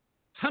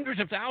hundreds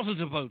of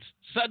thousands of votes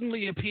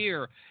suddenly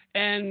appear,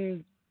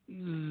 and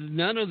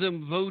none of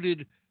them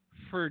voted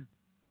for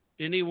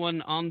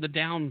anyone on the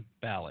down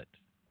ballot.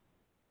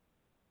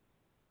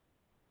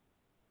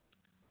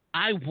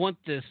 I want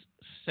this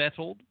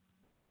settled.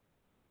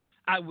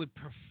 I would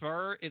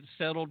prefer it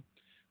settled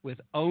with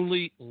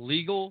only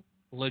legal,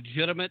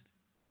 legitimate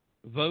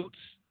votes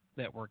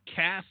that were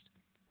cast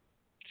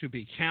to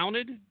be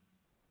counted,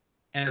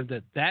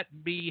 and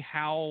that be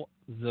how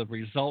the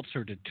results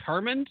are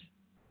determined.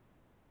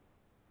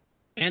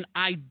 And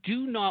I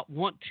do not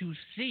want to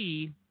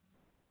see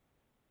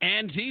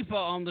Antifa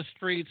on the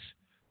streets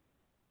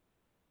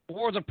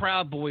or the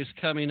Proud Boys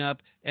coming up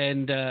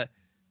and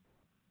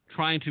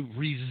trying to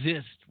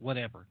resist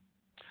whatever.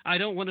 I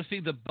don't want to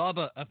see the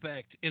Bubba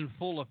effect in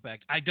full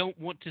effect. I don't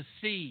want to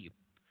see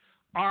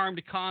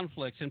armed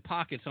conflicts in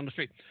pockets on the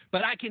street.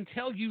 But I can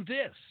tell you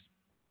this.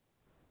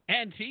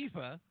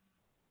 Antifa,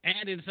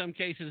 and in some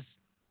cases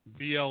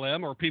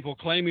BLM, or people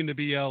claiming to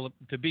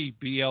be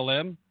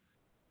BLM,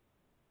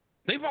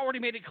 they've already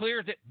made it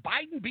clear that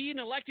Biden being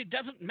elected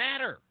doesn't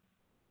matter.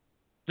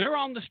 They're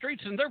on the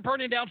streets and they're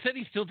burning down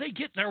cities till they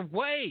get their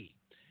way.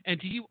 And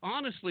do you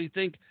honestly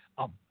think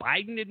a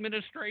Biden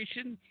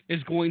administration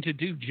is going to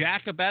do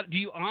jack about it? Do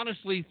you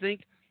honestly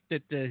think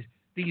that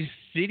these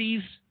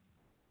cities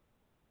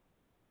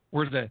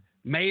where the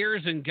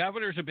mayors and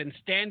governors have been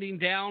standing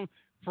down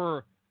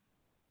for,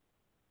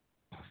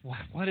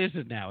 what is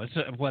it now? It's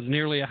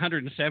nearly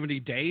 170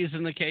 days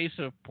in the case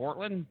of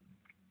Portland?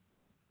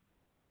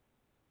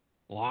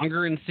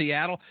 Longer in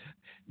Seattle?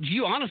 Do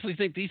you honestly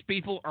think these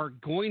people are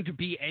going to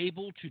be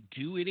able to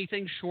do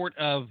anything short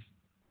of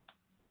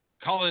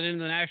calling in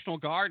the National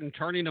Guard and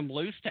turning them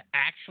loose to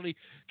actually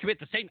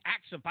commit the same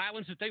acts of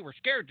violence that they were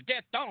scared to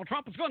death Donald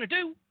Trump was going to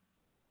do?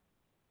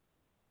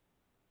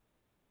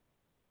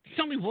 There's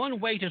only one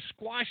way to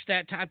squash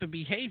that type of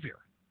behavior.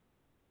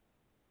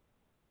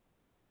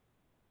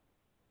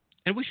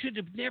 And we should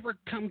have never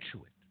come to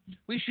it.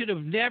 We should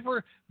have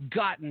never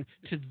gotten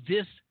to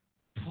this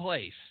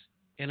place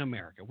in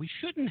America. We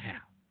shouldn't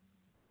have.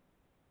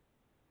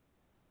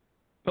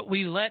 But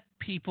we let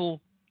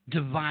people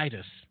divide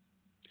us.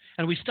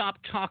 And we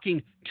stopped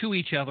talking to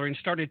each other and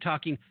started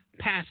talking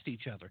past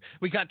each other.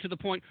 We got to the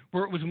point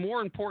where it was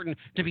more important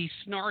to be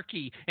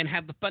snarky and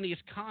have the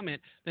funniest comment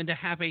than to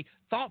have a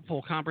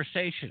thoughtful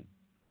conversation.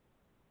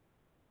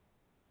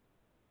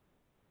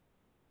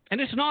 And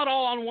it's not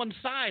all on one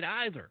side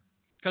either,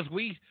 because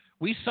we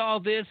saw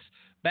this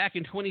back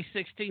in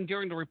 2016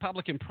 during the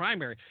Republican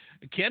primary.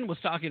 Ken was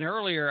talking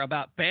earlier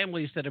about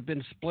families that have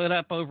been split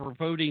up over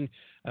voting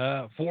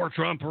for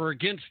Trump or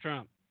against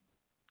Trump.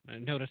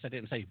 And notice I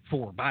didn't say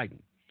for Biden.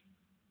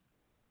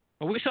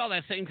 But we saw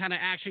that same kind of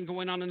action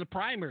going on in the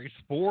primaries,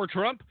 for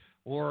Trump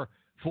or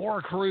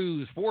for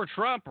Cruz, for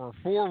Trump or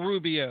for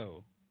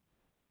Rubio.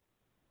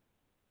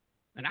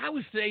 And I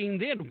was saying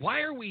then, why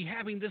are we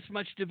having this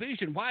much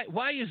division?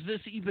 Why is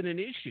this even an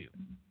issue?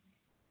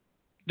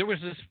 There was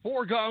this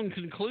foregone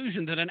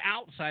conclusion that an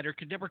outsider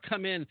could never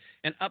come in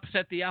and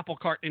upset the apple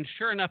cart. And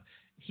sure enough,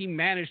 he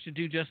managed to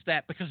do just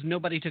that because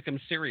nobody took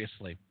him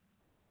seriously.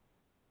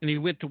 And he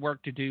went to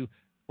work to do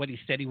what he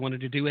said he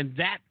wanted to do. And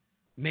that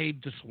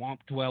made the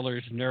swamp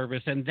dwellers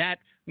nervous. And that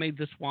made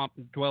the swamp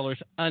dwellers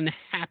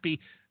unhappy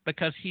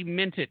because he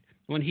meant it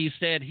when he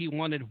said he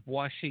wanted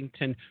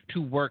Washington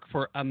to work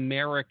for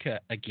America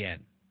again.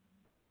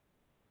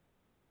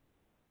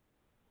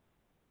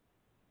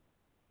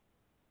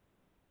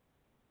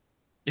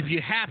 If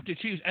you have to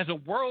choose, as a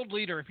world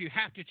leader, if you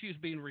have to choose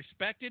being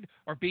respected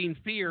or being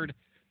feared,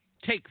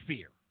 take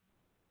fear.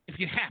 If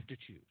you have to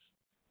choose.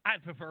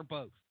 I'd prefer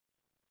both.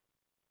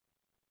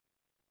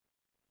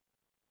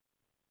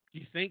 Do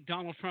you think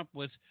Donald Trump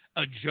was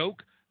a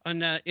joke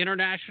on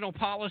international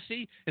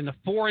policy in the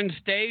foreign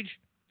stage?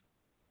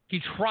 He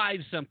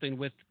tried something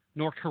with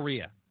North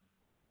Korea.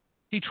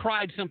 He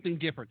tried something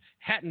different.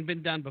 Hadn't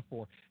been done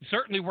before. It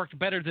certainly worked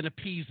better than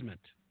appeasement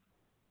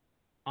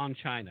on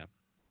China.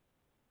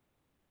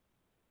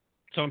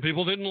 Some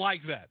people didn't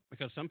like that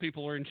because some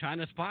people are in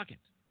China's pocket.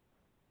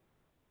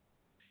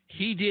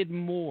 He did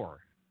more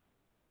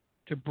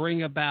to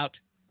bring about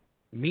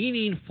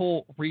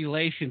meaningful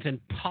relations and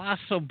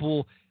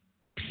possible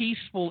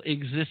peaceful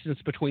existence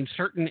between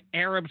certain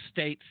Arab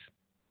states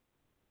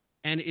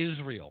and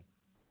Israel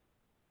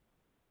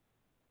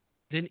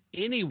than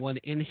anyone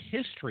in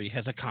history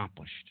has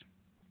accomplished.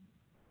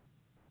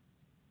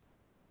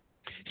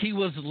 He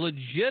was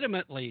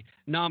legitimately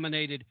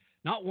nominated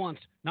not once,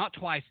 not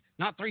twice,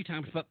 not 3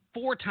 times, but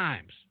 4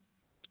 times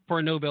for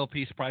a Nobel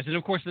Peace Prize. And,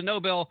 of course, the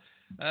Nobel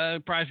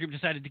Prize group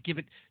decided to give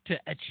it to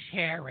a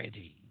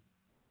charity,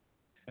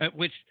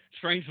 which,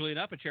 strangely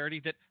enough, a charity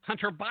that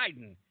Hunter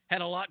Biden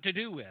had a lot to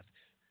do with.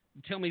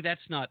 Tell me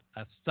that's not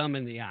a thumb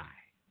in the eye.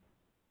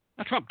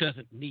 Now, Trump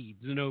doesn't need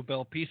the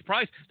Nobel Peace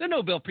Prize. The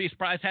Nobel Peace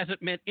Prize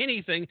hasn't meant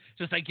anything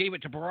since they gave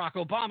it to Barack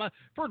Obama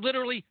for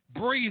literally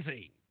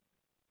breathing.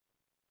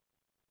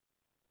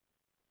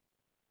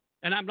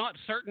 And I'm not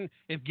certain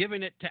if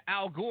giving it to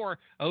Al Gore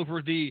over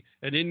an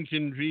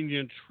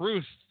Inconvenient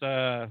Truth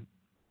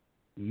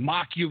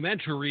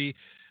mockumentary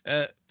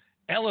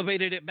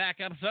elevated it back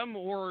up some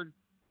or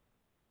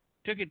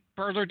took it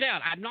further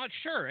down. I'm not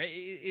sure.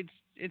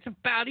 It's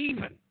about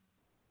even.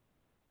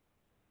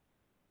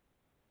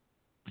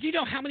 Do you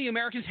know how many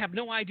Americans have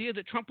no idea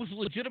that Trump was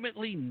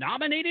legitimately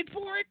nominated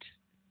for it?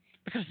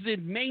 Because the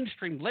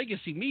mainstream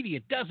legacy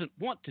media doesn't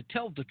want to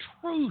tell the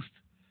truth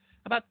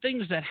about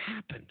things that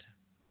happened.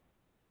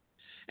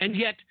 And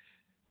yet,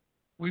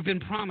 we've been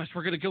promised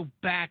we're going to go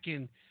back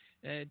and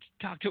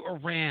talk to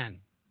Iran.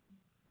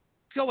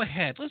 Go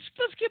ahead. Let's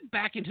get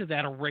back into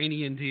that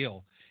Iranian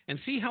deal and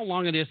see how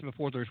long it is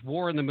before there's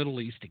war in the Middle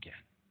East again.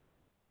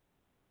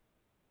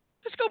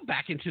 Let's go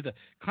back into the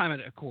climate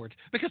accords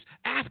because,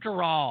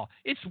 after all,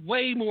 it's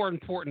way more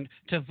important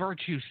to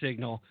virtue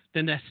signal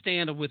than to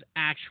stand with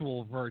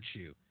actual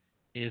virtue,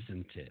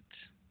 isn't it?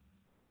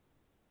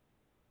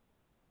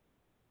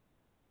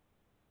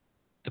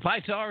 The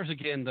fight's ours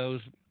again, The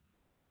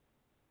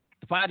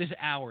fight is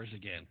ours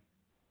again.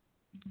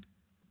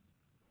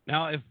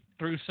 Now, if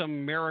through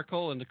some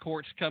miracle and the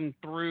courts come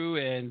through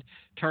and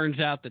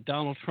turns out that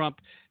Donald Trump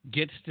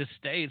gets to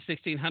stay at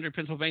 1600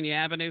 Pennsylvania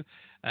Avenue,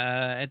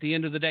 at the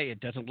end of the day, it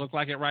doesn't look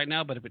like it right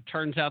now, but if it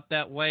turns out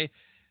that way,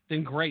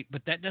 then great.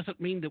 But that doesn't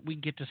mean that we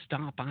get to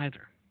stop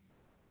either.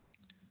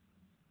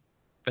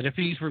 But if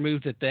he's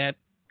removed, that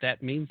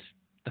means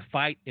the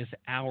fight is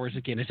ours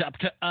again. It's up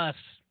to us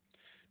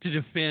to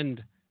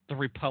defend the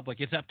Republic.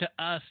 It's up to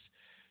us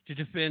to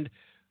defend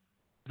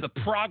the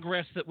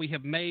progress that we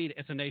have made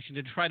as a nation,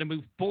 to try to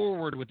move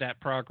forward with that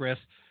progress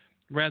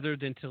rather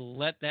than to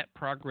let that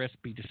progress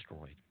be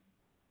destroyed,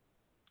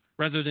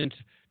 rather than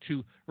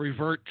to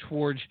revert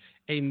towards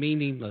a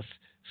meaningless,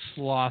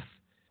 sloth,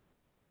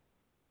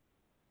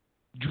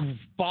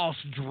 false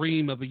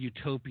dream of a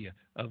utopia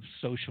of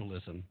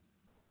socialism.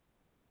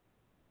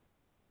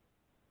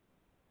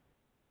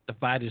 The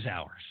fight is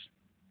ours.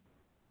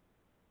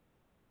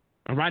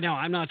 And right now,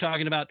 I'm not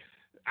talking about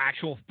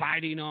actual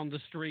fighting on the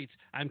streets.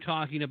 I'm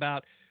talking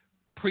about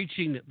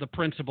preaching the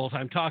principles.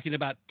 I'm talking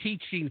about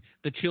teaching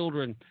the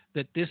children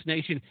that this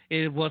nation,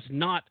 it was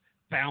not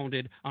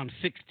founded on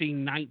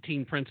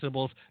 1619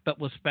 principles, but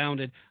was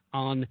founded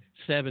on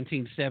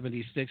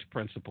 1776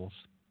 principles.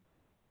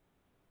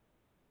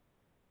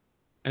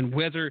 And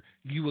whether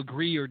you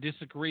agree or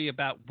disagree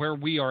about where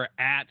we are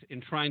at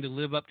in trying to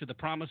live up to the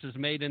promises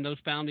made in those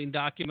founding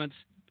documents,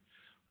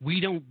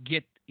 we don't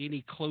get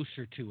any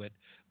closer to it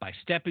by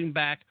stepping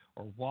back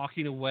or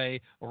walking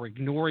away or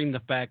ignoring the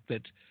fact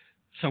that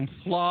some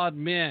flawed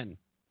men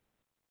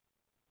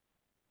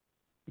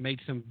made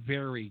some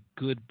very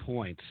good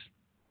points.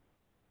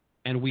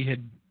 And we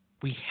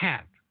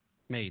have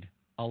made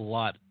a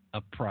lot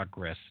of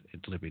progress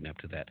in living up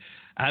to that.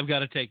 I've got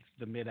to take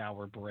the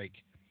mid-hour break.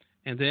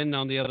 And then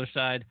on the other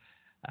side,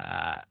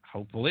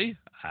 hopefully,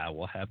 I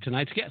will have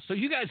tonight's guest. So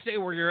you guys stay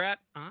where you're at.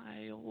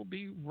 I will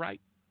be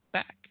right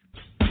back.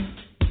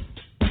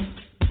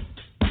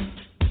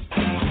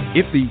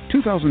 If the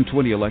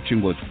 2020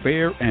 election was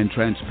fair and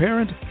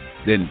transparent,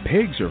 then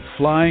pigs are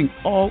flying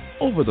all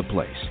over the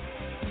place.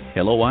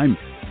 Hello, I'm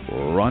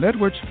Ron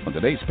Edwards. On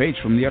today's page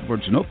from the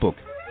Edwards Notebook,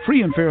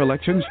 free and fair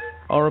elections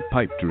are a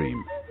pipe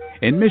dream.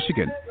 In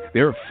Michigan,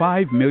 there are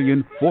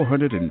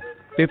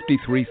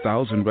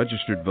 5,453,000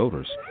 registered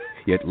voters,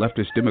 yet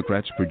leftist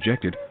Democrats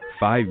projected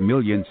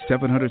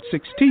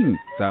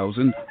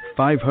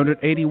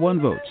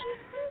 5,716,581 votes,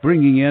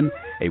 bringing in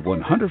a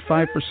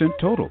 105%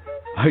 total.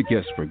 I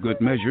guess for good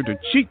measure to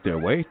cheat their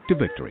way to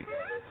victory.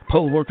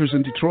 Poll workers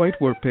in Detroit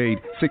were paid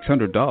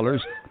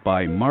 $600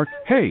 by Mark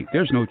Hey,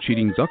 there's no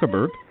cheating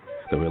Zuckerberg.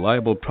 The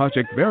reliable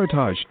Project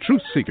Veritas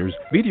truth seekers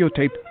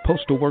videotaped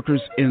postal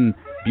workers in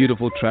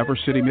beautiful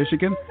Traverse City,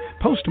 Michigan,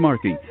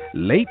 postmarking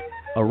late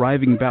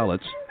arriving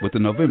ballots with the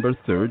November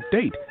 3rd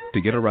date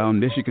to get around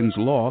Michigan's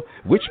law,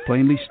 which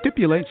plainly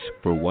stipulates,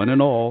 for one and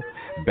all,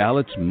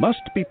 ballots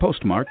must be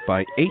postmarked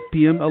by 8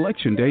 p.m.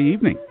 Election Day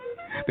evening.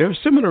 There are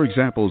similar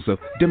examples of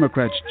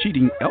Democrats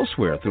cheating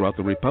elsewhere throughout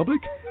the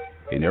Republic.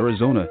 In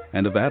Arizona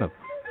and Nevada,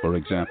 for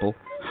example.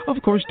 Of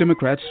course,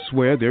 Democrats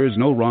swear there is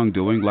no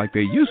wrongdoing like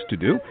they used to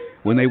do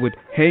when they would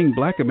hang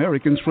black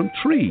Americans from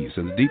trees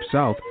in the Deep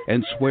South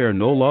and swear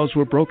no laws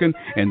were broken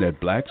and that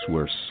blacks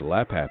were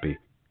slap happy.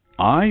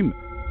 I'm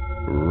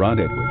Ron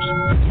Edwards.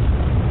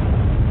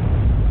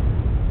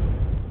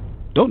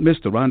 Don't miss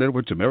the Ron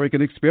Edwards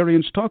American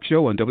Experience talk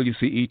show on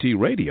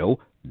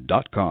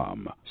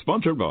WCETradio.com.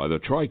 Sponsored by the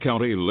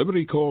Tri-County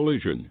Liberty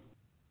Coalition.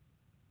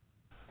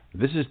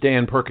 This is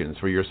Dan Perkins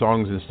for your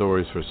Songs and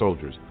Stories for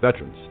Soldiers,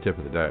 Veterans Tip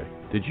of the Day.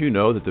 Did you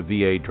know that the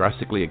VA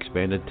drastically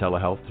expanded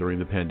telehealth during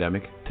the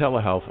pandemic?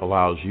 Telehealth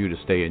allows you to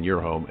stay in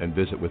your home and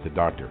visit with a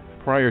doctor.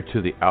 Prior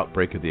to the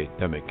outbreak of the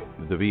epidemic,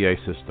 the VA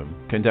system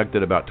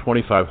conducted about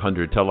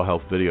 2,500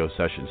 telehealth video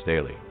sessions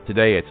daily.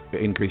 Today, it's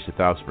increased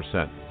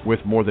 1,000%,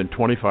 with more than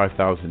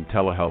 25,000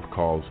 telehealth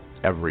calls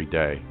every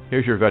day.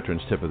 Here's your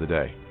Veterans Tip of the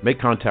Day. Make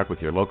contact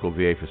with your local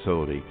VA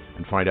facility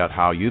and find out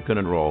how you can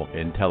enroll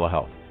in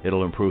telehealth.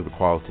 It'll improve the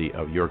quality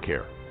of your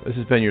care. This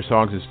has been your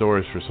Songs and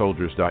Stories for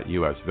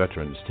Soldiers.us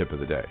Veterans Tip of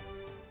the Day.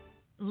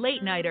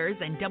 Late Nighters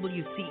and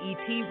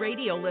WCET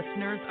radio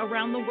listeners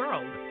around the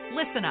world,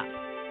 listen up.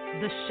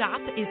 The shop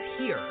is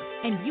here,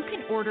 and you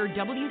can order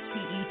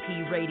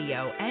WCET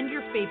radio and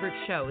your favorite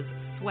shows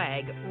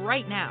swag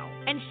right now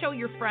and show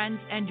your friends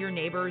and your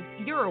neighbors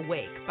you're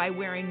awake by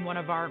wearing one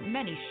of our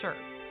many shirts,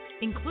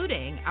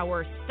 including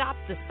our Stop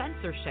the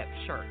Censorship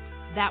shirt.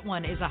 That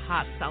one is a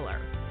hot seller,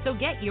 so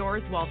get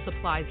yours while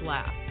supplies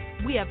last.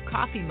 We have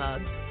coffee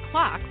mugs,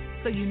 clocks,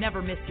 so you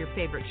never miss your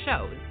favorite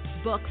shows,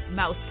 books,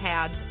 mouse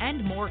pads,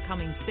 and more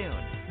coming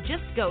soon.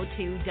 Just go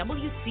to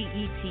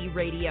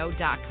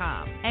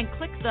WCETradio.com and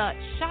click the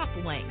shop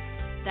link.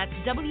 That's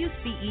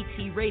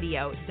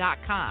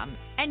WCETradio.com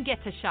and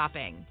get to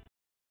shopping.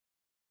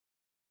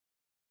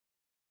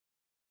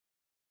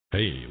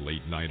 Hey,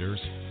 late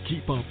nighters,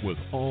 keep up with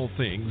all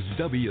things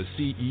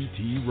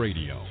WCET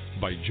Radio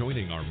by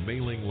joining our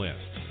mailing list.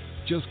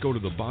 Just go to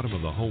the bottom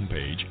of the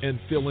homepage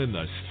and fill in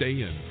the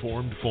Stay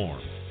Informed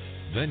form.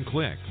 Then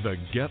click the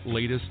Get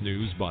Latest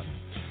News button.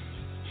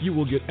 You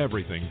will get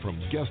everything from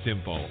guest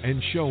info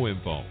and show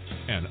info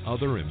and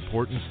other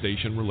important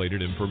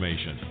station-related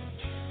information.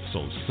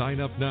 So sign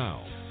up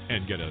now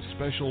and get a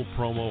special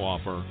promo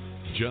offer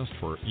just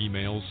for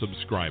email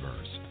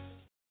subscribers.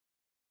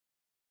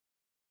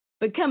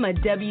 Become a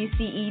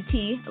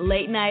WCET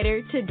Late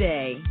Nighter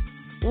today.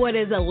 What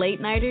is a late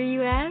nighter,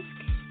 you ask?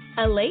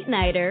 A late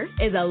nighter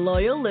is a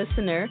loyal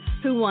listener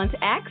who wants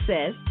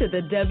access to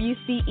the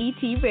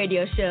WCET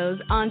radio shows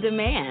on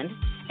demand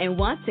and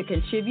wants to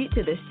contribute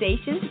to the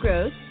station's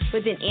growth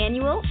with an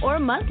annual or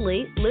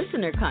monthly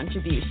listener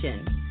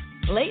contribution.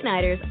 Late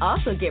Nighters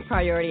also get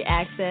priority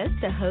access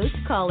to host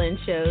call-in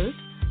shows,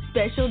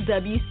 special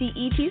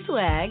WCET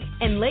swag,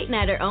 and Late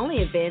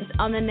Nighter-only events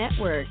on the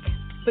network.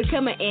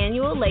 Become an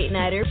annual Late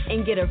Nighter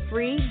and get a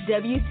free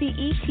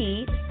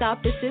WCET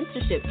Stop the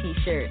Censorship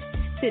t-shirt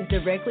sent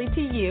directly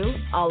to you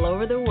all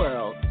over the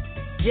world.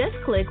 Just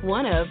click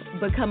one of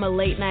Become a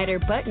Late Nighter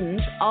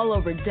buttons all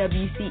over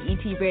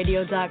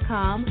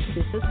WCETradio.com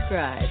to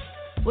subscribe.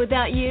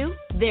 Without you,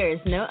 there is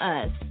no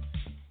us.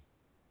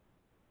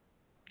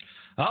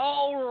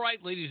 All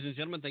right, ladies and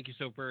gentlemen, thank you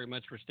so very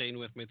much for staying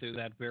with me through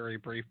that very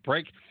brief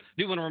break.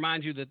 I do want to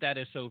remind you that that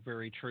is so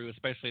very true,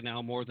 especially now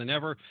more than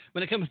ever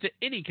when it comes to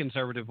any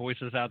conservative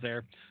voices out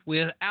there.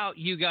 Without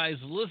you guys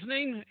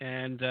listening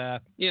and,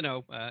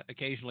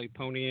 occasionally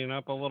ponying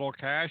up a little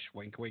cash,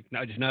 wink, wink,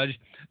 nudge, nudge,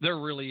 there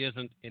really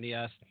isn't any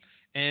us.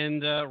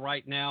 And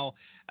right now,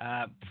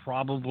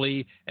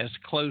 probably as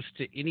close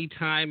to any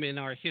time in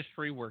our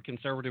history where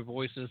conservative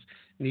voices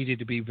needed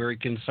to be very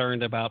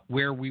concerned about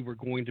where we were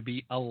going to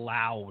be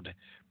allowed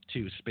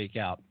to speak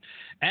out.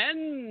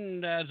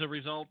 And as a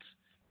result,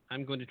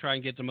 I'm going to try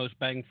and get the most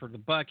bang for the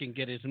buck and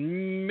get as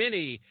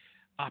many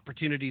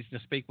opportunities to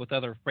speak with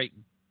other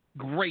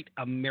great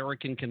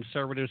American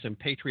conservatives and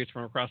patriots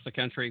from across the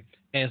country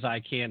as I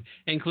can,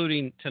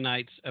 including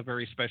tonight's a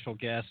very special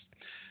guest.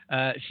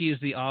 She is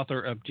the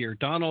author of Dear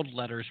Donald,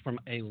 Letters from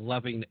a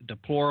Loving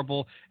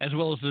Deplorable, as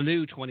well as the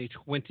new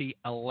 2020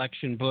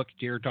 election book,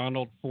 Dear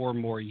Donald, 4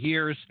 More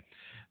Years.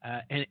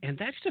 And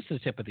that's just the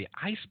tip of the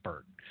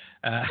iceberg.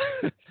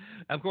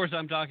 Of course,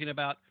 I'm talking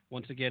about,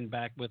 once again,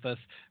 back with us,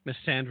 Miss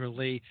Sandra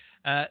Lee.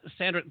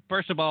 Sandra,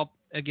 first of all,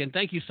 again,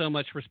 thank you so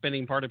much for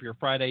spending part of your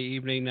Friday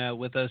evening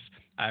with us.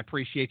 I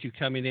appreciate you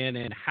coming in,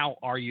 and how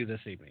are you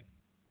this evening?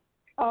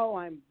 Oh,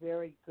 I'm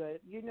very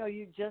good.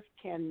 You just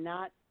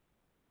cannot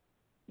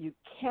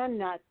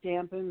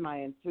dampen my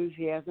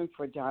enthusiasm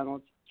for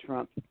Donald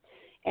Trump.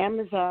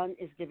 Amazon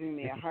is giving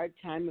me a hard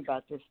time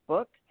about this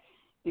book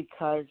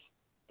because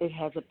it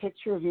has a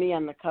picture of me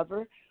on the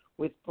cover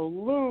with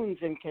balloons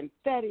and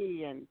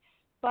confetti and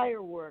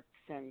fireworks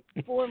and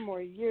 4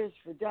 more years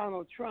for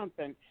Donald Trump,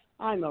 and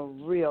I'm a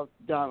real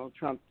Donald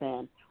Trump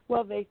fan.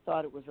 Well, they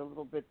thought it was a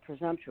little bit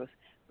presumptuous,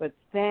 but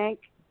thank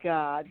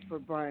God for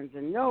Barnes &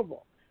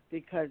 Noble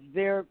because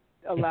they're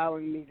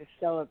allowing me to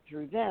sell it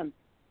through them.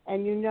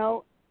 And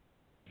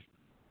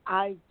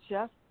I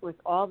just, with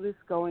all this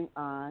going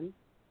on,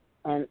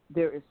 and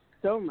there is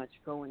so much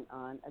going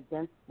on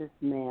against this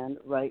man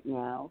right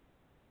now,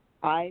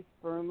 I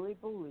firmly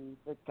believe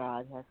that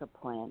God has a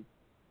plan.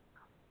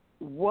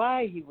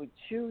 Why he would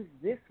choose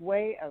this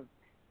way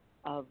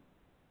of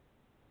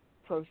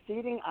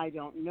proceeding, I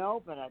don't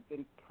know, but I've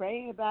been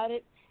praying about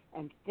it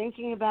and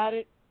thinking about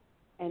it,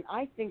 and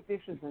I think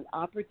this is an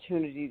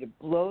opportunity to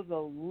blow the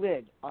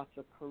lid off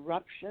the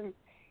corruption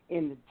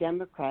in the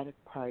Democratic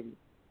Party.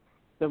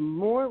 The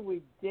more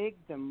we dig,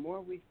 the more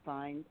we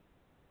find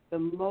the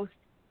most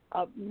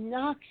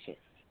obnoxious,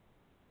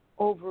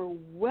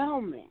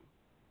 overwhelming,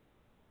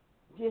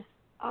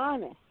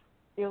 dishonest,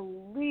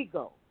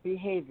 illegal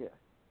behavior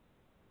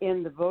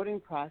in the voting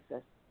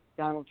process.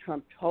 Donald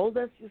Trump told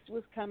us this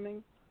was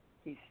coming.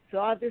 He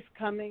saw this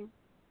coming.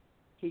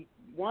 He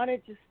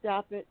wanted to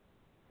stop it,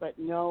 but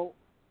no,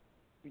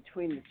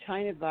 between the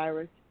China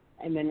virus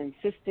and then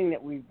insisting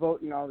that we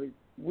vote in all these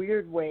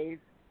weird ways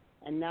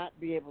and not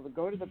be able to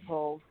go to the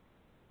polls,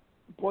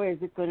 boy, is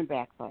it going to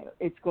backfire.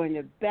 It's going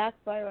to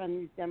backfire on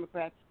these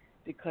Democrats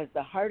because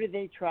the harder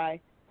they try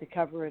to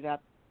cover it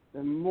up,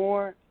 the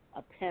more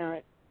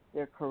apparent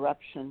their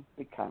corruption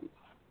becomes.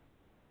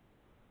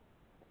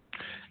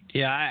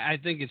 Yeah, I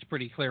think it's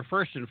pretty clear.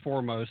 First and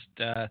foremost,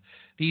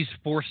 these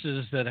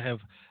forces that have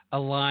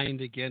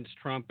aligned against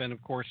Trump and,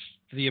 of course,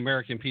 the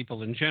American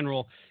people in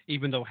general,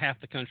 even though half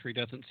the country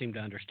doesn't seem to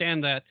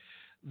understand that,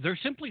 they're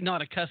simply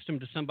not accustomed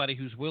to somebody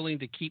who's willing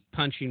to keep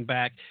punching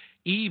back,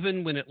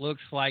 even when it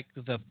looks like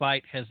the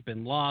fight has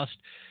been lost.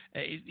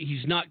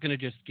 He's not going to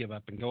just give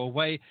up and go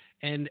away.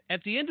 And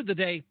at the end of the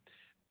day,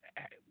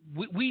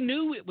 we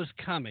knew it was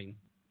coming.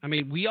 I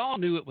mean, we all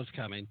knew it was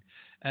coming.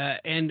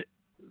 And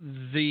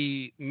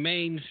the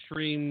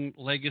mainstream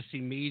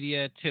legacy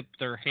media tipped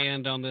their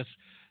hand on this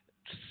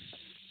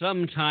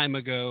some time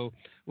ago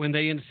when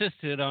they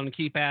insisted on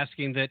keep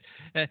asking that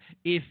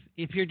if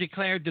you're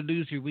declared the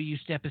loser, will you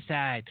step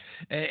aside?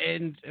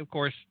 And, of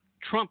course,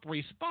 Trump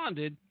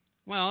responded,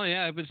 well,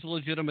 yeah, if it's a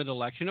legitimate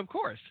election, of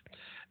course.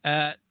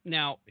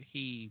 Now,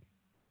 he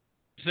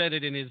said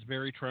it in his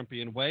very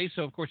Trumpian way,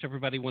 so, of course,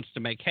 everybody wants to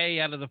make hay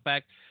out of the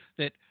fact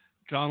that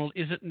Donald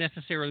isn't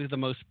necessarily the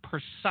most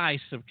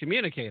precise of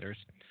communicators.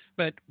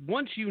 But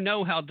once you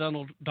know how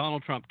Donald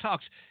Trump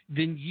talks,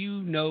 then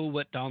you know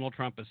what Donald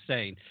Trump is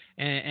saying.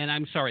 And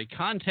I'm sorry,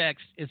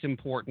 context is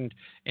important.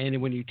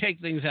 And when you take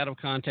things out of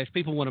context,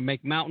 people want to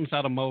make mountains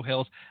out of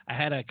molehills. I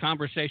had a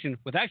conversation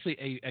with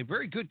actually a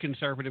very good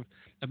conservative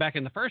back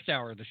in the first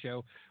hour of the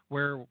show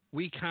where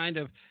we kind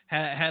of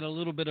had a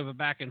little bit of a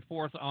back and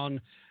forth on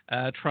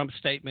Trump's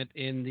statement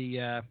in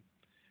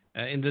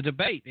the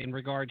debate in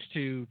regards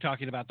to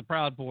talking about the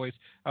Proud Boys.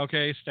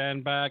 Okay,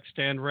 stand back,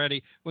 stand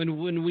ready.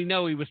 When we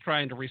know he was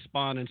trying to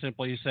respond and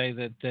simply say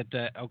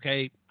that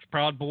okay,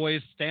 Proud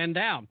Boys, stand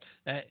down.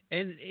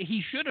 And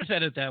he should have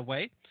said it that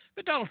way,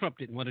 but Donald Trump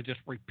didn't want to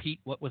just repeat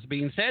what was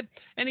being said,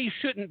 and he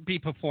shouldn't be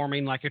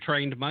performing like a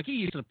trained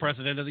monkey. He's the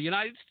president of the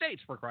United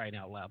States, for crying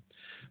out loud.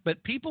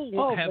 But people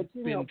have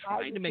been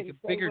trying to make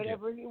a bigger deal.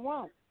 Whatever he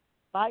wants.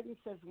 Biden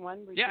says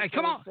one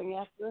ridiculous thing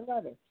after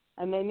another,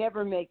 and they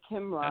never make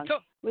him wrong.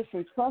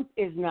 Listen, Trump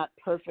is not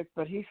perfect,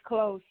 but he's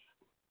close.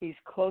 He's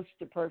close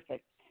to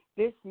perfect.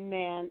 This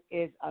man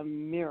is a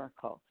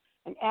miracle,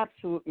 an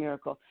absolute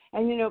miracle.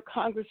 And, you know,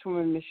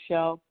 Congresswoman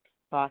Michelle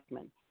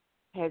Bachmann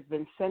has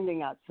been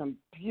sending out some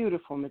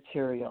beautiful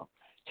material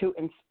to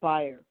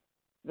inspire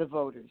the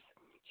voters,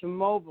 to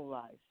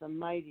mobilize the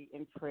mighty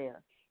in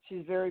prayer.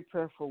 She's a very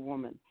prayerful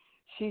woman.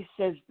 She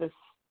says this: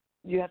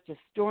 you have to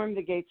storm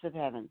the gates of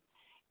heaven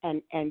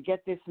and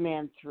get this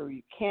man through.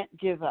 You can't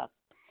give up.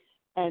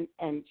 And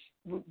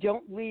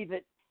don't leave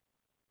it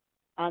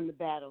on the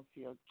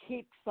battlefield.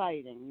 Keep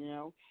fighting, you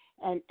know.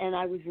 And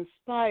I was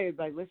inspired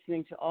by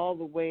listening to all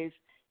the ways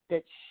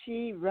that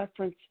she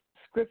referenced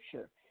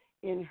Scripture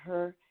in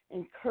her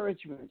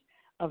encouragement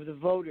of the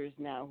voters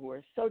now who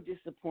are so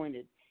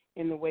disappointed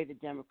in the way the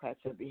Democrats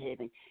are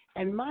behaving.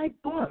 And my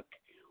book,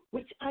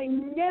 which I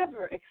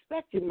never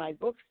expected my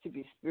books to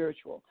be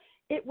spiritual,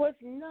 it was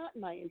not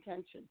my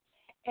intention.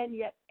 And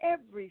yet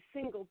every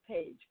single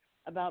page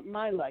about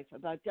my life,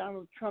 about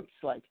Donald Trump's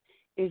life,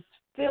 is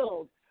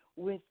filled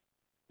with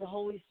the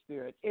Holy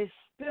Spirit, is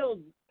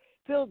filled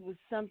with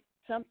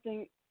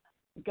something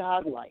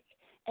godlike.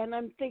 And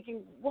I'm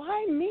thinking,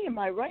 why me? Am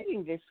I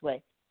writing this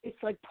way? It's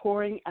like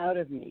pouring out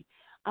of me.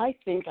 I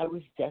think I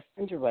was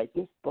destined to write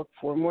this book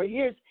 4 more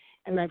years,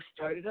 and I've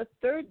started a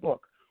 3rd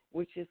book,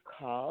 which is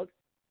called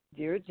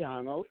Dear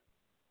Donald,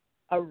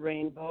 A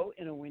Rainbow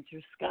in a Winter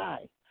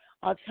Sky.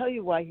 I'll tell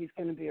you why he's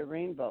going to be a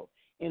rainbow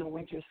in a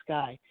winter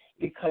sky,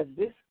 because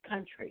this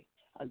country,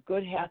 a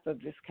good half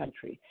of this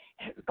country,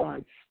 has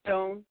gone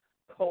stone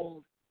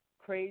cold,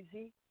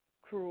 crazy,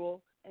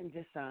 cruel, and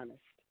dishonest.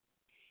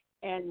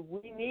 And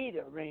we need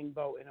a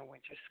rainbow in a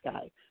winter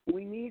sky.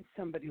 We need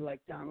somebody like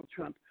Donald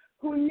Trump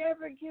who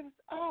never gives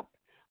up.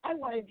 I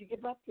wanted to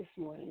give up this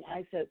morning.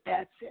 I said,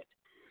 that's it.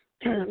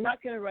 I'm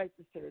not going to write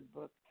the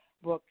 3rd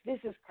book. This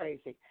is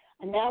crazy.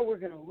 And now we're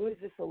going to lose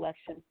this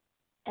election.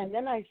 And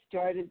then I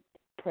started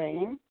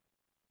praying,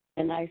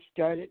 and I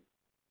started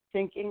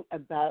thinking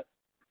about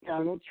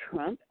Donald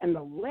Trump. And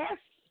the last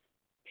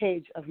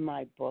page of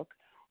my book,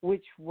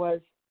 which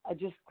was a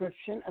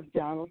description of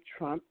Donald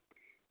Trump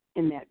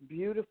in that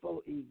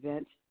beautiful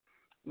event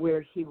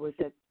where he was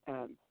at,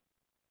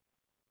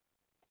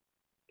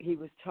 he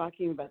was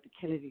talking about the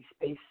Kennedy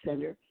Space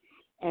Center,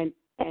 and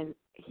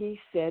he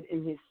said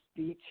in his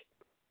speech,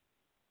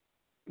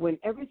 when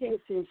everything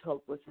seems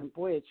hopeless, and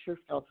boy, it sure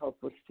felt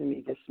hopeless to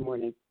me this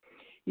morning,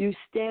 you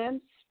stand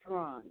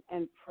strong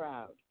and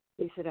proud.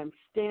 He said, I'm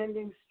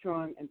standing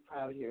strong and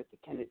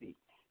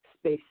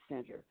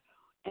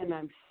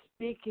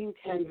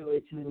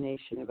tenderly to the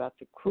nation about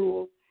the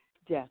cruel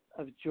death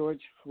of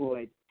George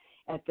Floyd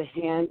at the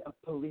hand of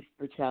police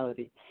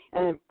brutality,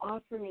 and I'm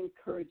offering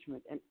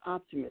encouragement and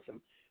optimism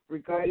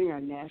regarding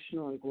our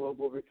national and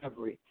global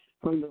recovery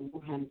from the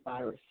Wuhan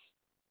virus.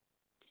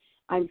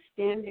 I'm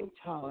standing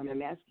tall, and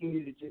I'm asking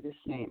you to do the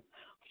same,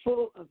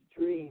 full of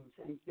dreams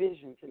and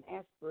visions and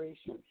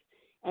aspirations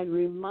and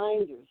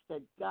reminders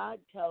that God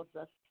tells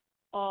us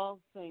all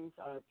things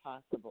are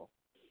possible.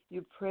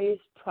 You praise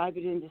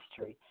private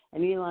industry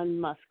and Elon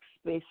Musk's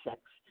SpaceX.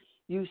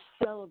 You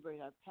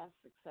celebrate our past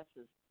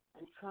successes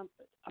and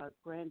trumpet our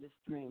grandest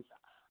dreams.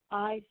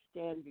 I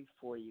stand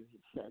before you, he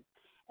said,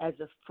 as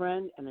a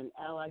friend and an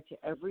ally to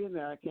every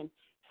American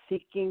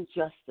seeking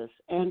justice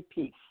and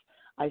peace.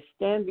 I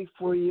stand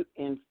before you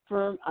in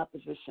firm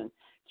opposition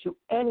to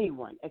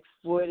anyone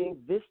exploiting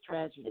this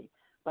tragedy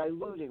by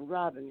looting,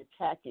 robbing,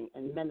 attacking,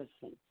 and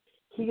menacing.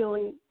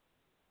 Healing,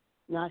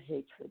 not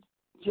hatred.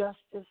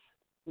 Justice,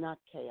 not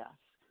chaos,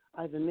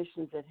 are the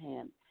missions at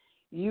hand.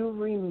 You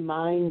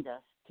remind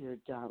us, dear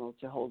Donald,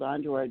 to hold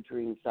on to our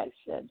dreams, I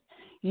said.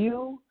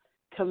 You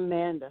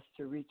command us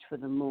to reach for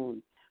the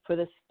moon, for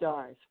the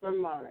stars, for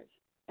Mars,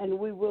 and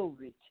we will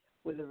reach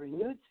with a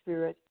renewed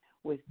spirit,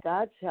 with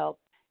God's help,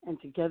 and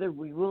together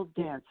we will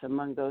dance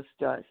among those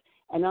stars.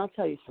 And I'll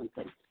tell you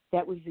something.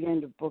 That was the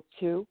end of book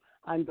 2.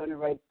 I'm going to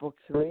write book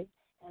 3,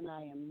 and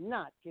I am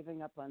not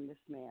giving up on this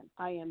man.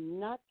 I am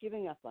not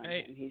giving up on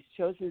him. He's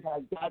chosen by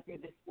God for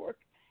this work,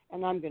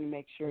 and I'm going to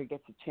make sure he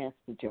gets a chance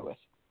to do it.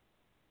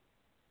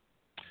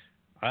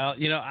 Well,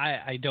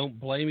 I don't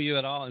blame you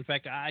at all. In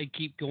fact, I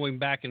keep going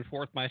back and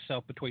forth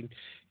myself between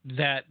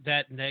that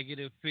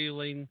negative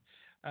feeling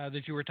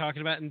that you were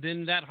talking about and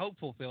then that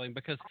hopeful feeling,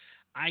 because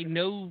I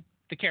know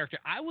the character.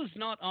 I was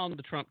not on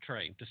the Trump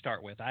train to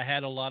start with. I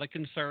had a lot of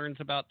concerns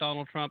about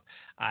Donald Trump.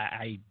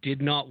 I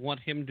did not want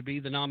him to be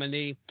the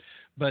nominee.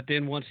 But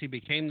then once he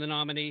became the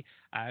nominee,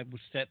 I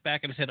stepped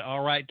back and I said,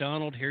 all right,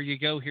 Donald, here you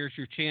go. Here's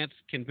your chance.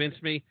 Convince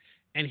me.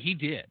 And he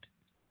did.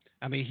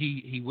 I mean,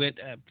 he went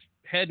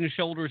head and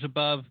shoulders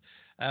above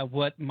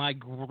what my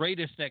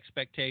greatest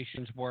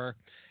expectations were.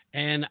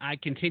 And I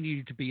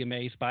continue to be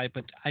amazed by it.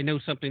 But I know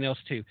something else,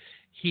 too.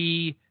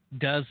 He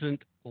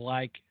doesn't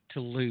like to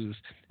lose.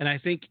 And I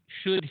think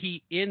should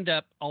he end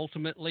up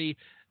ultimately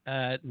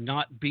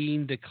not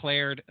being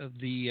declared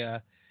the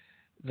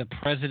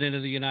president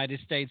of the United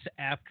States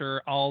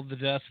after all the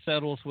dust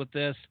settles with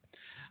this,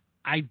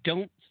 I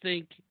don't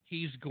think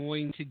he's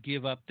going to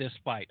give up this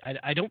fight.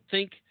 I don't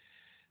think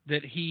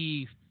that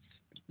he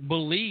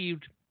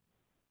believed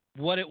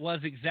what it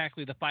was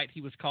exactly the fight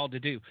he was called to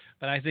do.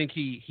 But I think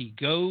he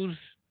goes.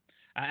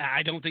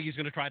 I don't think he's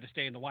going to try to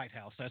stay in the White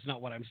House. That's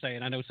not what I'm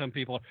saying. I know some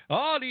people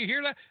are, do you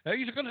hear that?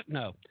 He's going to.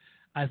 No.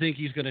 I think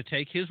he's going to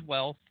take his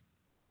wealth,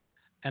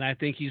 and I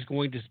think he's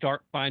going to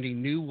start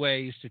finding new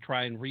ways to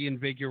try and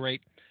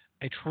reinvigorate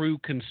a true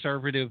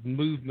conservative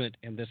movement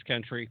in this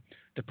country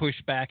to push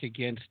back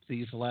against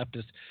these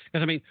leftists.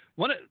 Because, I mean,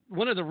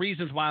 one of the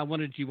reasons why I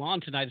wanted you on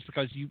tonight is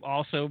because you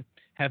also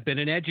have been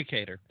an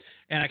educator.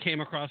 And I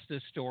came across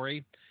this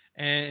story,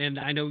 and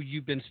I know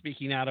you've been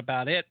speaking out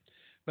about it,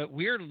 but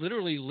we're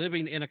literally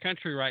living in a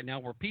country right now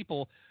where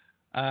people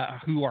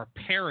who are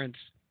parents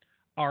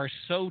are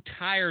so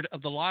tired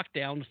of the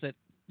lockdowns that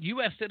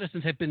U.S.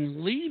 citizens have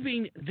been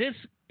leaving this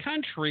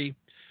country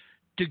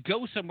to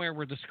go somewhere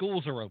where the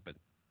schools are open.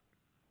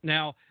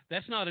 Now,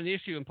 that's not an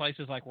issue in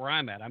places like where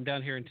I'm at. I'm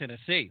down here in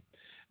Tennessee.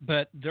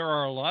 But there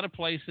are a lot of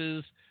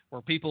places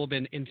where people have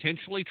been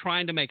intentionally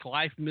trying to make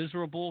life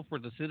miserable for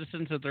the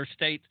citizens of their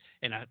state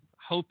and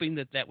hoping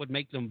that would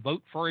make them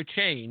vote for a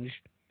change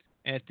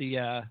at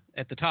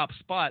the top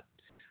spot.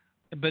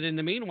 But in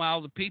the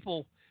meanwhile,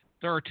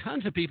 there are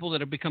tons of people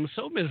that have become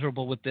so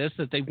miserable with this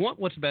that they want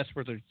what's best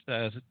for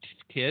their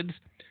kids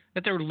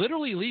that they're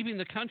literally leaving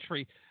the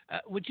country.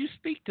 Would you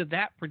speak to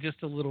that for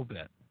just a little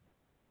bit?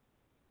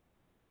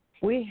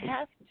 We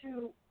have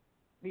to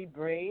be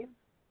brave,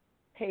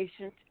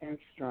 patient, and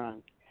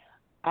strong.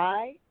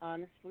 I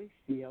honestly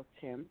feel,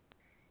 Tim,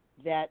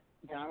 that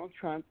Donald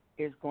Trump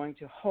is going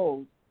to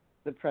hold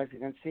the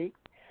presidency.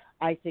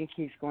 I think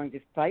he's going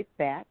to fight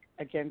back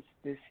against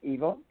this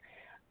evil.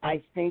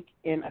 I think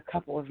in a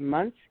couple of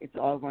months it's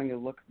all going to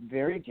look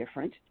very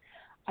different.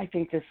 I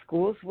think the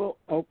schools will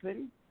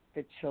open.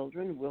 The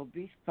children will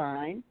be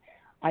fine.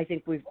 I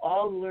think we've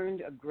all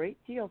learned a great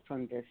deal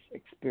from this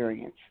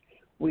experience.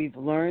 We've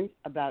learned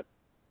about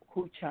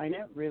who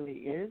China really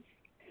is.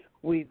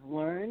 We've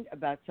learned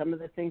about some of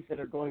the things that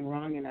are going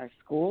wrong in our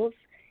schools,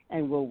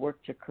 and we'll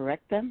work to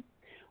correct them.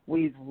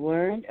 We've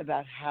learned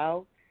about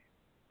how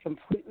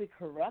completely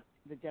corrupt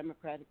the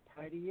Democratic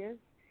Party is,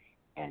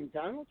 and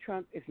Donald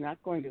Trump is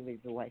not going to leave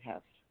the White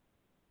House.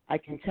 I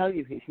can tell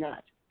you he's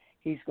not.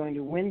 He's going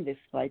to win this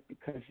fight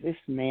because this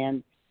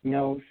man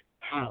knows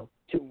how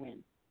to win.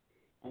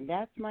 And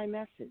that's my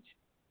message,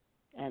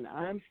 and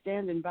I'm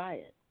standing by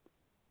it.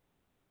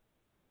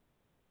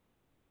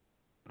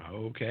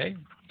 Okay.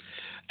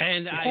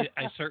 And I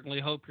certainly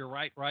hope you're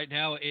right. Right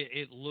now,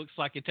 it looks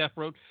like a tough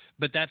road,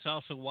 but that's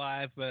also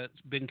why I've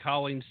been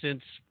calling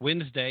since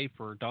Wednesday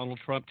for Donald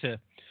Trump to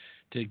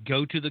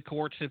go to the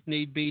courts if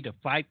need be, to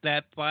fight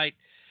that fight.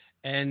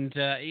 And,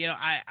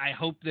 I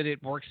hope that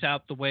it works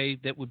out the way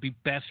that would be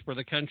best for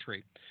the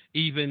country,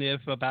 even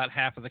if about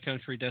half of the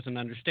country doesn't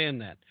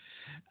understand that.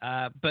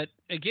 But,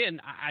 again,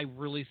 I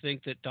really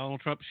think that Donald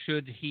Trump,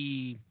 should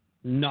he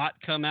not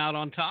come out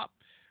on top,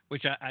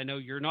 which I know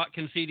you're not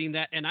conceding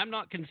that, and I'm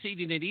not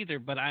conceding it either,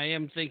 but I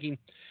am thinking,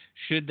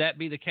 should that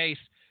be the case,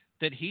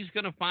 that he's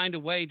going to find a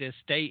way to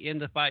stay in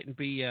the fight and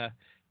be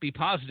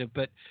positive.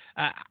 But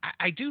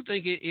I do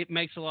think it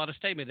makes a lot of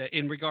statement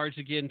in regards,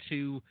 again,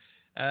 to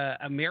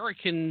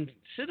American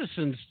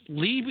citizens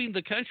leaving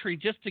the country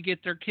just to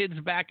get their kids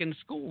back in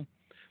school.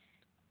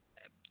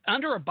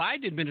 Under a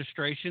Biden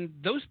administration,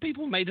 those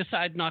people may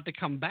decide not to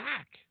come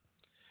back.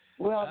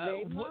 Well,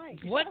 they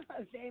might. What?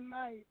 They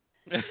might.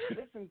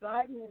 Listen,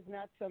 Biden is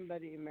not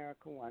somebody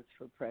America wants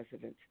for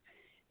president.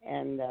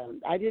 And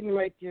I didn't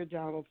write Dear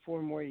Donald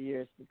 4 more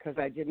years because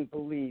I didn't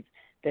believe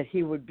that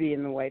he would be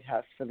in the White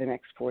House for the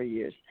next 4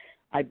 years.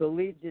 I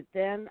believed it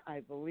then.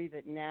 I believe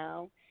it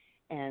now.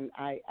 And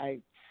I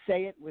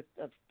say it with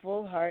a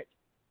full heart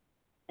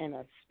and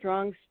a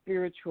strong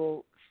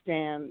spiritual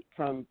stand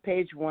from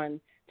page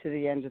 1 to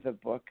the end of the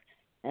book.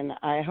 And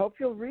I hope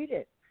you'll read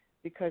it,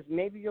 because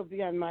maybe you'll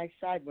be on my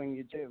side when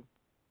you do.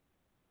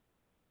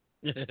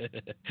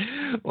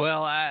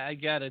 Well, I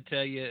got to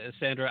tell you,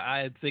 Sandra,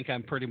 I think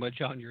I'm pretty much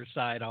on your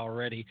side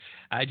already.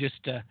 I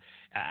just,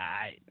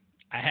 I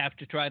have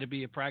to try to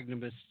be a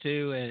pragmatist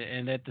too,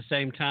 and at the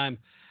same time,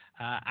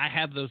 I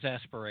have those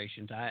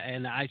aspirations,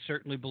 and I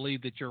certainly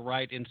believe that you're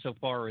right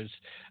insofar as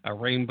a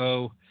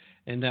rainbow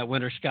in that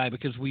winter sky,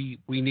 because we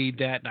need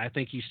that, and I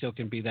think you still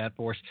can be that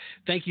for us.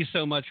 Thank you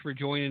so much for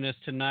joining us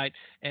tonight,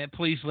 and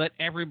please let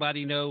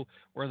everybody know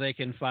where they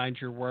can find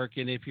your work,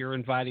 and if you're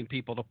inviting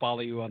people to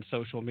follow you on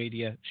social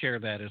media, share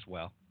that as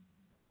well.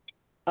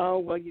 Oh,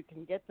 well, you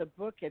can get the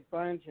book at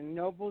Barnes &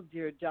 Noble,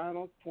 Dear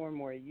Donald, 4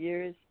 more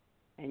years,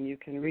 and you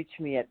can reach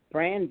me at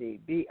Brandy,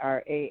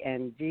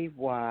 BRANDY,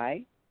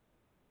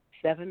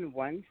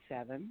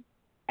 717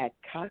 at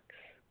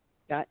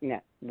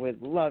cox.net.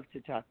 Would love to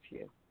talk to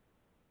you.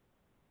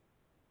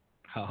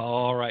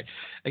 All right.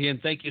 Again,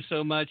 thank you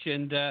so much,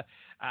 and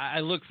I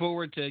look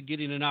forward to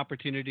getting an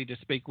opportunity to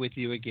speak with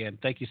you again.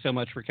 Thank you so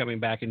much for coming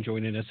back and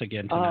joining us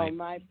again tonight. Oh,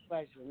 my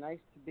pleasure. Nice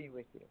to be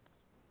with you.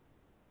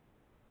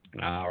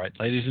 All right,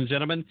 ladies and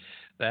gentlemen,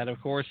 that,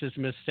 of course, is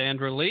Miss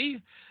Sandra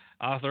Lee,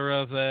 author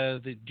of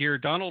the Dear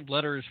Donald,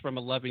 Letters from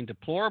a Loving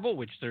Deplorable,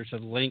 which there's a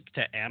link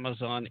to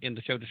Amazon in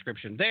the show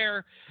description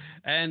there.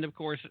 And, of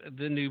course,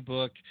 the new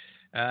book,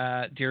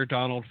 Dear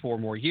Donald, 4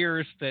 more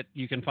years, that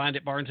you can find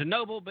at Barnes &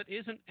 Noble, but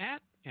isn't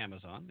at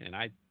Amazon. And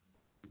I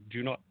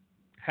do not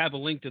have a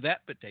link to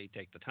that, but they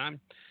take the time.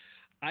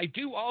 I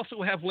do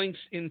also have links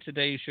in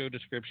today's show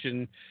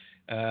description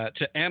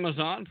to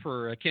Amazon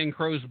for Ken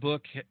Crow's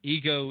book,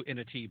 Ego in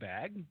a Tea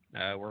Bag,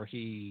 where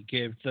he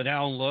gives the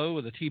down low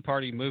of the Tea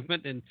Party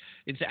movement. And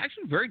it's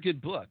actually a very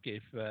good book.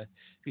 If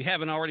you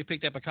haven't already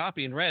picked up a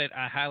copy and read it,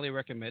 I highly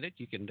recommend it.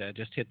 You can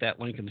just hit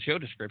that link in the show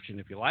description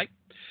if you like.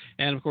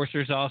 And, of course,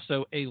 there's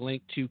also a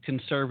link to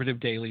Conservative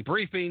Daily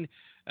Briefing,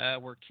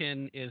 where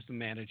Ken is the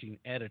managing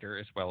editor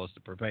as well as the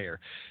purveyor.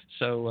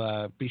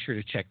 So be sure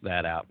to check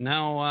that out.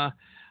 Now,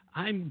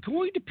 I'm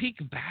going to peek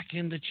back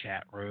in the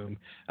chat room.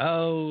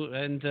 Oh,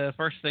 and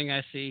first thing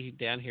I see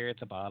down here at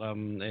the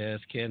bottom is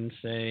Ken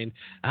saying,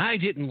 I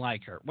didn't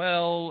like her.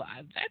 Well,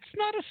 that's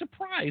not a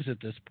surprise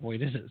at this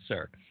point, is it,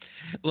 sir?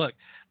 Look,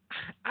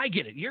 I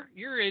get it.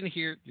 You're in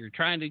here. You're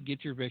trying to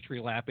get your victory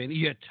lap in.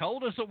 You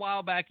told us a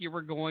while back you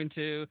were going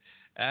to,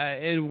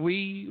 and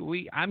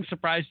I'm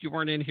surprised you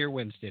weren't in here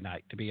Wednesday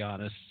night, to be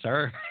honest,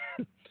 sir.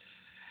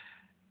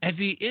 At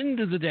the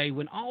end of the day,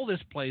 when all this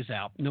plays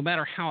out, no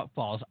matter how it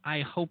falls, I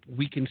hope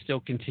we can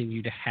still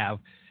continue to have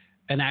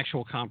an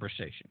actual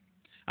conversation.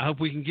 I hope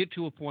we can get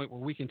to a point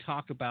where we can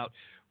talk about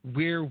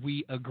where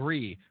we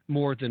agree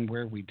more than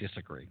where we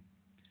disagree.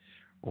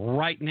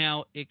 Right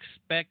now,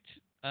 expect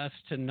us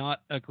to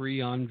not agree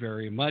on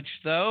very much,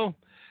 though,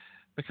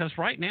 because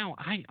right now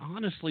I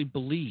honestly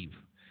believe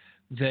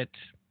that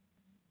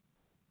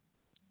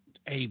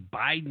a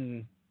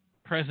Biden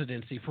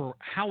presidency, for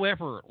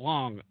however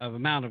long of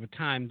amount of a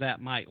time that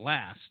might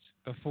last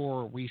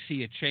before we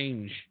see a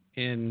change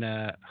in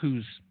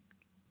who's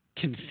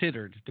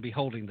considered to be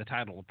holding the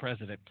title of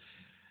president,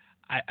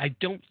 I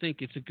don't think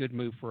it's a good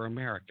move for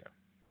America.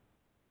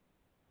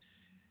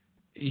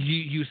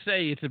 You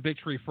say it's a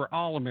victory for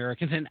all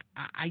Americans, and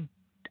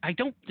I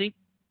don't think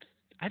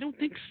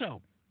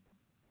so.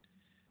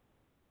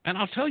 And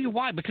I'll tell you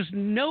why, because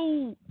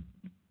no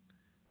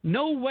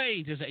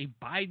way does a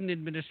Biden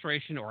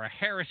administration or a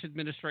Harris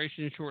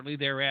administration shortly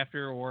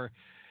thereafter, or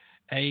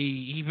a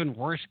even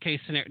worse case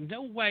scenario,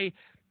 no way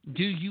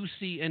do you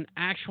see an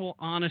actual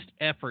honest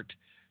effort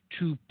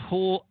to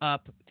pull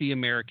up the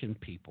American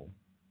people,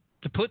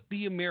 to put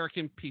the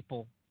American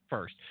people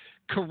first.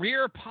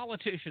 Career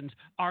politicians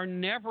are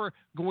never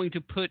going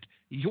to put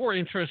your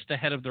interest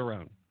ahead of their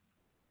own.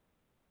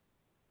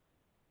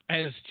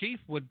 As Chief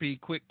would be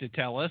quick to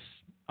tell us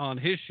on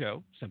his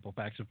show, Simple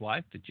Facts of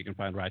Life, that you can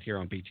find right here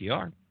on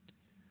BTR,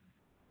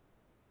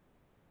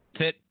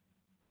 that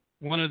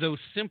one of those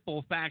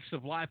simple facts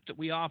of life that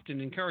we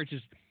often encourage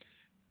is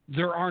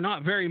there are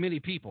not very many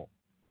people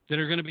that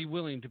are going to be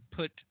willing to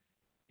put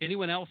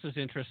anyone else's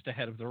interest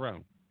ahead of their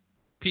own.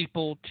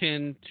 People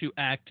tend to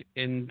act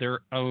in their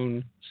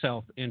own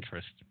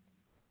self-interest.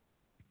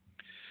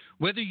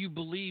 Whether you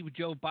believe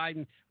Joe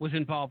Biden was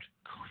involved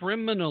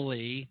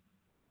criminally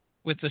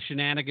with the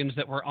shenanigans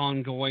that were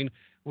ongoing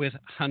with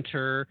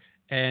Hunter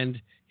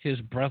and his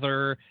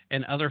brother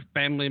and other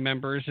family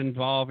members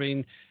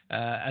involving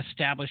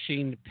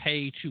establishing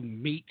pay to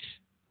meet,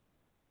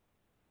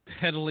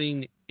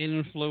 peddling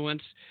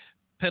influence,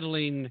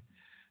 peddling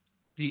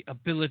the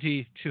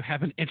ability to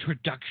have an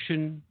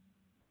introduction.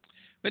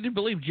 Whether you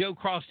believe Joe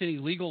crossed any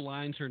legal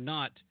lines or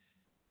not,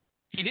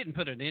 he didn't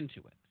put an end to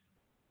it.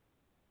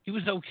 He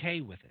was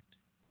okay with it.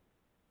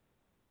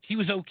 He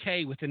was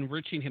okay with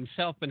enriching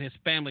himself and his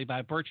family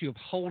by virtue of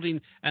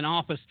holding an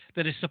office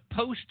that is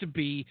supposed to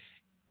be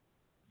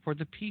for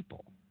the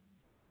people.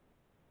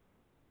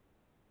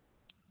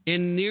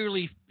 In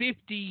nearly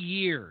 50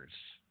 years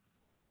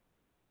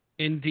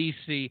in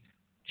D.C.,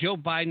 Joe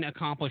Biden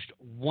accomplished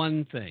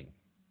one thing.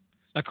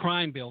 A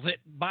crime bill that,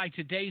 by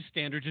today's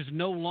standards, is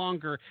no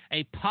longer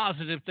a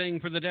positive thing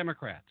for the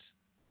Democrats.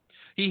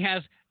 He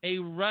has a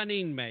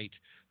running mate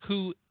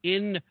who,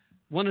 in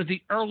one of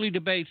the early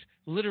debates,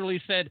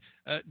 literally said,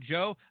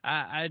 Joe,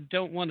 I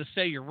don't want to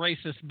say you're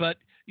racist, but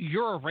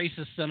you're a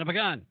racist son of a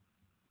gun.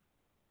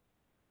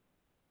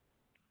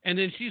 And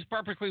then she's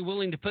perfectly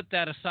willing to put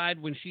that aside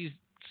when she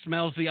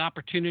smells the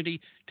opportunity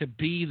to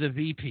be the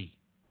VP.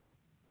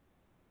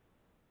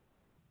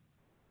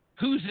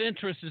 Whose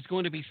interest is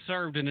going to be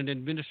served in an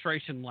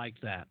administration like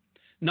that?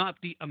 Not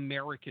the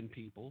American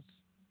people's.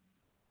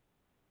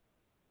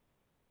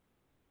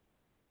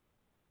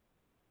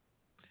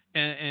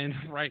 And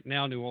right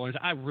now, New Orleans,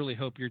 I really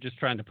hope you're just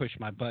trying to push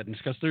my buttons,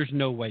 because there's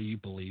no way you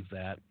believe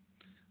that.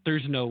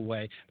 There's no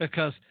way.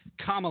 Because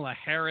Kamala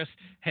Harris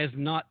has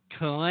not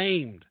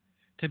claimed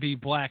to be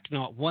black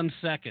not 1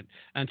 second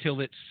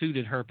until it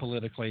suited her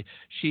politically.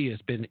 She has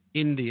been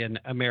Indian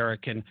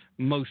American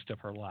most of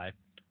her life.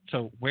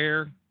 So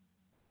where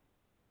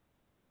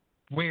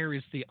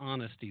is the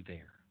honesty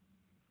there?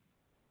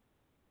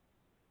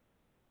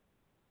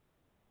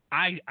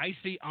 I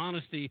see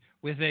honesty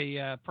with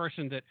a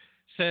person that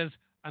says,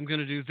 I'm going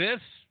to do this,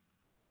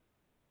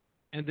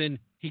 and then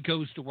he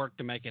goes to work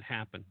to make it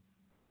happen.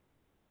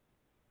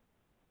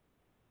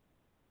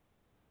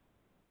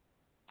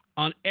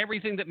 On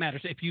everything that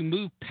matters, if you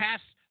move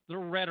past the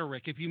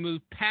rhetoric, if you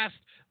move past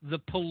the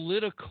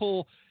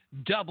political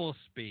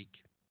doublespeak,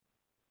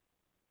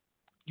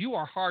 you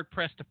are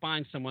hard-pressed to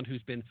find someone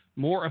who's been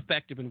more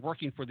effective in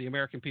working for the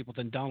American people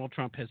than Donald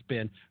Trump has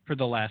been for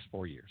the last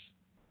 4 years.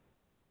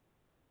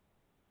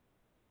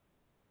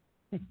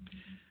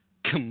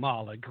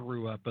 Kamala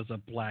grew up as a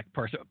black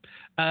person.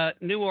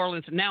 New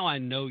Orleans, now I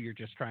know you're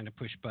just trying to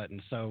push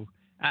buttons, so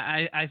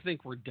I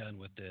think we're done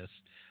with this.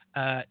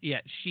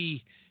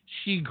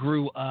 She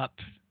grew up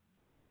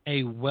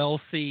a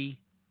wealthy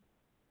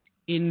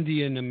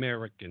Indian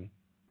American.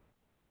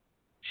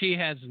 She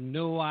has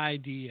no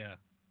idea.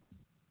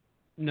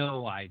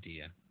 No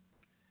idea.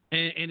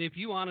 And if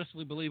you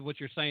honestly believe what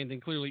you're saying,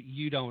 then clearly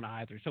you don't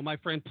either. So, my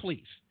friend,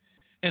 please,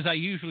 as I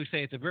usually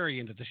say at the very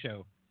end of the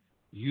show,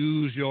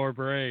 use your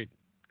brain.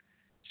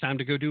 It's time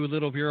to go do a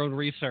little of your own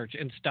research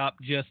and stop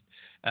just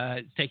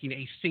taking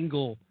a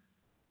single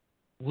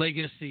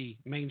legacy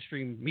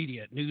mainstream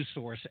media news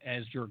source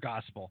as your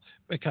gospel.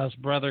 Because,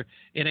 brother,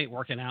 it ain't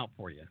working out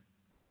for you.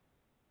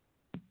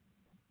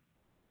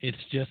 It's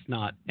just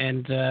not.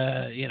 And,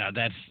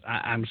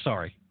 I'm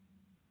sorry.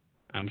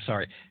 I'm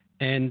sorry.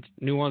 And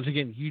New Orleans,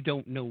 again, you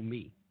don't know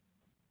me.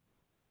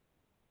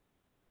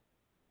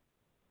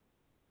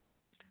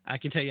 I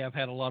can tell you I've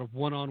had a lot of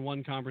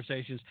one-on-one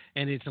conversations,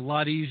 and it's a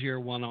lot easier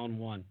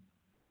one-on-one.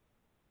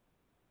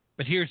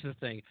 But here's the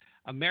thing.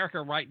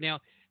 America right now,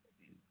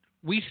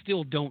 we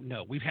still don't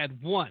know. We've had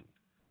one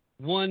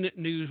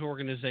news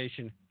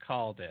organization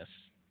call this.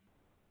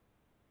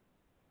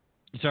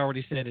 It's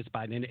already said it's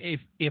Biden. And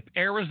if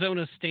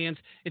Arizona stands,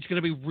 it's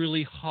going to be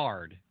really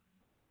hard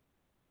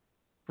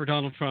for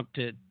Donald Trump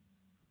to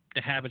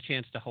have a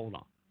chance to hold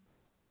on.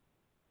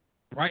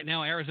 Right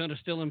now, Arizona's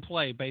still in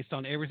play based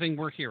on everything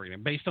we're hearing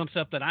and based on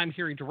stuff that I'm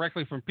hearing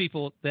directly from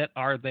people that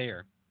are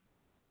there.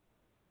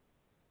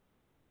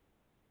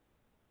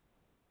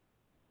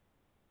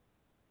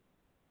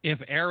 If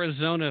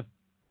Arizona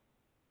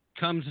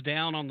comes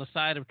down on the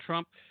side of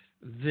Trump,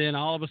 then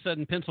all of a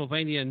sudden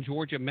Pennsylvania and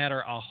Georgia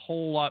matter a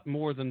whole lot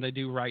more than they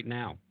do right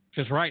now.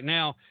 Because right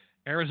now,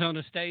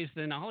 Arizona stays,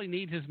 then all he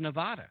needs is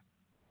Nevada.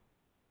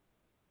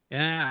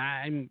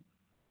 Yeah,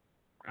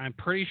 I'm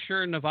pretty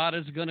sure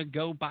Nevada's going to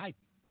go Biden.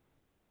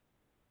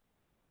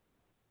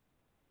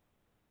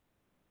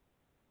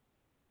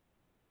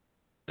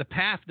 the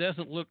path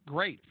doesn't look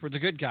great for the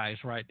good guys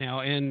right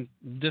now. And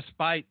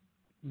despite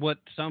what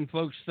some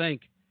folks think,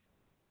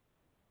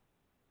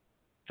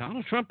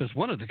 Donald Trump is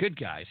one of the good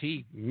guys.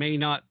 He may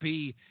not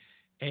be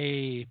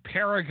a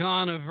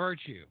paragon of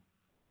virtue,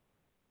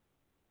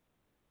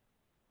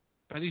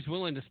 but he's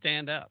willing to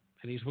stand up,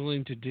 and he's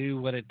willing to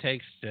do what it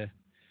takes to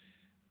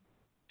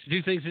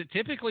do things that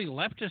typically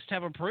leftists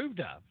have approved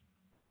of.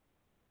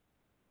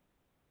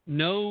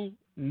 No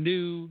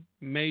new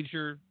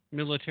major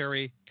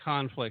military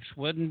conflicts.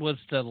 When was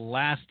the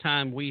last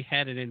time we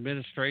had an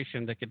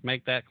administration that could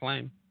make that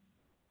claim?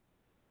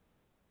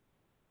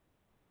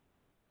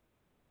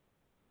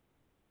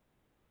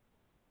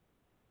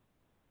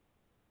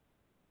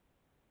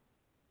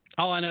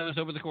 All I know is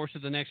over the course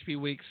of the next few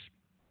weeks,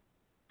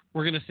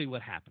 we're going to see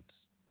what happens.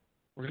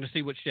 We're going to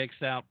see what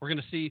shakes out. We're going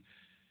to see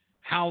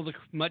how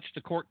much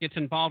the court gets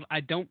involved. I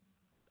don't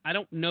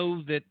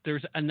know that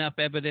there's enough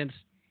evidence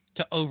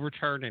to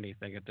overturn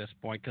anything at this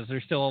point, because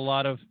there's still a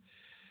lot of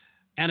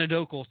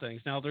anecdotal things.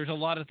 Now, there's a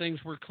lot of things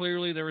where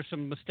clearly there were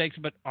some mistakes,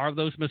 but are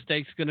those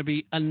mistakes going to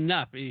be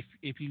enough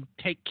if you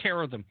take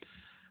care of them?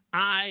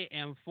 I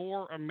am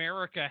for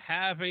America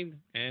having,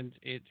 and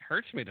it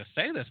hurts me to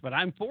say this, but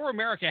I'm for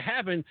America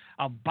having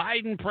a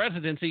Biden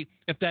presidency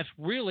if that's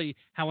really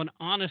how an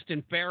honest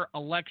and fair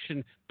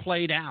election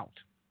played out.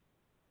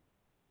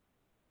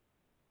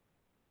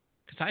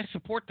 Because I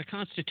support the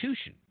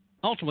Constitution,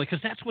 ultimately,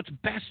 because that's what's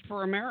best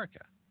for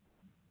America.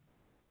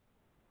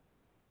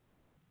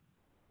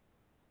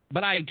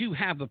 But I do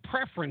have the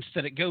preference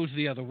that it goes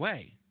the other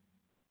way.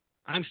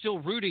 I'm still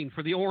rooting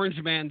for the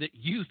orange man that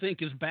you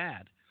think is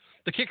bad.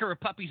 The kicker of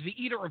puppies, the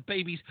eater of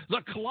babies,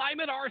 the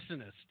climate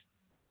arsonist.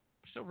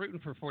 I'm still rooting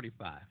for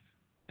 45,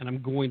 and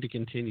I'm going to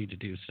continue to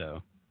do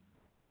so.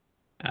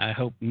 I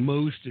hope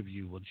most of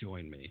you will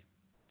join me.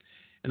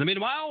 In the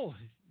meanwhile,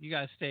 you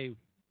guys stay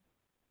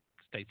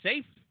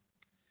safe,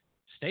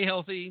 stay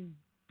healthy,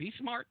 be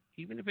smart,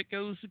 even if it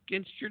goes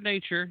against your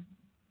nature.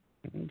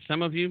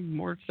 Some of you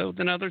more so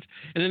than others.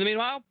 And in the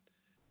meanwhile,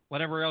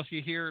 whatever else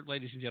you hear,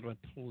 ladies and gentlemen,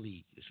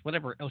 please,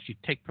 whatever else you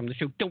take from the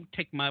show, don't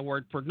take my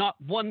word for not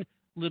one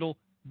little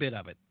bit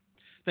of it.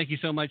 Thank you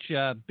so much,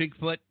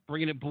 Bigfoot,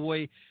 Bringing It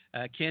Boy,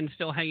 Ken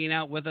still hanging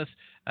out with us,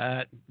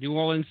 New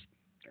Orleans.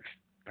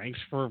 Thanks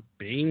for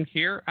being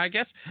here, I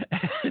guess.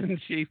 And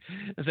Chief,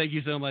 thank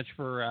you so much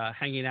for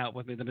hanging out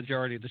with me the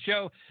majority of the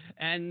show.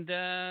 And,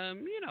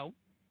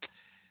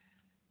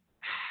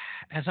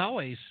 as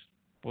always,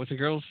 boys and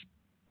girls,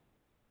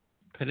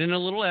 put in a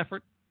little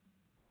effort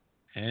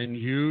and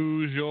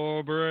use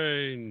your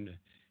brain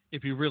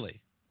if you really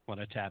want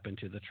to tap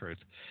into the truth.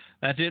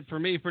 That's it for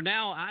me for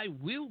now. I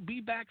will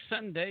be back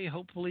Sunday.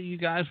 Hopefully you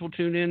guys will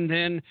tune in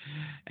then.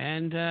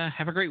 And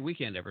have a great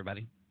weekend,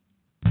 everybody.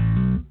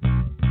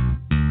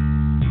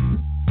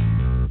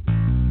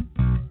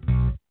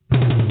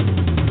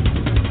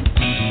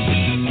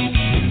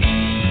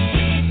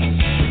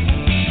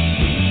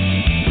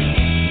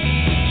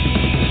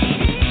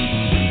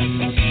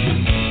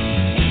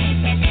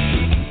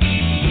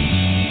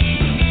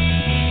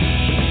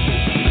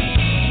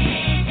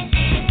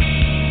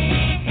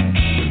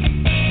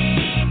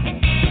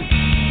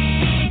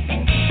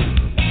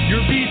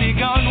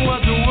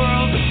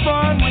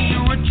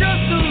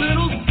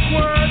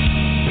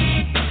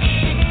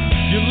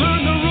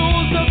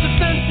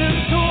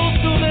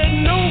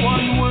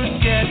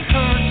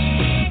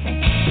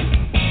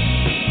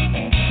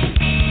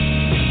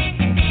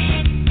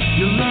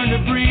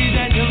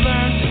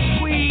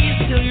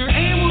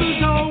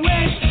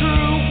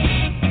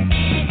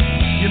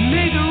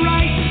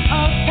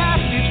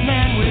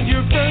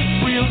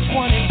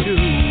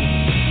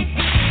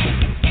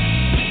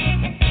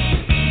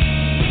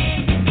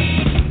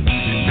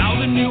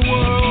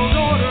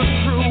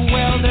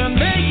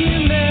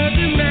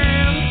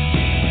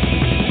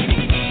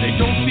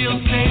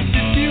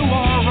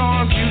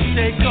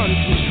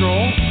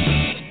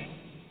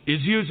 Is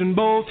using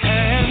both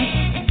hands.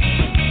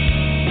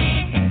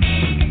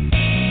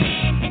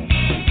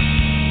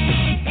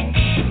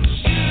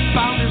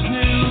 Founders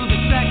knew the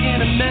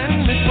Second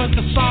Amendment was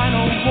the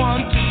final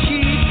one to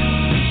keep,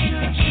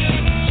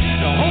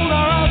 to hold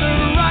our other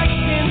rights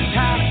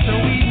intact so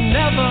we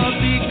never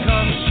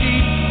become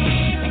sheep.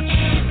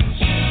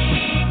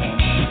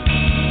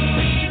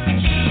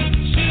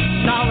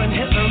 Stalin,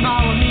 Hitler,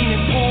 Mao,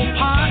 and Pol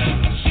Pot,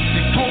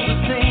 they told us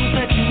things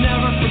that you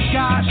never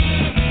forgot.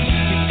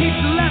 Teach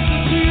the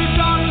lesson to your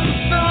daughters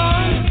and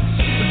sons.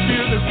 The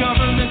fear of the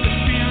government, the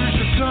fear is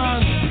your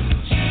gun.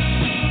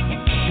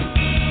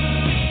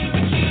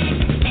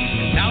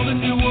 Now the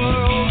New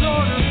World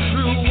Order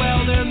crew,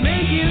 well, they're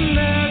making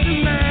their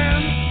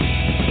demands.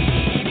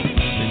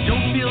 They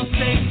don't feel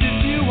safe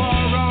if you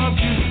are armed.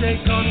 You say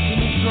gun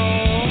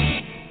control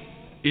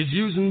is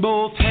using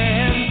both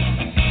hands.